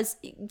trouble because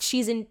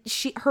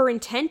her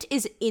intent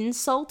is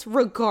insult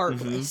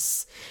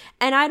regardless.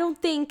 And I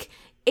don't think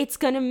it's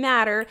going to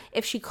matter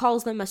if she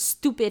calls them a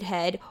stupid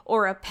head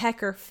or a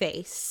pecker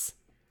face.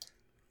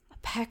 A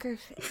pecker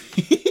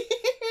face.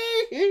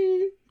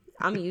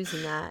 I'm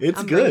using that. It's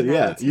I'm good, bringing that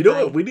yeah. into You know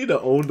my- what? We need to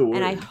own the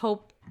word. And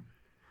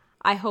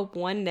I hope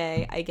one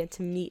day I get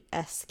to meet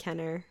S.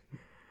 Kenner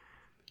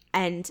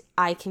and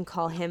I can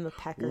call him a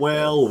pecker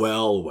Well, face.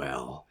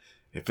 well.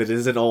 If it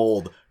isn't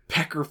old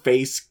pecker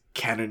face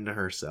Cannon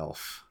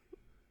herself.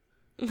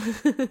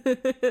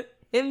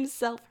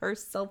 Himself,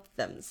 herself,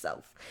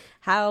 themself.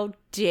 How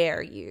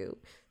dare you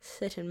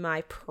sit in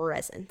my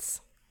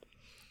presence?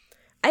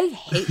 I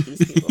hate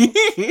these people.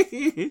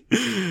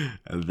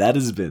 And that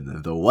has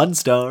been the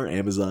 1-star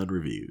Amazon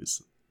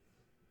reviews.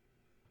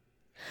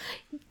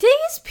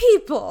 These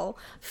people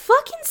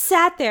fucking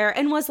sat there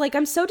and was like,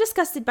 I'm so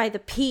disgusted by the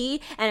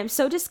pee, and I'm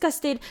so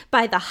disgusted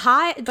by the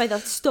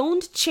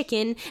stoned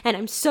chicken, and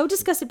I'm so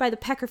disgusted by the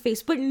pecker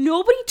face, but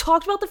nobody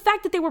talked about the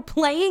fact that they were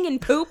playing in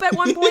poop at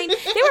one point.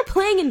 They were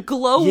playing in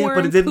glowworm Yeah,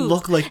 but it didn't poop,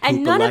 look like poop,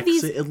 and none Alexa. of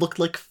these. It looked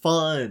like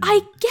fun.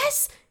 I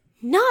guess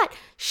not.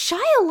 Shia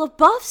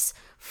LaBeouf's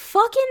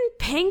fucking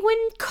penguin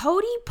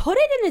Cody put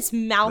it in his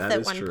mouth That at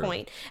is one true.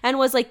 point and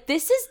was like,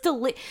 "This is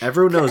delicious."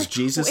 Everyone knows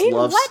Jesus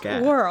loves scat.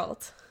 In what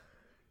world?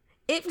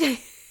 I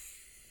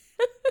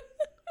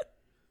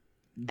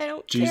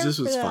don't. Jesus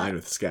care for was that. fine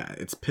with scat.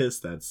 It's piss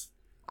that's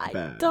I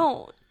bad.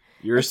 don't.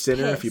 You're a It's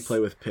sinner if you piss. play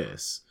with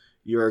piss.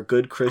 You're a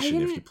good Christian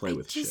if you didn't- play I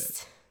with just-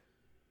 shit.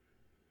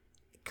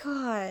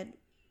 God,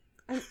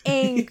 I'm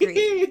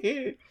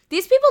angry.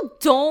 These people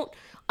don't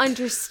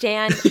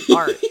understand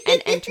art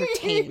and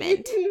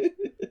entertainment.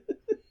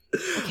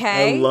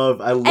 Okay. I love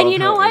And you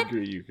know how what?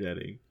 angry you're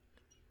getting.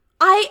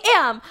 I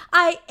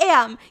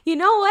am. You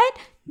know what?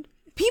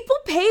 People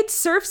paid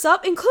Surf's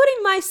Up,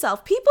 including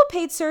myself. People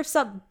paid Surf's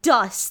Up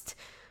dust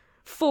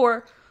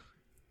for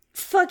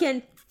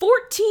fucking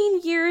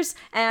 14 years,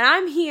 and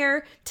I'm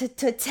here to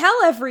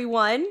tell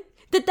everyone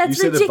that that's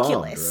You said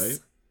ridiculous. it bombed,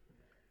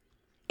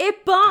 right?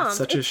 It bombed. That's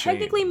such a It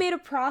technically shame. made a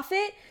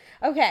profit.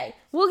 Okay,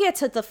 we'll get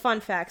to the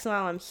fun facts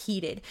while I'm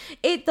heated.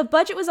 The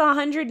budget was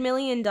 $100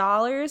 million.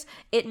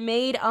 It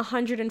made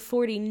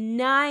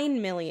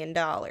 $149 million.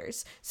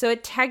 So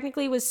it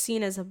technically was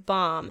seen as a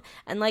bomb.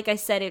 And like I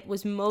said, it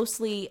was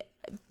mostly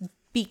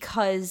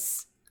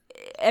because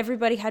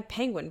everybody had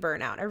penguin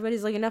burnout.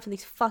 Everybody's like, enough of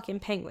these fucking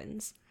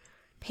penguins.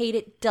 Paid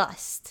it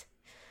dust.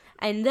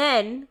 And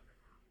then,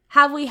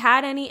 have we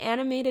had any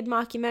animated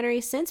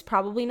mockumentaries since?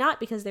 Probably not,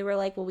 because they were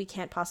like, well, we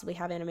can't possibly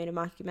have animated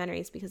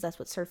mockumentaries because that's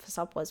what Surf's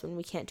Up was when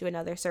we can't do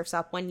another Surf's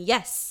Up, when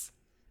yes,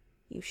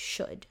 you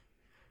should.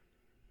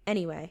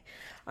 Anyway,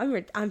 I'm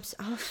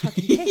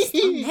fucking pissed.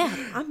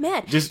 I'm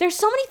mad. Just There's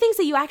so many things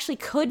that you actually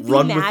could be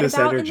run with mad this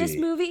about energy. in this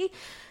movie.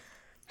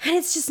 And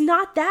it's just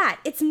not that.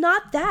 It's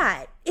not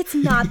that. It's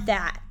not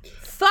that.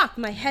 Fuck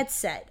my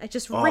headset. I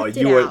just ripped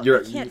it out.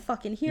 I can't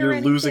fucking hear you're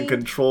anything. losing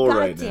control God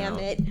right damn now.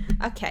 it.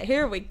 Okay,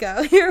 here we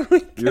go. Here we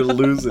go. You're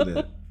losing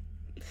it.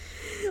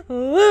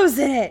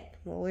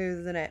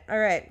 Losing it. All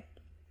right.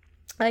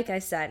 Like I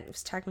said, it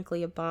was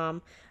technically a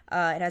bomb.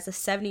 It has a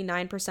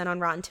 79% on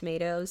Rotten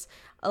Tomatoes.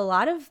 A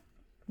lot of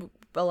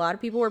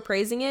people were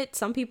praising it.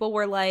 Some people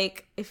were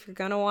like, if you're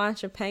gonna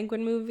watch a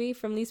penguin movie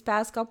from these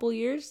past couple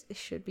years, it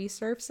should be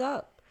Surf's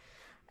Up.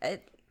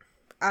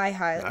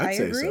 I I'd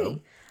say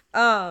agree.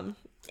 so.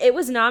 It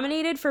was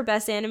nominated for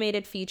Best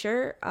Animated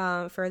Feature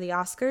for the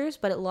Oscars,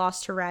 but it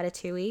lost to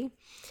Ratatouille.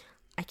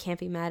 I can't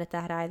be mad at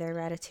that either.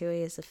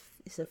 Ratatouille is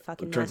a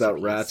fucking It turns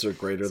masterpiece. out rats are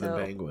greater So-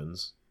 than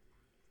penguins.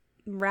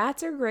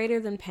 Rats are greater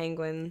than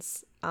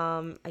penguins.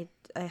 I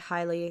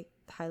highly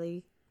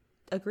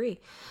agree.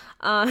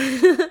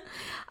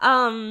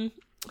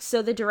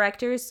 So the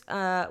directors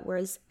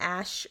was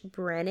Ash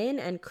Brennan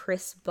and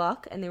Chris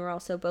Buck, and they were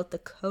also both the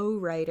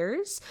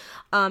co-writers.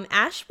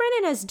 Ash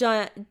Brennan has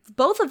done,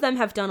 both of them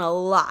have done a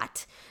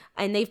lot,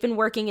 and they've been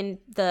working in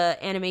the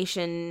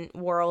animation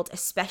world,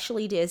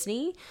 especially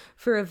Disney,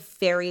 for a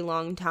very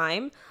long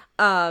time.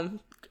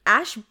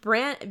 Ash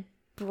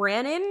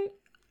Brannon,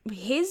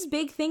 his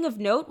big thing of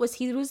note was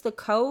he was the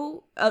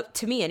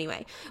to me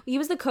anyway, he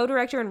was the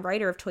co-director and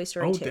writer of Toy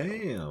Story Oh, 2.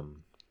 damn.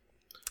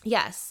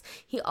 Yes.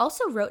 He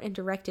also wrote and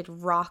directed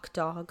Rock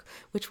Dog,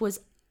 which was,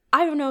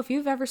 I don't know if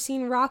you've ever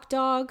seen Rock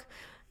Dog.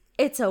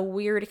 It's a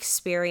weird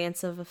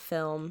experience of a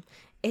film.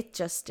 It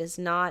just does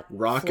not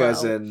Rock flow.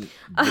 as in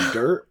the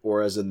dirt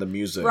or as in the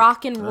music?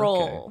 Rock and Okay.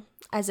 roll.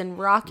 As in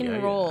rock and Yeah,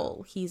 yeah.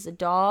 roll. He's a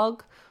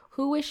dog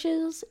who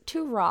wishes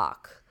to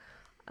rock.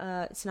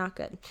 It's not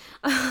good.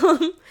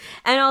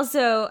 And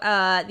also,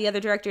 the other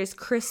director is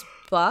Chris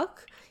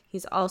Buck.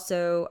 He's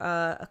also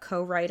a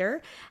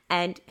co-writer.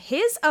 And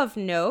his of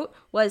note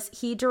was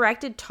he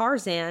directed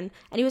Tarzan,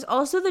 and he was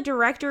also the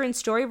director and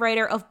story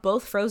writer of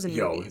both Frozen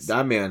Yo, movies.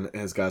 that man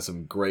has got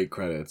some great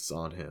credits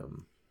on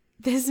him.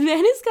 This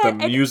man has got,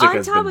 The and music on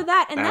has top been of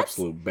that, and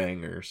absolute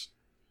bangers.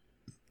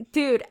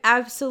 dude,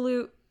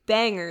 absolute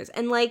bangers.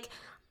 And like,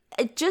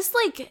 that's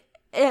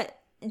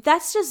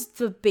just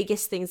the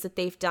biggest things that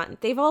they've done.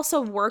 They've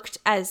also worked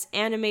as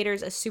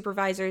animators, as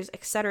supervisors,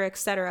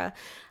 etc.,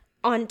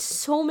 on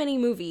so many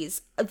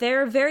movies.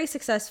 They're very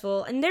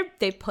successful, and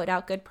they put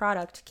out good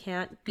product.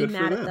 Can't be Good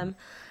for mad at them.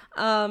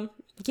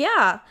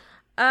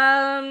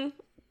 them.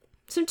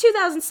 Some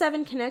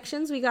 2007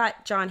 connections. We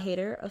got John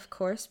Hader, of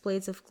course,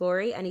 Blades of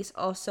Glory, and he's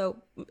also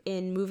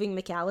in Moving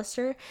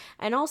McAllister.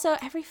 And also,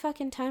 every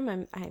fucking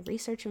time I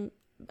research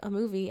a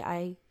movie,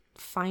 I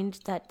find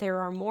that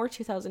there are more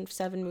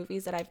 2007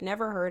 movies that I've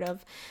never heard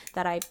of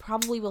that I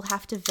probably will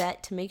have to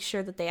vet to make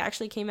sure that they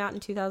actually came out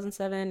in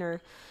 2007 or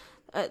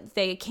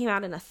they came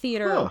out in a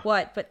theater or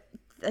what. But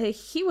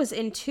he was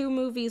in 2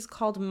 movies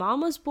called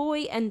Mama's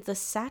Boy and The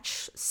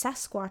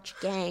Sasquatch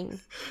Gang.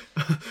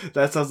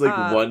 That sounds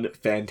like one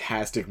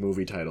fantastic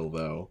movie title,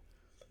 though.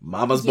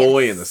 Mama's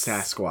Boy and the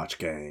Sasquatch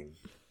Gang.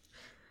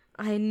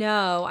 I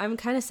know. I'm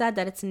kind of sad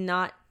that it's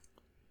not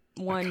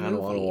one I kind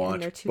of want to movie and watch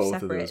they're 2 both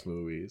separate. of those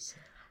movies.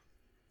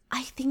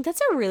 I think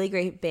that's a really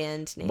great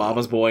band name.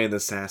 Mama's Boy and the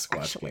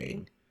Sasquatch Actually.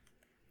 Gang.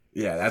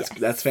 Yeah,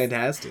 that's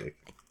fantastic.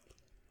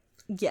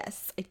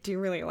 Yes, I do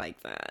really like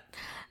that.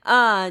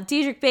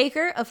 Diedrich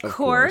Baker, of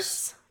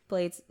course.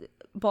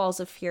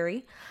 Balls of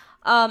Fury.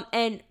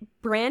 And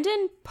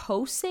Brandon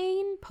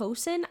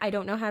Posehn, I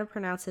don't know how to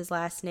pronounce his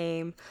last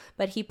name,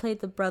 but he played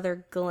the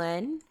brother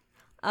Glenn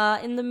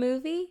in the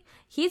movie.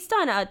 He's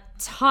done a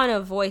ton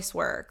of voice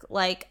work.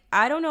 Like,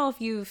 I don't know if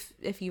you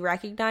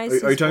recognize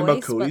his Are you talking voice,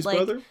 about Cody's but, like,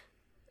 brother?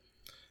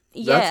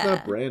 Yeah. That's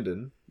not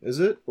Brandon, is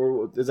it?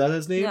 Or is that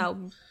his name?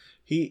 No.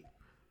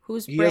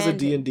 Who's He Brandon? has a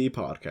D&D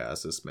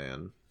podcast, this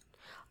man.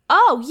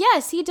 Oh,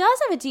 yes, he does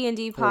have a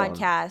D&D Hold on.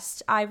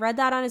 podcast. I read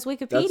that on his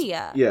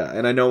Wikipedia. Yeah,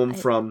 and I know him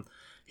from...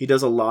 He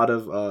does a lot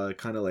of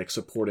kind of like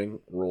supporting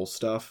role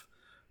stuff.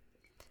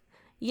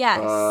 Yes.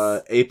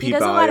 AP he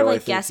does Bio, a lot of I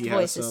like think guest he has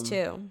voices some.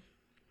 too.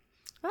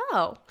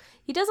 Oh.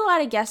 He does a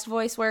lot of guest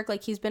voice work.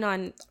 Like he's been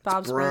on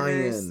Bob's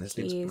Burgers. Brian. His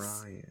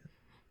name's Brian.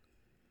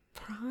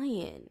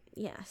 Brian.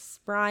 Yes.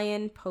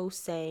 Brian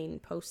Posehn.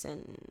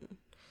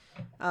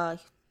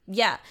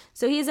 Yeah.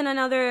 So he's in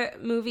another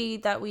movie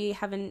that we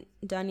haven't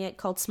done yet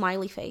called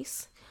Smiley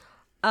Face.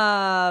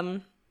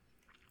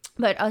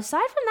 But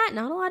aside from that,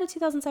 not a lot of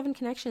 2007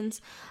 connections.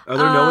 Are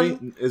there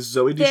is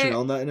Zoe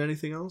Deschanel not in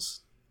anything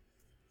else?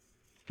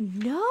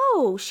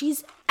 No,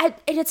 and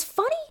it's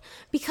funny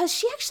because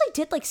she actually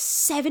did like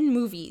 7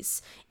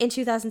 movies in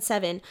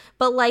 2007,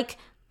 but like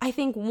I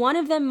think one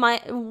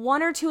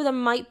or 2 of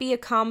them might be a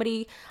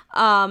comedy,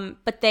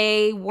 but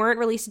they weren't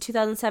released in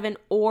 2007,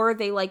 or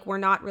they like were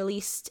not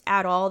released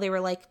at all. They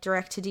were like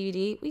direct to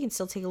DVD. We can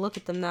still take a look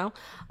at them though.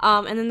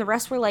 And then the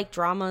rest were like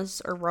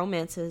dramas or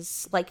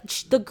romances. Like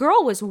the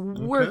girl was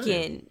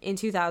working in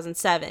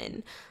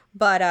 2007,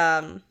 but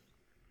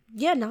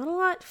yeah, not a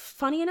lot.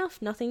 Funny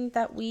enough, nothing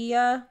that we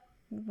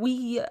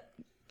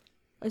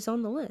is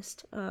on the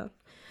list.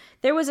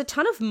 There was a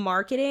ton of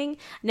marketing.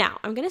 Now,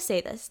 I'm going to say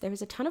this. There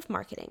was a ton of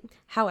marketing.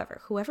 However,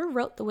 whoever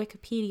wrote the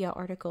Wikipedia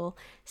article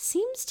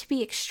seems to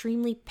be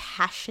extremely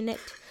passionate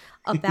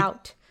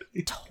about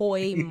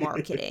toy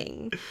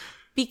marketing,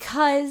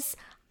 because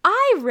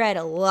I read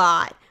a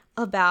lot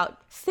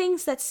about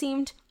things that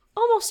seemed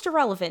almost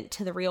irrelevant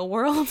to the real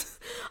world.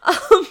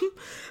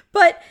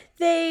 But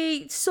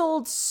they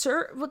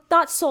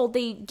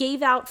they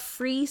gave out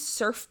free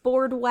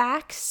surfboard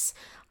wax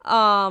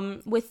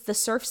with the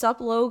Surf's Up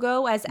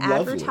logo as Lovely.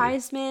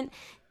 advertisement.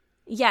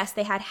 Yes,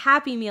 they had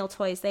Happy Meal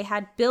toys. They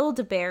had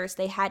Build-A-Bears.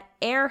 They had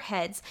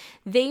Airheads.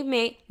 They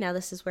made... Now,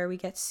 this is where we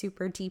get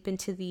super deep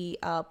into the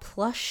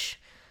plush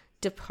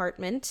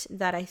department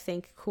that I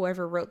think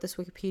whoever wrote this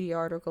Wikipedia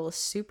article is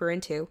super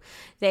into.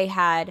 They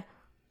had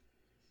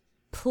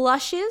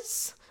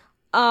plushes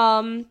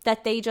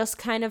that they just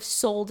kind of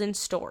sold in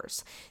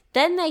stores.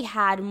 Then they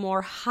had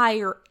more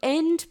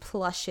higher-end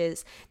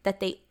plushes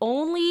that they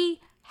only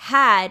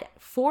had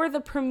for the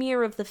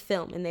premiere of the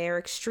film, and they are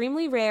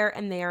extremely rare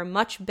and they are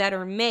much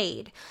better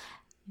made,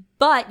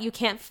 but you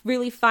can't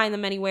really find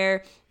them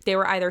anywhere. They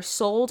were either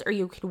sold or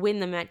you could win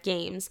them at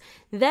games.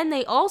 Then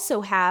they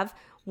also have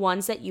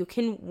ones that you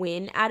can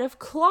win out of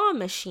claw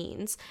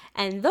machines,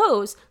 and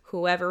those,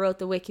 whoever wrote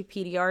the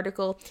Wikipedia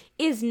article,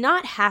 is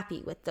not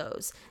happy with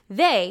those.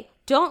 They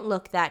don't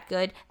look that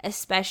good,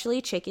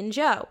 especially Chicken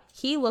Joe.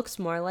 He looks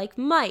more like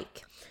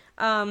Mike.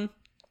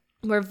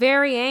 We're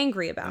very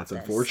angry about this.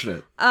 That's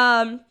unfortunate.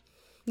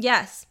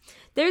 Yes.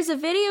 There's a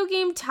video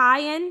game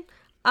tie-in,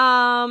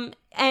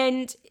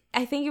 and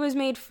I think it was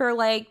made for,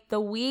 like,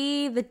 the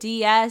Wii, the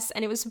DS,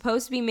 and it was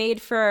supposed to be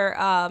made for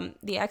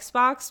the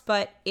Xbox,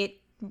 but it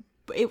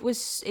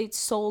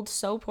sold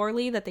so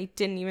poorly that they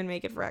didn't even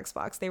make it for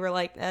Xbox. They were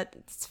like,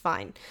 it's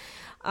fine.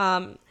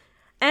 And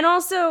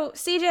also,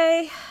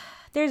 CJ,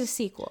 there's a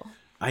sequel.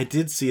 I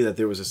did see that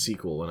there was a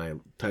sequel when I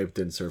typed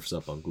in Surf's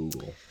Up on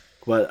Google.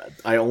 But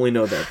I only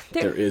know that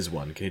there is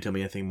one. Can you tell me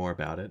anything more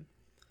about it?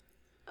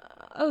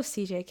 Oh,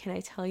 CJ, can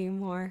I tell you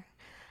more?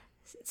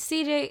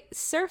 CJ,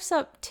 Surf's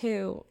Up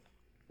 2,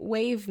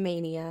 Wave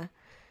Mania,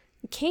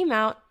 came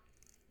out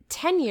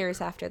 10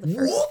 years after the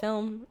first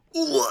film.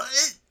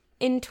 What?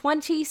 In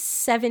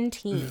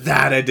 2017.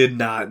 That I did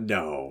not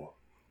know.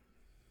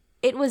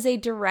 It was a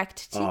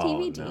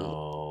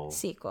direct-to-DVD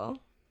sequel.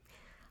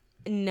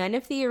 None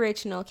of the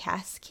original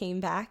cast came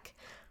back.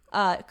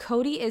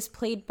 Cody is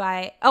played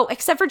by... Oh,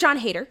 except for Jon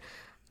Heder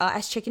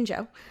as Chicken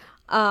Joe.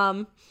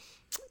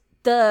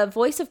 The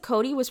voice of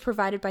Cody was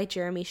provided by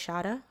Jeremy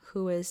Shada,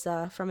 who is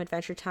from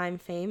Adventure Time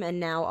fame and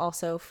now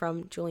also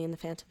from Julie and the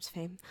Phantoms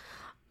fame.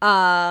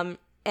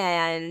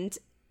 And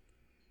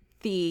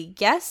the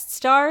guest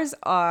stars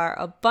are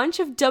a bunch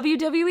of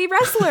WWE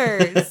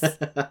wrestlers.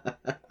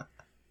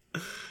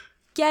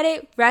 Get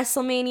it?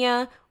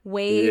 WrestleMania,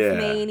 Wave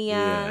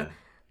Mania,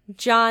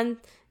 John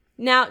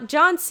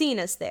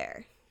Cena's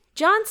there.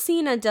 John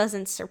Cena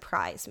doesn't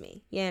surprise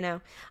me, you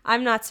know.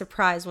 I'm not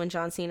surprised when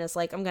John Cena's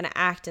like, I'm going to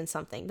act in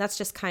something. That's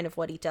just kind of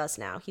what he does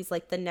now. He's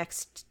like the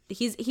next,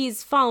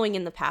 he's following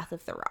in the path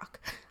of The Rock.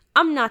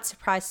 I'm not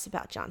surprised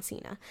about John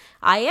Cena.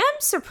 I am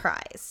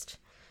surprised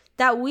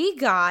that we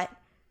got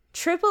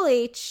Triple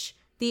H,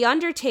 The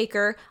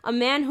Undertaker, a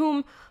man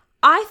whom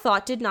I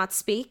thought did not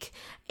speak,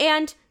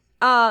 and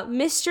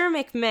Mr.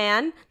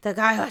 McMahon, the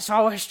guy that's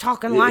always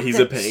talking like this. He's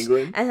a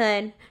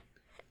penguin?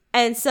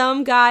 And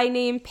some guy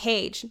named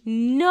Paige.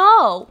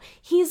 No,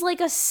 he's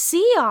like a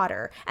sea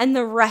otter, and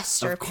the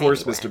rest are penguins.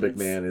 Of course Mr.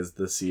 McMahon is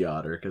the sea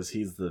otter, because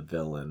he's the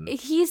villain.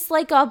 He's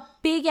like a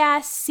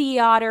big-ass sea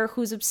otter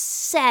who's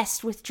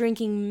obsessed with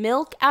drinking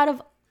milk out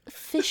of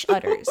fish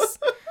udders.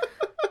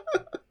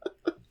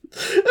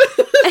 and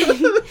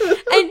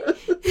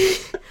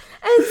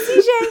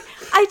CJ,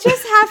 I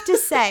just have to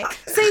say,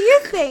 so you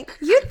think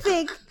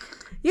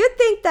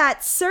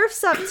that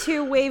Surf's Up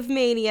 2 Wave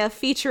Mania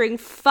featuring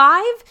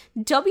 5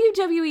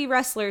 WWE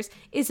wrestlers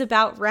is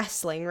about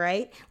wrestling,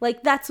 right?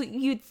 Like, that's what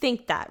you'd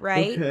think that,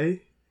 right?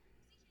 Okay.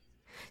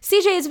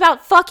 CJ, it's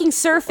about fucking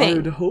surfing. I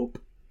would hope.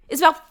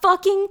 It's about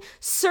fucking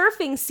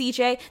surfing,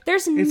 CJ.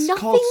 It's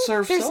called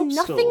Surf's Up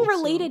still,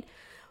 related.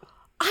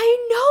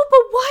 I know,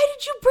 but why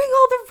did you bring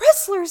all the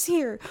wrestlers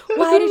here?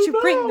 Why did you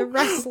bring the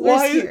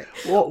wrestlers here?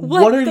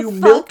 What are you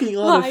milking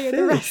on a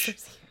fish?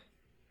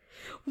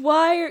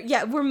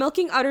 We're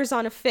milking udders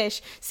on a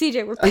fish.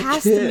 CJ, we're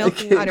past the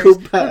milking udders.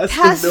 We're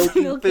past the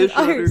milking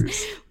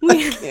udders.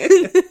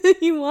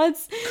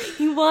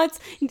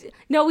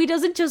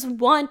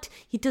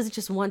 He doesn't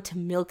just want to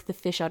milk the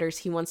fish udders.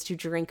 He wants to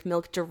drink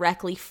milk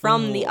directly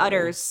from the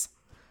udders.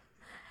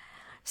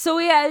 So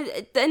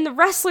and the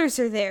wrestlers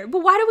are there.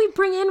 But why do we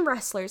bring in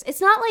wrestlers? It's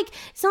not like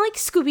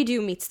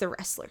Scooby-Doo meets the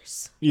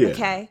wrestlers. Yeah.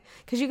 Okay?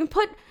 Because you can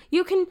put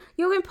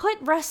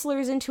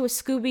wrestlers into a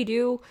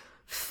Scooby-Doo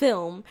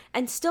film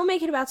and still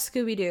make it about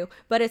Scooby-Doo,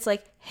 but it's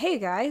like, hey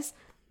guys,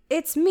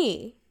 it's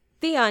me,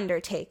 The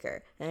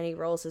Undertaker. And he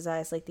rolls his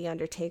eyes like The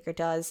Undertaker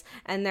does,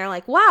 and they're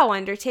like, wow,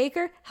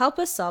 Undertaker, help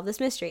us solve this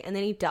mystery. And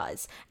then he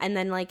does, and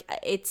then like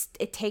it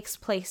takes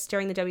place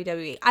during the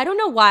WWE. I don't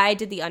know why I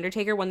did The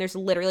Undertaker when there's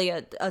literally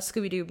a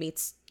Scooby-Doo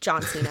meets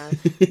John Cena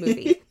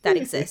movie that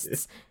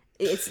exists.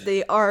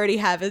 They already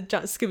have a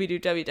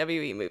Scooby-Doo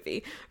WWE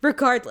movie.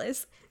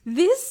 Regardless,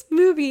 this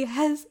movie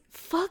has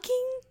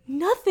fucking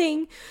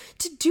nothing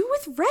to do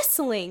with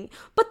wrestling,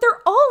 but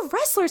they're all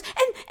wrestlers,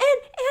 and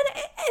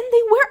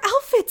they wear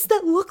outfits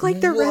that look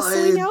like they're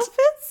wrestling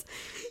outfits.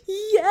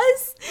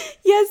 Yes,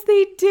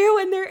 they do,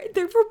 and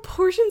their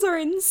proportions are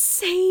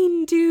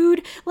insane,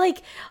 dude.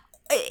 Like,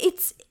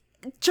 it's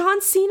John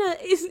Cena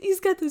he's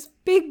got this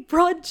big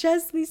broad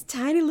chest and these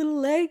tiny little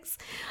legs.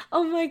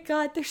 Oh my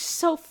god, they're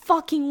so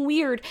fucking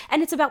weird.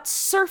 And it's about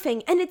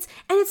surfing, and it's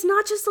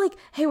not just like,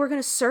 hey, we're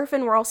gonna surf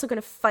and we're also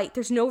gonna fight.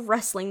 There's no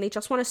wrestling. They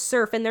just want to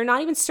surf, and they're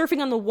not even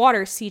surfing on the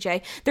water,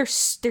 CJ. They're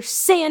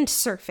sand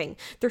surfing.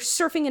 They're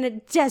surfing in a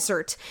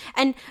desert,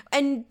 and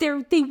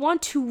they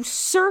want to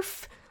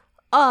surf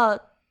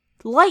a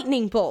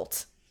lightning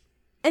bolt.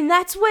 And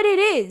that's what it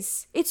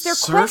is. It's their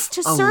quest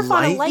to surf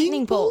on a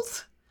lightning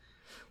bolt.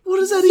 What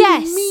does that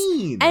even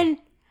mean? And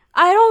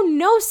I don't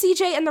know,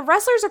 CJ. And the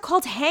wrestlers are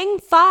called Hang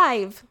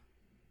 5.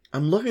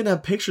 I'm looking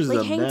at pictures of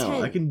them Hang now.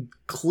 10. I can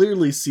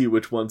clearly see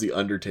which one's the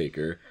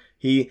Undertaker.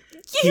 He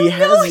You has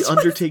know the which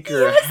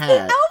Undertaker one's the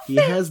hat. He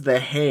outfit. has the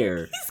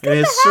hair. got And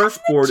his the hat and the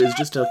surfboard is jacket.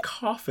 just a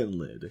coffin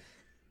lid.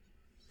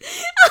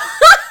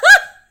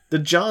 The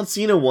John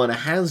Cena one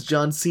has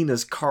John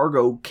Cena's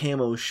cargo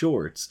camo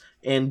shorts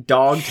and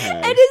dog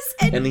tags.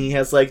 And he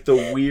has like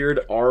the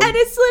weird arm. And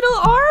his little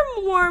arm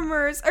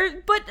warmers,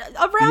 but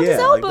around his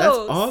elbows. Like,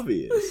 that's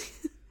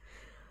obvious.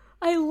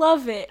 I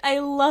love it. I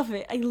love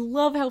it. I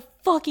love how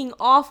fucking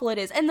awful it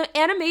is. And the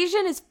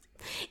animation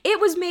it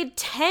was made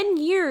 10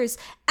 years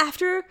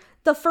after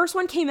the first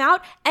one came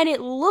out, and it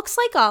looks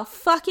like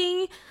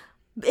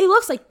it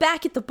looks like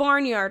Back at the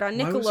Barnyard on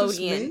Why was this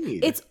Nickelodeon.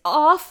 made? It's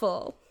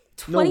awful.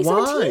 No,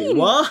 2017.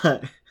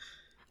 why?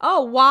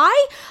 Oh,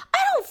 why? I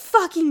don't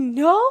fucking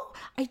know.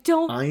 I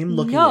am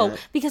looking know. at-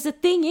 Because the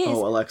thing is,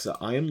 Oh, Alexa,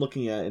 I am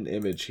looking at an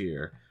image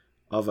here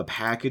of a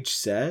package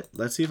set.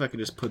 Let's see if I can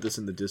just put this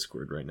in the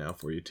Discord right now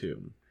for you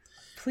too.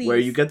 please, Where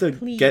you get the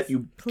please, get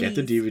the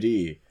please.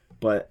 DVD,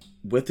 but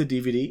with the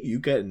DVD you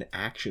get an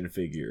action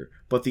figure.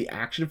 But the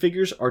action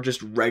figures are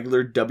just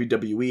regular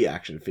WWE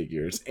action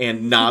figures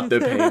and not the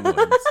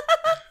Penguins.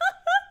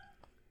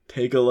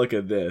 Take a look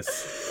at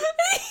this.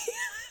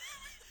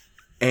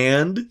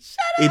 And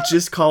it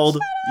just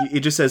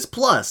says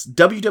plus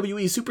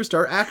WWE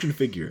Superstar action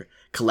figure.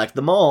 Collect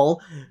them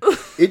all.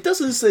 It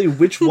doesn't say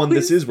which one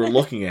this is we're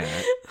looking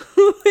at.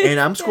 And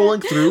I'm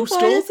scrolling through Why still.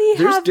 does he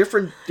have-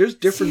 There's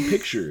different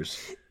pictures.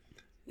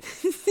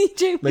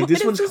 CJ, Like why this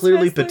does one's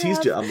clearly wrestler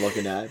Batista have- I'm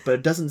looking at, but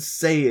it doesn't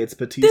say it's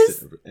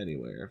Batista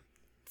anywhere.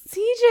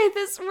 CJ,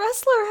 this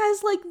wrestler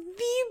has like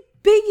the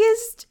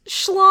biggest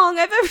schlong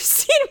I've ever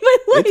seen in my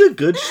life. It's a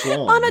good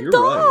schlong. On a You're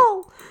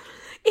doll. right.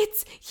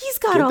 He's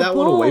got Get a that bulge.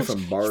 one away from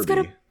He's got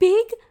a Barbie.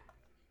 big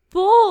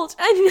bulge.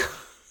 I know.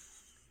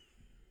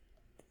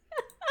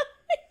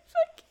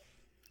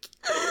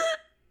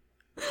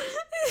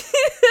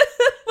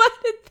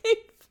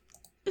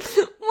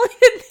 Why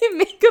did they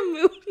make a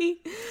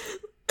movie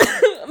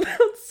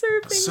about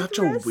surfing Such with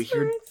a wrestlers?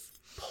 weird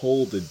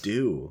pull to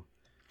do.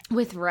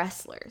 With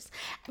wrestlers.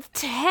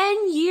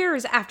 10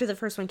 years after the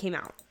first one came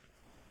out.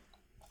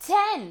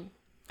 10.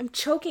 I'm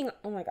choking.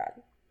 Oh my god.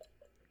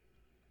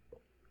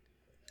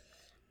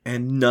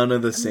 And none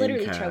of the same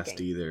literally cast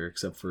choking. either,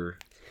 except for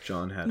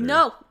John Hatter.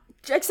 No,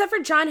 except for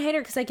John Hader,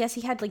 because I guess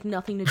he had like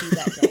nothing to do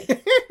that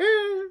day.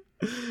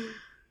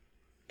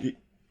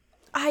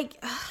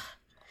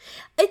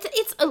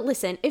 It's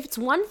listen, if it's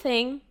one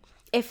thing,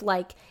 if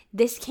like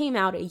this came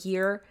out a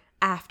year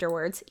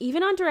afterwards,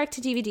 even on direct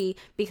to DVD,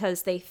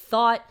 because they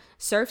thought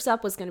Surf's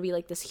Up was going to be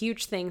like this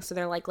huge thing, so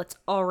they're like, let's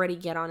already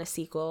get on a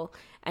sequel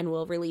and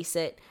we'll release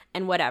it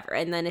and whatever.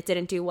 And then it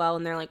didn't do well,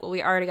 and they're like, well,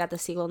 we already got the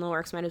sequel in the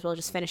works, might as well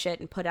just finish it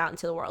and put it out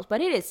into the world.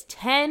 But it is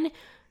 10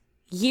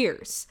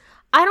 years.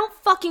 I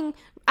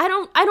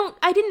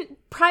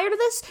didn't prior to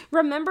this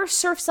remember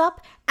Surf's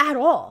Up at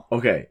all.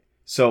 Okay,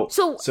 so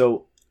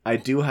I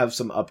do have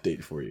some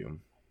update for you.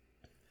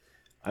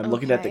 I'm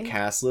looking at the Okay.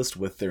 cast list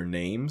with their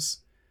names.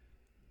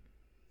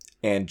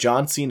 And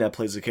John Cena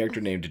plays a character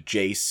named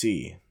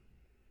JC.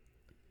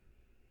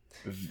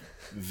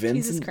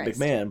 Vincent Christ.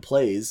 McMahon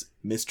plays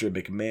Mr.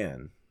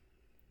 McMahon.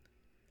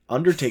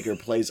 Undertaker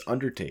plays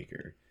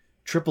Undertaker.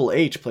 Triple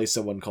H plays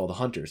someone called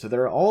Hunter. So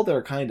they're all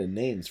their kind of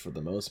names for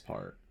the most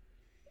part.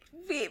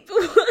 Wait,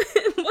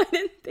 why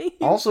didn't they use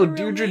Also, the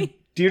real name?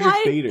 Deirdre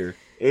Why? Bader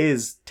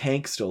is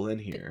Tank still in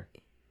here.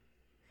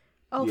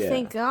 Oh, Yeah.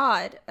 thank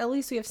God. At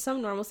least we have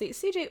some normalcy.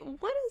 CJ,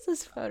 what is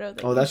this photo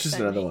that Oh, you that's just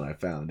sent another me? one I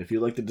found. If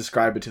you'd like to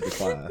describe it to the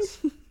class.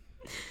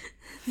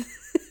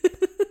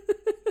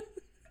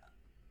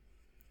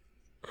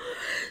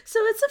 So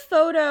it's a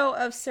photo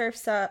of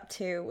Surf's Up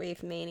to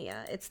Wave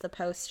Mania. It's the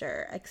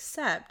poster,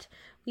 except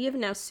we have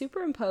now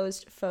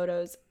superimposed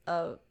photos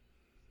of...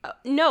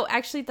 no,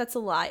 actually, that's a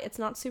lie. It's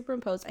not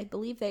superimposed. I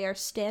believe they are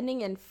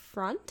standing in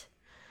front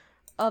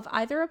of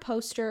either a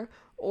poster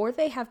or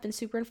they have been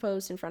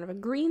superimposed in front of a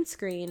green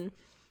screen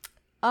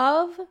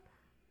of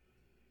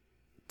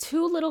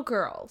two little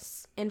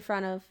girls in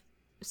front of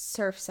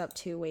Surf's Up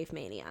to Wave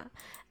Mania.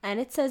 And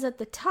it says at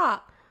the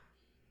top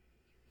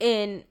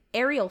in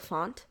Arial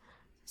font,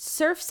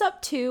 Surf's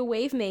Up to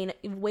Wave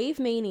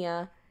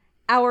Mania,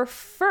 our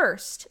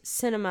first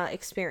cinema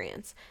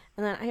experience.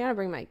 And then I gotta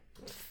bring my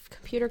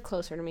computer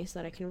closer to me so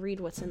that I can read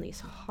what's in these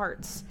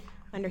hearts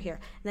under here.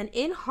 And then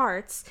in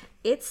hearts,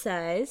 it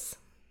says,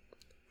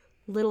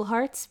 little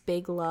hearts,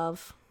 big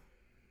love.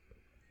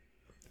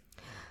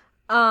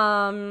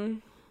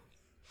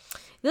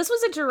 This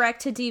was a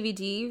direct to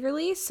DVD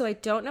release, so I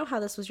don't know how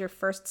this was your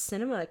first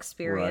cinema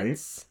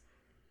experience.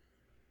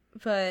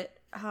 Right. But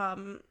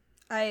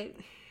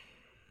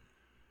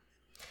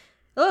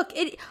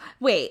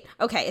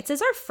it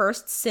says our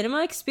first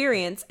cinema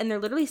experience, and they're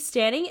literally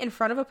standing in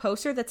front of a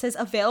poster that says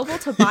available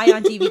to buy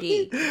on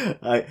DVD.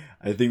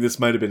 I think this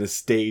might have been a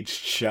staged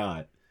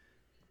shot.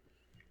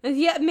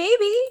 Yeah,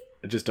 maybe.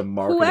 Just a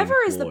marketing Whoever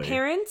is ploy.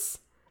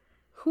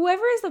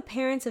 the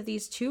parents of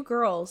these two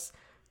girls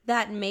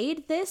that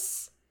made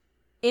this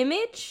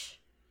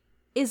image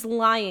is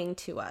lying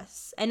to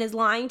us and is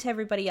lying to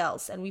everybody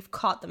else, and we've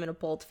caught them in a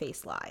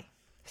bold-faced lie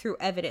through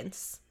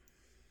evidence.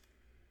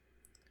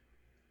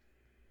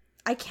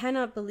 I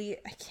cannot believe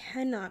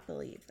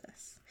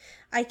this.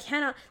 I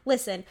cannot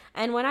listen.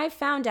 And when I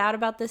found out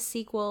about this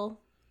sequel,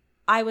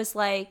 I was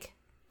like,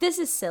 this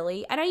is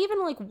silly. And I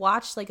even like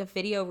watched like a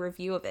video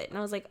review of it, and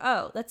I was like,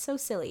 oh, that's so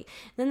silly.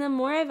 Then the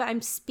more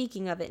I'm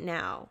speaking of it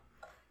now,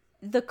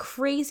 the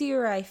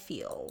crazier I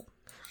feel.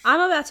 I'm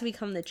about to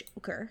become the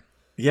Joker.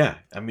 Yeah,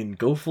 I mean,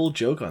 go full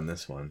joke on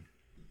this one.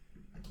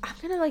 I'm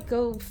gonna like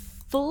go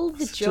full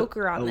the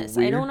Joker on this.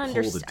 I don't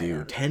understand.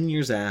 To do. 10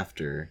 years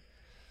after.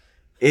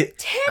 10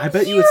 I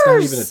bet you it's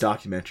not even a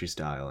documentary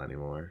style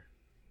anymore.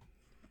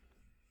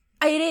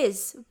 It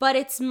is, but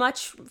it's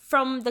much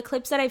from the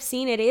clips that I've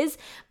seen. It is,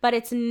 but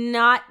it's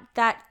not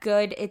that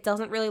good. It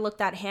doesn't really look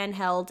that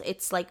handheld.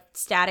 It's like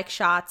static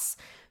shots,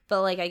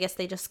 but like I guess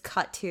they just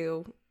cut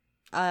to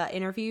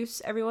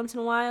interviews every once in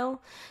a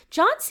while.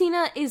 John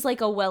Cena is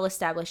like a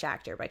well-established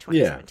actor by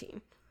 2017. Yeah.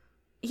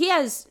 He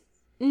has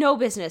no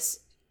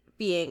business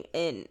being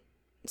in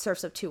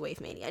Surf's Up 2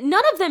 Wave Mania.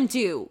 None of them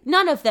do.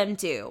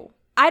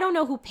 I don't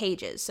know who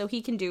Paige is, so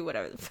he can do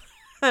whatever.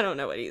 I don't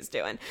know what he's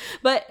doing.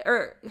 But,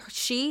 or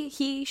she.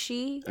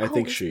 I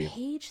think she.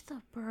 Paige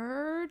the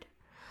bird?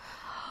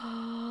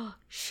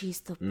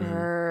 She's the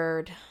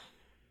bird.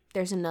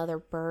 There's another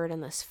bird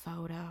in this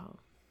photo.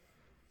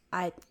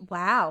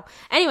 Wow.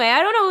 Anyway,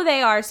 I don't know who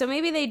they are, so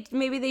maybe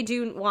they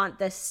do want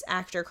this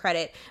actor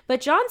credit.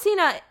 But John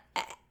Cena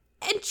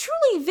and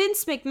truly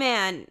Vince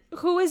McMahon,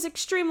 who is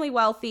extremely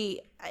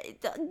wealthy,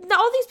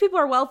 all these people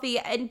are wealthy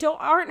and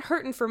aren't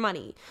hurting for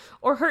money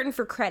or hurting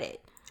for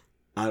credit.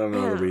 I don't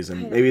know the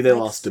reason. Maybe they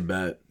lost a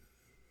bet.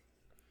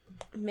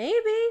 Maybe.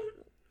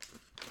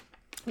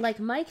 Like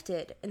Mike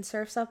did in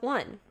Surf's Up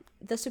 1.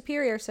 The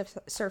superior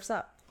Surf's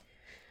Up.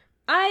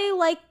 I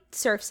like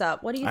Surf's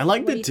Up. What do you think? I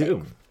liked it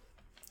too.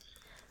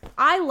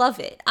 I love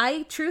it.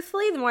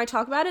 Truthfully, the more I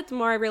talk about it, the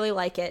more I really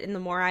like it and the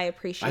more I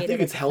appreciate it. I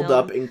think it's held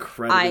up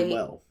incredibly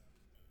well.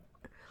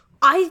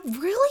 I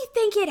really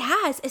think it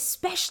has,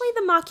 especially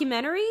the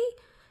mockumentary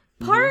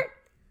part.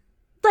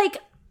 Like,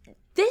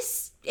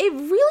 it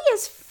really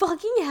is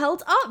fucking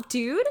held up,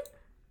 dude.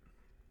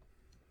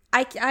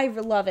 I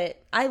love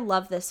it. I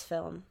love this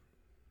film.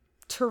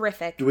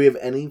 Terrific. Do we have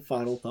any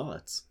final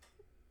thoughts?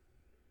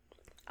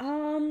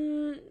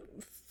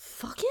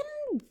 Fucking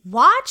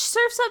watch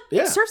Surf's Up.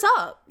 Yeah. Surf's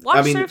Up.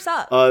 Watch Surf's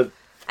Up.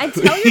 And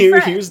tell your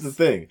friends. Here's the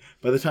thing.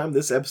 By the time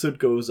this episode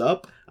goes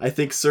up, I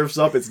think Surf's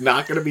Up is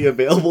not going to be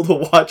available to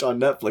watch on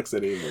Netflix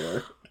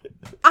anymore.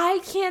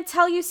 I can't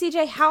tell you,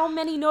 CJ, how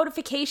many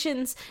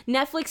notifications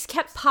Netflix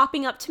kept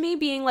popping up to me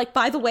being like,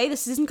 by the way,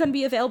 this isn't going to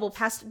be available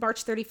past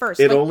March 31st.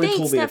 It like, only thanks,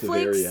 told me Netflix. at the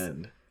very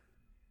end.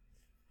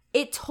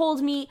 It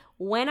told me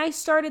when I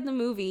started the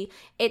movie.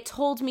 It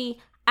told me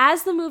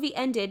as the movie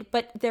ended,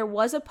 but there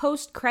was a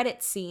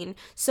post-credit scene,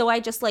 so I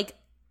just like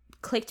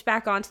clicked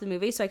back onto the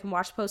movie so I can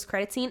watch the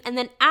post-credit scene. And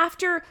then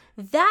after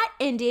that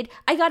ended,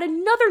 I got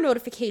another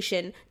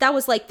notification that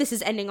was like, this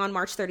is ending on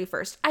March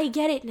 31st. I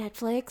get it,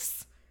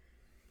 Netflix.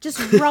 Just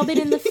rub it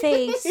in the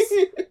face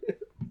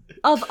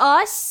of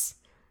us,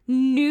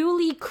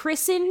 newly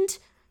christened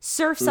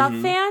Surf's Up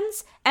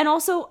fans, and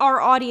also our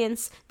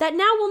audience that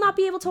now will not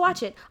be able to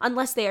watch it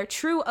unless they are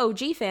true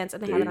OG fans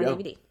and they have it on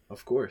DVD.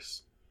 Of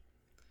course.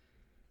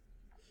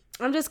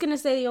 I'm just gonna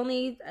say the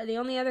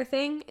only other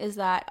thing is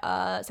that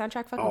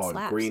soundtrack fucking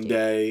slaps. Green dude.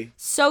 Day.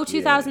 So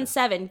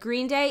 2007,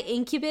 Green Day,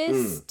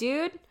 Incubus,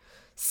 dude,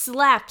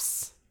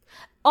 slaps.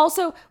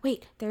 Also,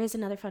 wait, there is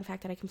another fun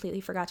fact that I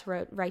completely forgot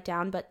to write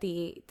down, but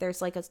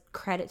there's like a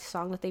credit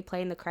song that they play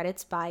in the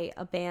credits by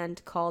a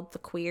band called The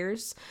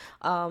Queers,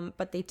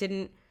 but they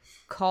didn't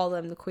call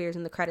them The Queers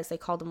in the credits. They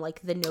called them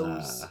like the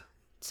Nose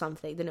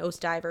something, the Nose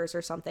Divers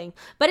or something.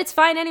 But it's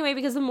fine anyway,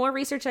 because the more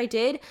research I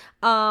did,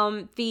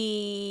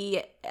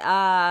 the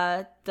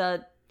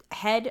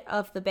head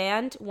of the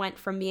band went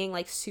from being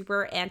like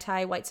super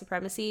anti-white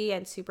supremacy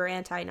and super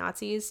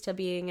anti-Nazis to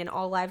being an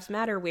all lives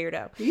matter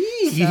weirdo.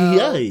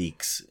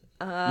 Yikes.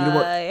 You know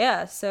what?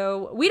 Yeah,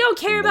 so we don't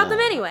care about them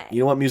anyway. You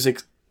know what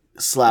music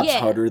slaps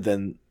harder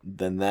than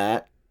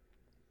that?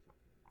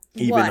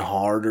 Even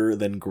harder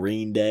than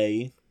Green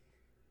Day?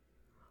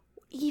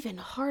 Even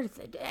harder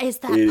than... Is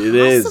that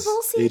it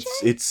possible,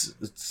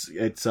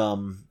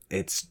 CJ?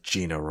 It's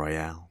Gina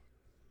Royale.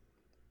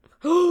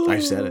 I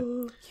said it.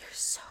 You're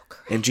so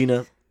correct. And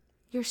Gina...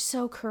 You're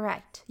so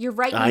correct. You're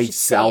right.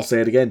 I'll say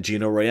it again.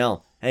 Gina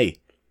Royale. Hey,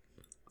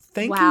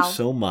 Thank Wow. you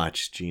so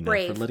much, Gina,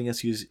 Brave. for letting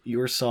us use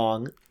your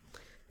song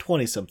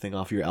 20-something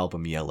off your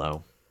album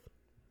Yellow.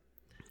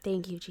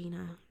 Thank you,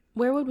 Gina.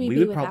 Where would we be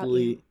would without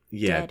probably, you?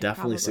 yeah, Dead,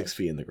 definitely probably. 6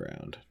 feet in the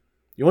ground.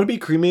 You want to be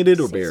cremated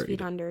or 6 buried?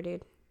 feet under,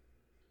 dude.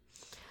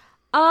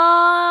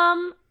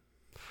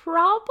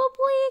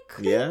 Probably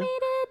cremated.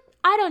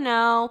 I don't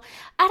know.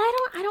 And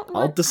I don't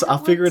want. I'll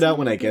figure it out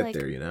when I somebody to get be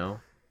there, you know?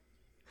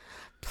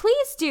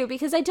 Please do,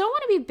 because I don't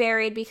want to be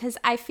buried because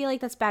I feel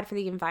like that's bad for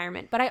the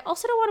environment. But I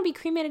also don't want to be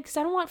cremated because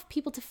I don't want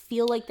people to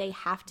feel like they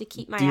have to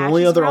keep my ashes. The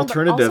only other around, but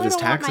alternative also is I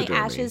don't want taxidermy.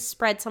 my ashes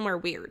spread somewhere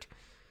weird.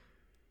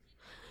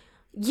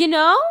 You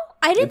know,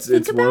 I didn't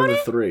think It's about one of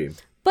the it, 3.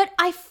 but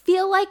I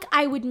feel like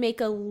I would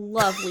make a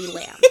lovely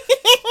lamp.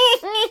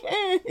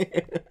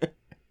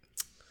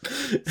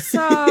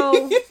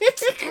 So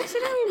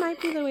taxidermy might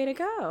be the way to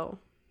go.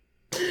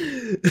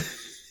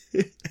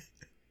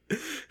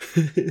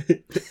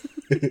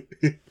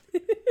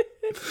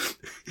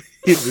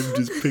 I'm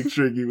just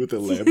picturing you with a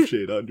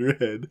lampshade on your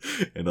head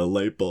and a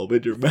light bulb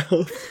in your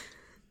mouth.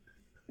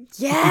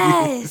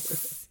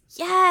 Yes,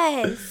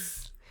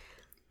 yes.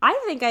 I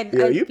think I'd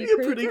You'd be a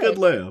pretty good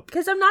lamp.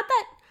 because I'm not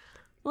that.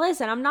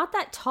 Listen, I'm not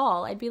that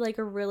tall. I'd be like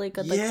a really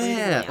good like leading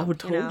lamp, oh,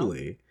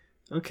 totally. You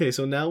know? Okay,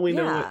 so now we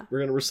know Yeah. what we're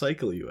gonna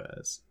recycle you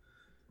as.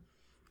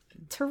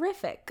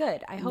 Terrific,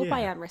 good. I hope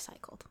I Yeah. am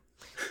recycled.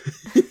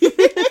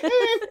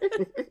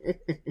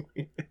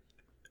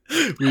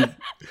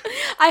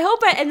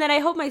 I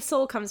hope my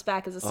soul comes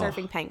back as a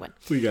surfing penguin.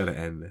 We gotta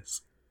end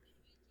this.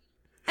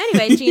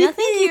 Anyway, Gina,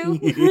 thank you.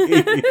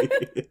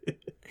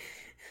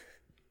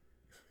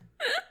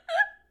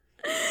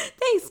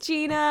 Thanks,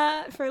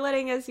 Gina, for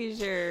letting us use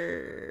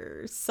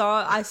your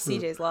song.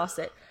 CJ's lost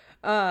it.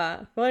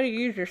 Letting you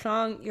use your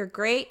song. You're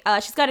great.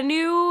 She's got a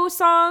new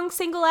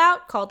single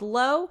out called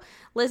Low.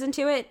 Listen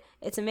to it.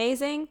 It's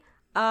amazing.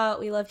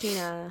 We love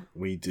Gina.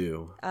 We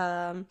do.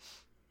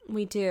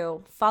 We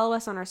do. Follow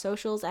us on our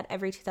socials at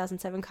Every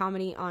 2007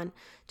 Comedy on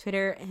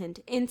Twitter and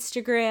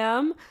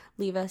Instagram.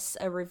 Leave us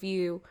a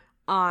review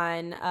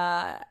on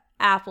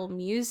Apple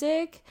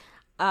Music.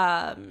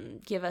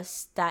 Give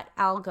us that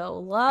Al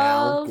Gore love.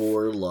 Al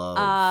Gore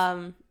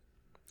love.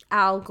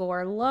 Al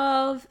Gore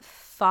love.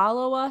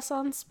 Follow us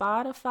on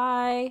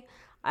Spotify.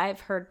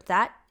 I've heard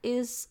that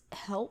is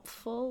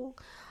helpful.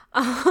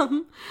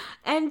 And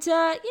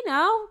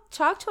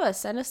talk to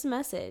us. Send us a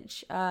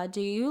message. Do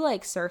you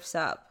like Surf's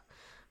Up?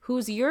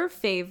 Who's your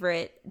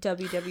favorite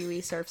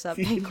WWE Surf's Up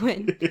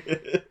penguin?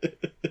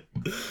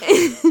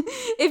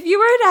 If you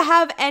were to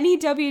have any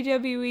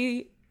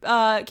WWE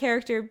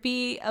character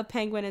be a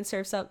penguin in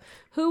Surf's Up,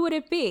 who would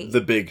it be? The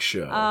Big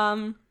Show.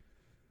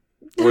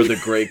 Or the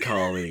Great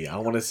Khali. I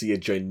want to see a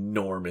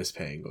ginormous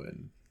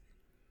penguin.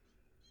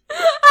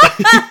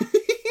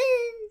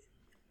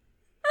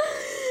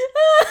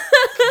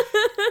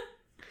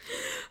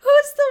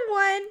 Who's the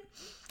one?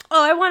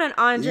 Oh, I want an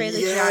Andre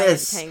the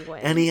Giant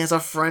penguin. And he has a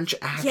French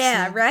accent.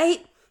 Yeah,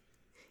 right?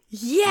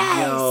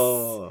 Yes!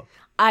 Yo.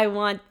 I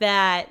want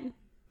that.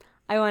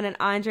 I want an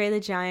Andre the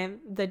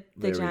Giant, the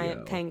There we giant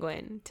go.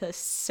 penguin to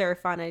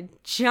surf on a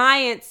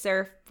giant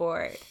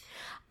surfboard.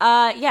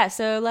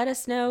 So let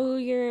us know who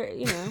you're,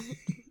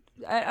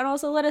 and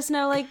also let us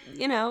know,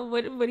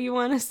 what do you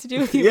want us to do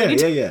with you?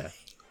 Yeah.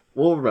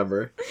 We'll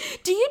remember.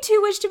 Do you too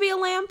wish to be a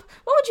lamp?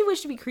 What would you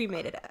wish to be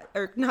cremated at?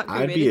 Or not I'd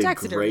cremated, be a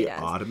taxidermied great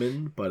as?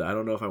 ottoman, but I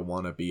don't know if I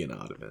want to be an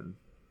ottoman.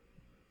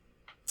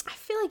 I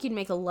feel like you'd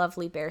make a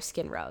lovely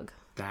bearskin rug.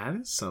 That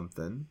is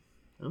something.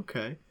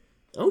 Okay.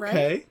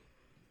 Right?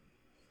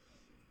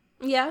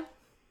 Yeah.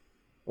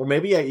 Or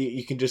maybe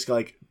you can just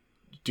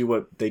do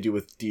what they do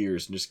with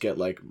deers and just get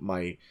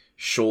my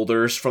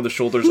shoulders from the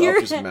shoulders up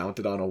just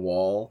mounted on a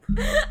wall.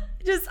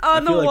 Just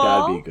on the I feel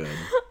wall. like that'd be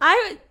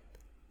good.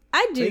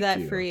 I'd do Thank that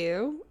you. for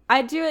you.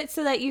 I'd do it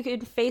so that you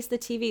could face the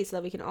TV so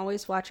that we can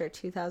always watch our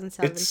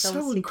 2007 It's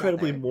films so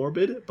incredibly together.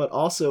 morbid, but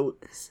also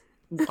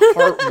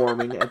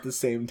heartwarming at the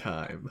same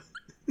time.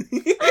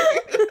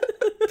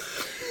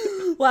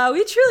 Wow,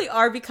 we truly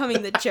are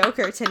becoming the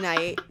Joker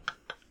tonight.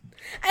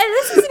 And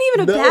this isn't even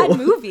a No. bad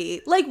movie.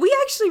 We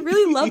actually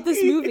really love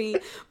this movie,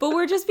 but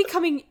we're just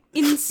becoming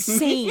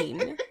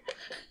insane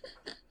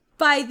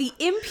by the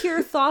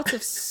impure thoughts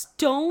of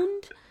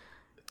stoned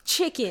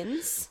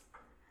chickens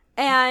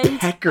and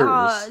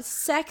Peckers.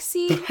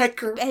 sexy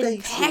Pecker and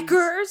faces.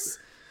 peckers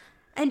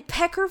and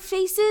pecker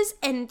faces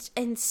and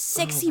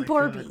sexy Oh my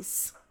God.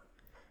 Barbies.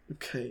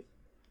 Okay.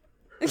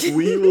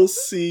 We will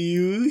see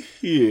you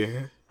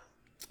here.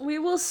 We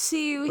will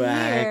see you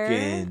Back here.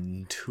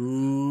 in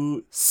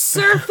two.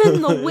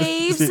 Surfing the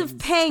waves of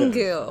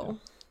Pangu.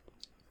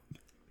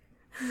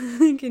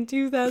 Like in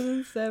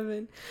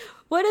 2007.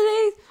 What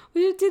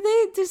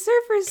did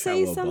surfers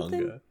say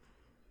something?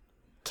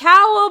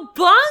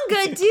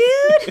 Cowabunga,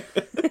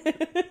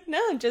 dude! No,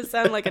 it just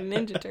sounded like a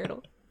Ninja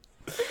Turtle.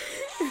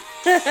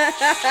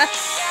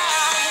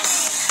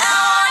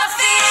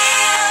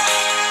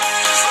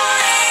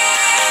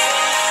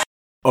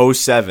 Oh,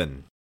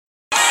 07.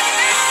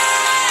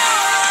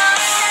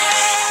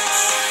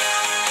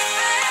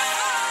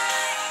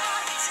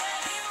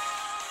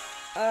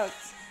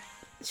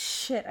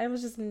 shit, I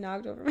almost just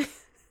knocked over my...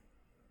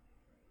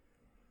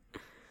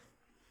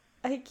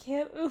 I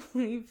can't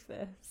believe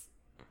this.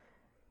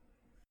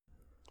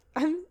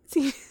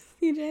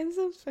 CJ, I'm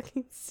so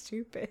fucking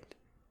stupid.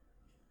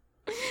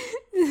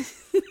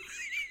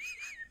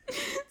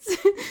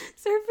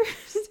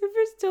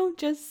 Surfers don't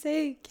just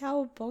say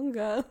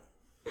cowabunga.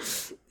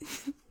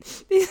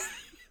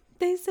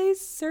 They say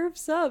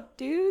surf's up,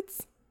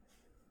 dudes.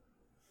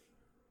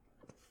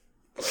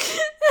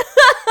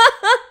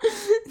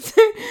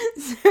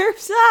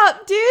 Surf's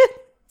up, dude.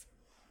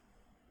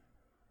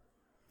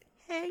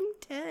 Hang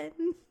 10.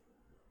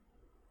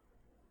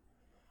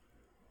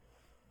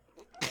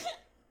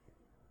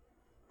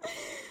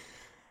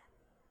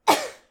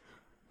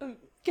 I'm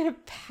gonna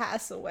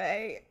pass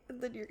away, and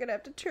then you're gonna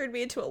have to turn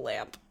me into a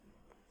lamp.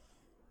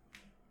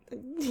 Turn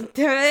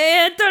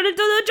into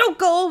the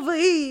Joker over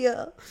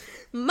here.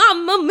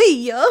 Mamma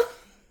mia.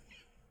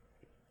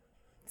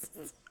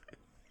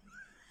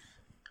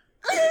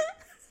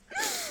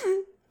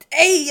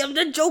 Hey, I'm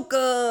the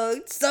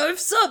Joker.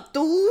 Surf's up,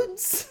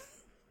 dudes.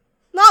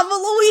 Not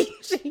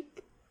Luigi.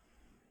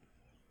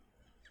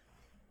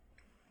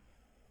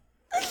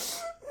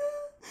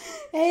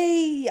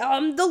 Hey,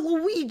 I'm the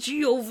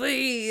Luigi over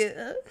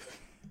here.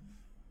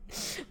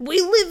 We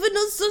live in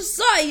a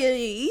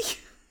society.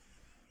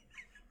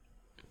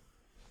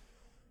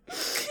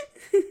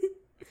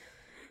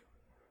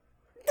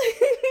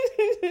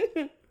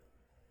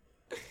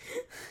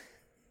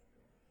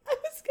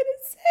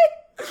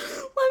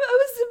 I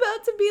was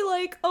about to be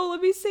like, oh,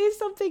 let me say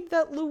something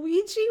that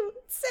Luigi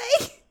would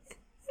say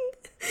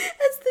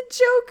as the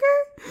Joker,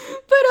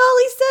 but all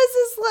he says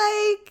is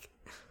like,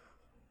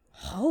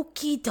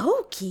 hokey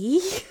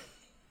dokey.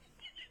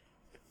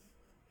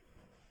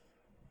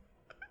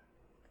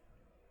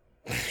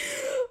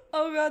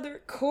 Oh god, the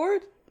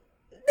record.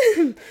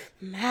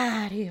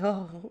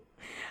 Mario.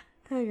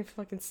 I can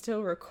fucking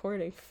still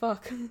recording.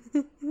 Fuck.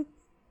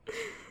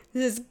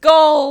 This is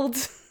gold.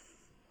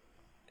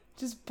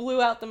 Just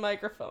blew out the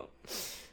microphone.